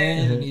turn his goodness.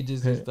 hand and he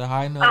just hits the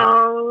high note.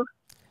 Oh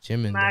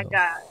Jim and my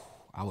God.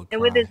 I would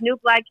And with cry. his new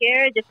black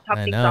hair, just I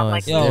something know, like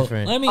it's that. Yo,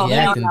 different. let me- Oh,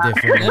 Acting hell no.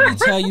 different. Let me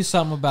tell you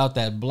something about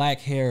that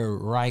black hair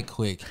right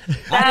quick. I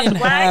That didn't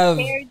black have.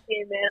 hair,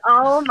 Jimin.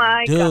 Oh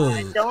my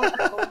Dude. God.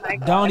 Oh my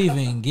God. Don't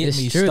even get It's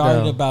me true,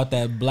 started though. about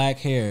that black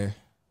hair.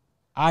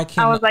 I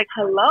I was like,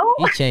 hello?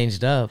 He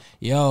changed up.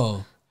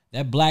 yo,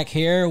 that black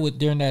hair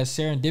during that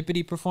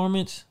Serendipity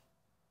performance.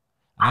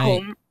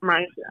 Oh my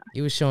God.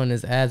 He was showing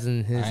his abs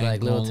and his I ain't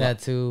like little gonna lie.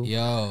 tattoo.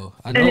 Yo,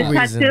 I And know. his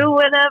reason. tattoo,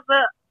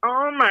 whatever.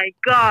 Oh my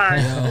God.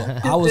 Yo,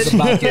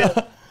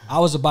 I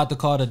was about to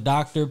call the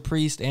doctor,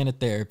 priest, and a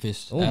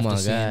therapist Oh after my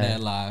seeing God. that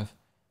live.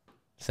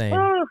 Same.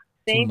 Oh,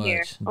 same Too here.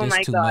 much. Oh This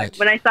my too God. much.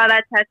 When I saw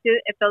that tattoo,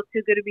 it felt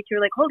too good to be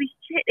true. Like, holy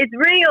shit, it's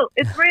real.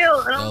 It's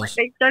real. And I'm Yo, like,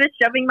 I started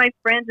shoving my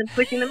friends and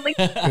pushing them like,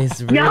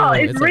 It's real. No,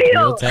 it's a real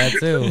real.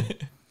 tattoo.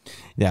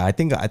 Yeah, I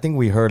think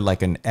we heard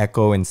like an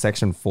echo in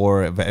section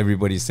 4 of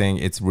everybody saying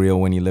it's real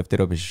when he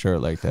lifted up his shirt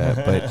like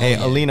that. But hey,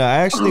 Alina, I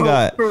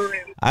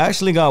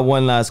actually got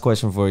one last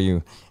question for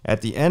you.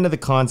 At the end of the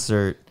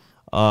concert,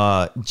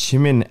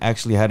 Jimin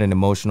actually had an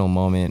emotional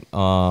moment.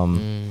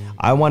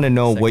 I want to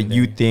know what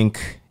you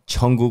think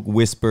Jungkook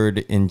whispered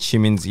in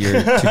Jimin's ear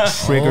to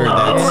trigger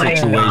oh that my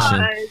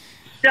situation.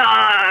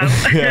 God,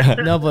 stop.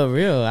 No, but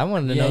real. I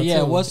wanted to know Yeah.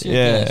 too. What's your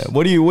Yeah, guess?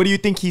 what do you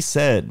think he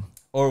said?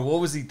 Or what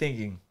was he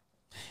thinking?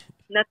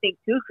 Nothing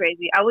too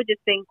crazy. I would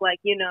just think like,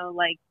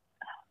 like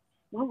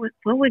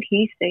what would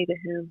he say to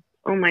him?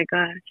 Oh my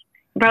gosh.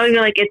 Probably be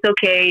like, it's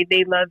okay,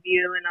 they love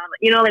you and all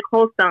that. Like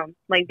wholesome,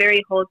 like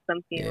very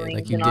wholesome Yeah, feelings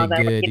like you and all did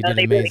that. good. Like, You did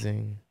they really,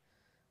 amazing.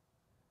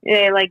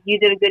 yeah, like you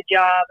did a good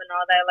job and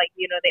all that. Like,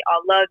 they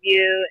all love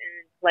you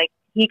and like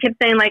he kept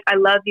saying like I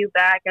love you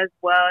back as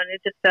well, and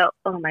it just felt,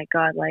 oh my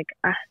God, like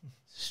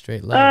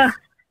Straight love.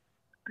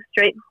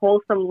 straight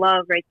wholesome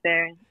love right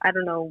there. I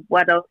don't know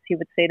what else he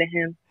would say to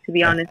him, to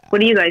be honest. What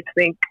do you guys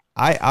think?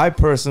 I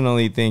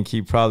personally think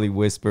he probably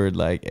whispered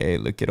like, "Hey,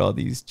 look at all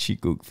these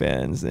Jungkook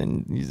fans,"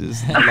 and he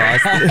just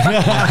lost it.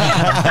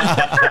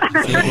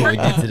 See what we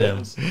did to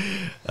them.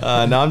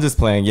 No, I'm just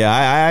playing. Yeah,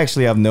 I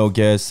actually have no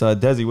guess.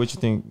 Desi, what you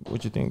think?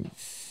 What you think?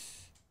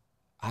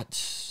 I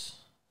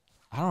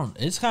don't.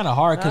 It's kind of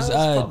hard because It's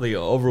probably an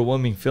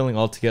overwhelming feeling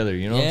altogether.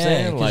 You know what I'm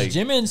saying? Like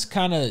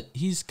Jimin's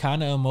he's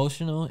kind of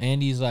emotional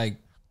and he's like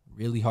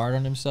really hard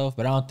on himself,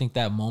 but I don't think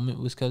that moment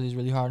was because he's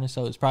really hard on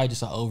himself. It's probably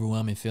just an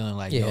overwhelming feeling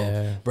like,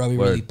 Yeah. yo, bro, we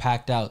Word. really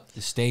packed out the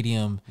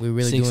stadium. We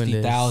really doing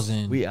this.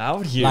 60,000. we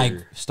out here. like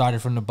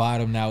started from the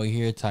bottom, now we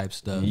here type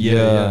stuff.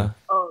 Yeah.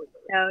 Oh,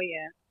 hell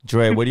yeah.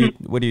 Dre, what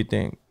do you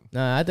think?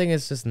 No, I think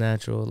it's just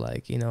natural,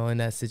 like, in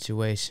that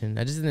situation.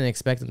 I just didn't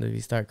expect him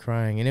to start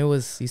crying. And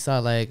you saw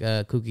like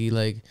Cookie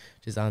like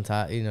just on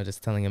top,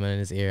 just telling him in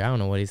his ear. I don't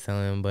know what he's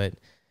telling him, but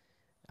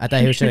I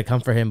thought he was trying to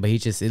comfort him, but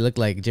it looked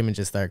like Jimin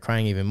just started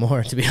crying even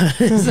more, to be honest.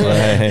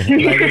 Right.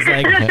 Like it's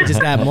like he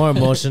just got more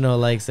emotional,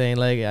 like saying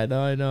like, I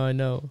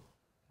know.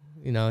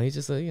 He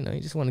just you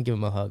just want to give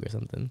him a hug or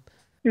something.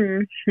 Hmm.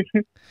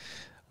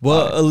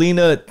 Well,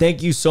 Alina,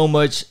 thank you so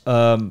much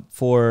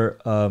for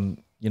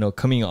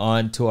coming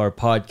on to our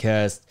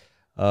podcast.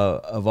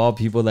 Of all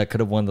people that could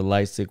have won the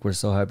Lightstick, we're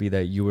so happy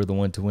that you were the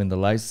one to win the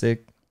Lightstick.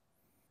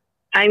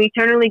 I'm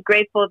eternally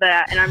grateful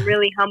that, and I'm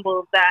really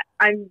humbled that.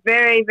 I'm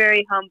very,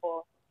 very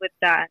humble with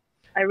that.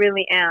 I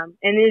really am.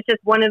 And it's just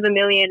one of a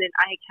million. And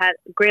I had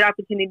a great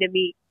opportunity to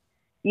meet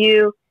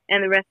you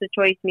and the rest of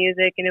Choice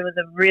Music. And it was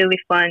a really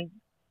fun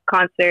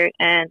concert.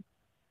 And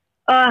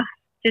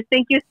just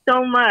thank you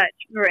so much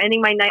for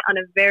ending my night on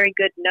a very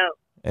good note.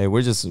 Hey,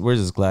 we're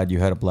just glad you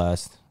had a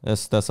blast.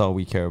 That's all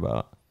we care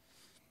about.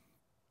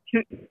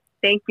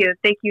 Thank you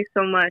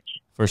so much.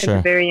 For sure.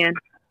 At the very end.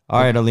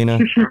 All right, Alina.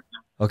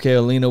 Okay,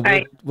 Alina,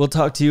 we'll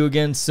talk to you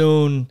again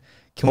soon.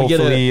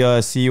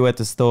 Hopefully, see you at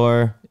the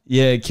store.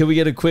 Yeah, can we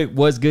get a quick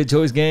 "What's good,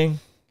 Choice Gang"?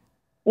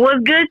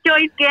 What's good,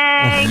 Choice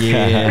Gang?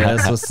 Yeah,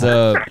 that's what's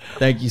up.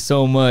 Thank you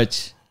so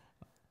much.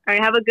 All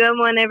right, have a good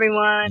one,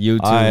 everyone. You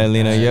too. All right,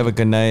 Alina, you have a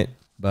good night.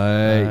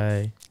 Bye.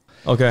 Bye.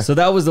 Okay. So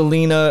that was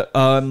Alina.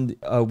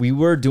 We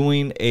were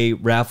doing a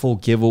raffle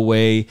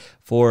giveaway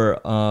for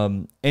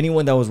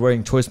anyone that was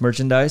wearing Choice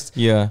merchandise.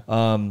 Yeah.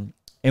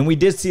 And we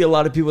did see a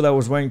lot of people that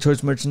was wearing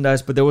Choice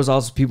merchandise, but there was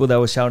also people that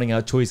was shouting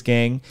out Choice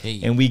Gang. Hey.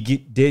 And we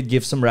did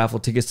give some raffle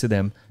tickets to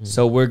them.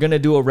 So we're going to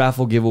do a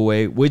raffle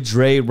giveaway with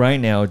Dre right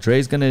now.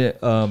 Dre's going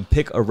to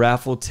pick a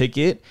raffle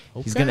ticket.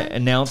 Okay. He's going to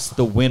announce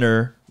the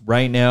winner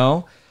right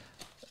now.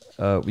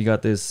 We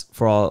got this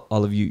for all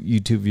of you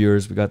YouTube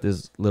viewers. We got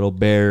this little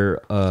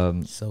bear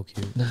So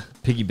cute.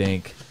 piggy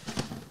bank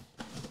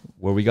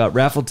where we got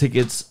raffle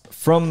tickets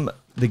from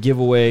the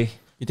giveaway.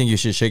 You think you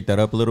should shake that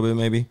up a little bit,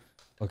 maybe?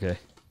 Okay.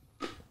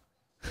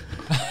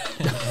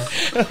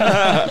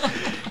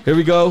 Here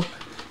we go.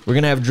 We're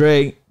going to have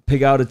Dre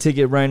pick out a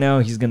ticket right now.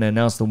 He's going to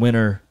announce the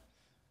winner.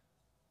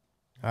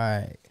 All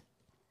right.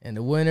 And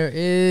the winner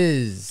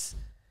is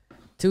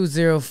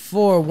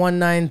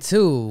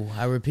 204192.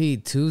 I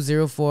repeat,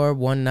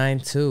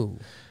 204192.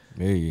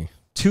 Hey.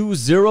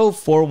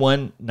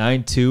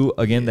 204192.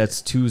 Again,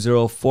 that's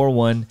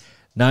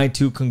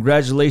 204192.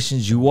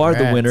 Congratulations. You are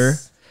the winner.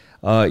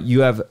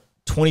 You have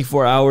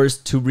 24 hours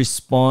to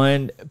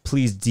respond.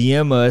 Please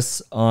DM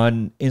us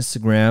on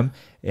Instagram.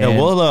 And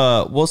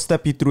Yeah, we'll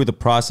step you through the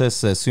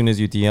process as soon as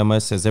you DM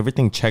us. As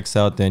everything checks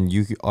out, then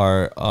you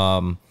are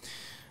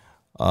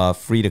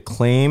free to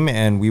claim,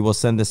 and we will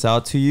send this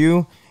out to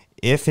you.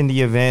 If in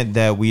the event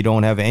that we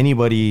don't have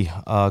anybody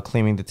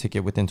claiming the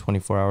ticket within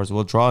 24 hours,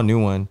 we'll draw a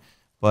new one,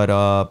 but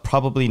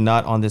probably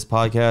not on this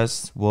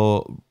podcast.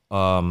 We'll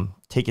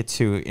take it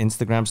to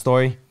Instagram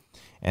story.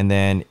 And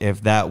then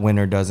if that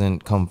winner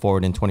doesn't come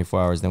forward in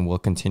 24 hours, then we'll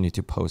continue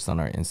to post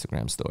on our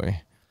Instagram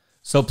story.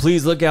 so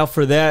please look out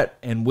for that.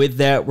 And with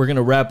that, we're going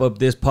to wrap up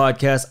this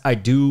podcast. I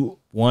do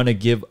want to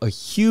give a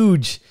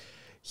huge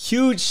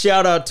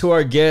shout out to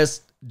our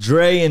guests,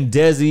 Dre and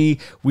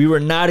Desi. We were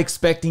not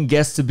expecting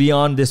guests to be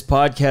on this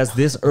podcast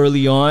this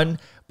early on,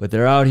 but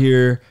they're out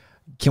here.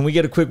 Can we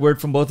get a quick word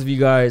from both of you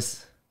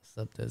guys? What's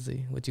up,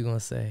 Desi? What you gonna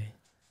say?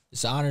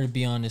 It's an honor to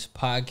be on this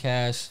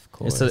podcast. Of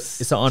course.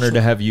 It's an honor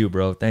to have you,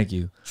 bro. Thank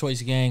you.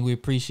 Choice Gang, we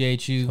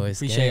appreciate you. Choice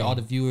appreciate Gang. all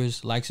the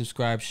viewers. Like,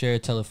 subscribe, share,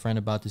 tell a friend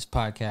about this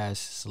podcast.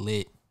 It's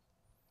lit.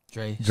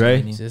 Dre.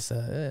 Just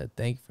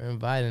thank you for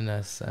inviting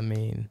us. I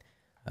mean,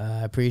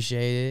 I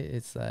appreciate it.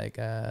 It's like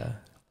this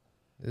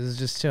is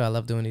just chill. I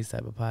love doing these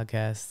type of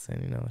podcasts,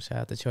 and shout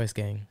out to Choice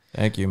Gang.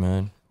 Thank you,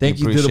 man. Thank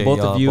you to the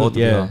both of you.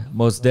 Yeah,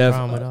 most No def.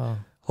 problem at all.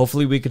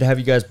 Hopefully we could have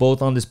you guys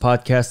both on this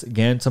podcast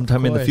again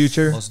sometime in the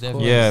future. Most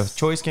definitely. Yeah,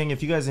 Choice Gang,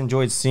 if you guys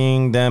enjoyed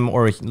seeing them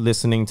or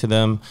listening to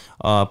them,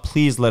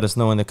 please let us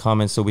know in the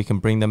comments so we can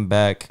bring them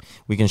back.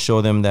 We can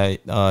show them that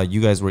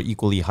you guys were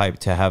equally hyped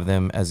to have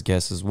them as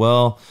guests as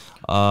well.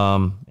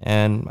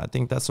 And I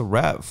think that's a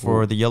wrap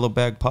for the Yellow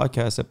Bag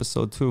Podcast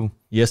episode 2.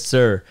 Yes,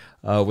 sir.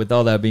 With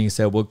all that being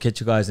said, we'll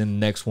catch you guys in the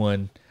next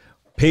one.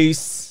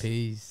 Peace.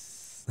 Peace.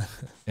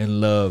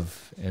 And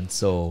love and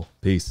soul.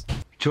 Peace.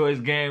 Choice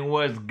Gang,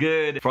 what's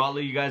good? For all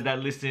of you guys that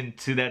listened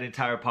to that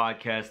entire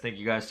podcast, thank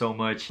you guys so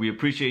much. We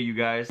appreciate you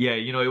guys. Yeah,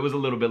 it was a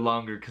little bit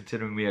longer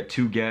considering we had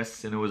 2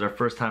 guests and it was our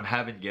first time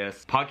having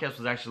guests. Podcast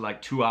was actually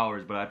like 2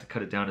 hours, but I had to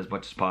cut it down as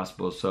much as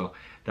possible, so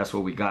that's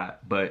what we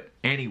got. But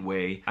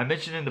anyway, I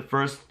mentioned in the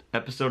first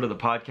episode of the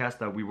podcast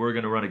that we were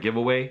going to run a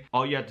giveaway.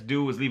 All you had to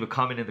do was leave a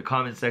comment in the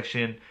comment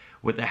section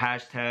with the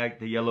hashtag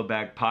the Yellow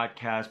Bag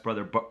Podcast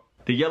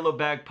the Yellow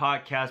Bag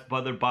Podcast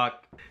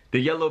the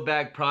Yellow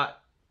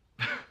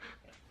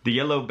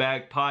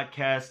Bag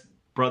Podcast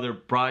Brother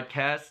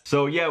Broadcast.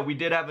 So yeah, we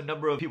did have a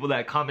number of people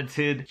that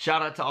commented.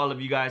 Shout out to all of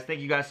you guys.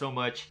 Thank you guys so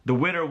much. The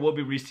winner will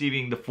be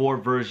receiving the 4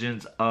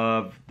 versions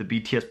of the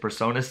BTS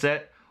Persona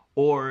set,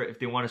 or if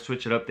they want to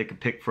switch it up, they can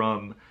pick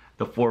from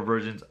the 4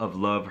 versions of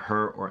Love,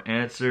 Her, or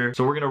Answer.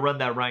 So we're gonna run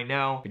that right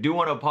now. I do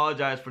want to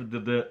apologize for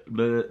the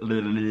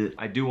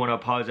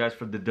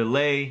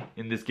delay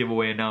in this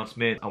giveaway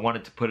announcement. I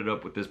wanted to put it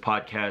up with this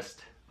podcast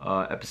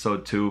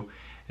episode 2,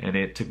 and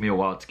it took me a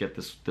while to get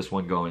this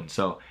one going.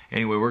 So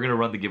anyway, we're gonna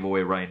run the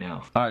giveaway right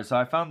now. All right, so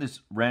I found this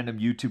random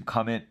YouTube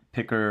comment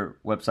picker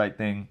website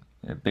thing.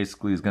 It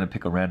basically is gonna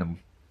pick a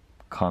random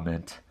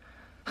comment.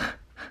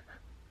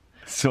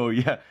 So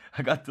yeah,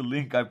 I got the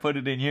link. I put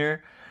it in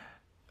here.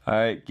 All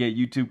right, get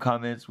YouTube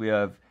comments. We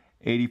have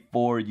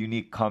 84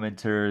 unique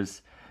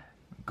commenters.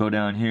 Go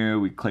down here,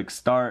 we click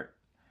start,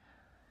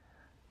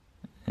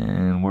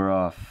 and we're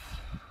off.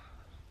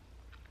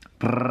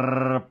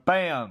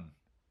 Bam!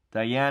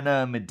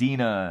 Diana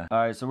Medina. All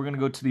right, so we're gonna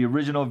go to the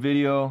original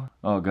video.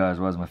 Oh guys,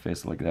 why does my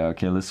face look like that?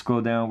 Okay, let's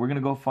scroll down. We're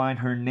gonna go find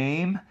her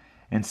name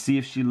and see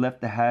if she left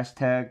the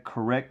hashtag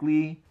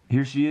correctly.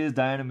 Here she is,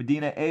 Diana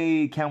Medina.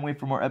 Hey, can't wait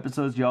for more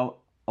episodes. Y'all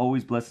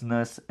always blessing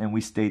us, and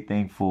we stay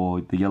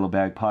thankful. The Yellow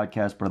Bag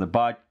Podcast, brother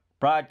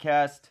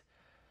broadcast.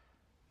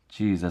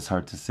 Jeez, that's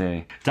hard to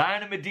say.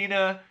 Diana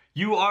Medina,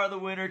 you are the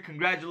winner.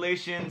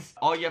 Congratulations.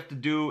 All you have to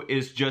do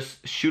is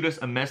just shoot us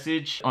a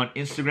message on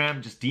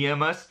Instagram. Just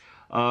DM us.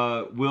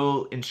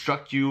 We'll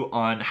instruct you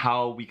on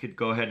how we could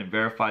go ahead and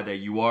verify that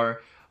you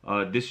are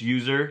this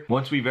user.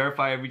 Once we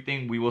verify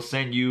everything, we will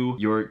send you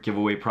your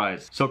giveaway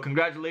prize. So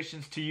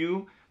congratulations to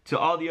you. To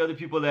all the other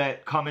people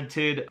that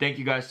commented, thank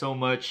you guys so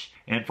much.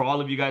 And for all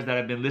of you guys that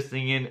have been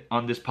listening in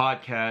on this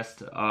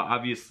podcast,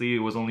 obviously it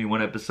was only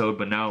one episode,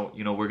 but now,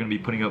 you know, we're going to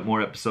be putting up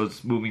more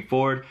episodes moving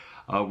forward.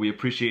 We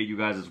appreciate you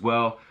guys as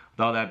well. With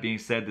all that being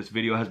said, this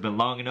video has been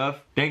long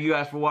enough. Thank you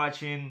guys for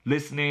watching,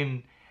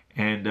 listening,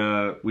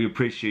 and we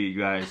appreciate you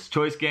guys.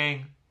 Choice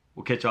Gang,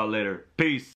 we'll catch y'all later. Peace.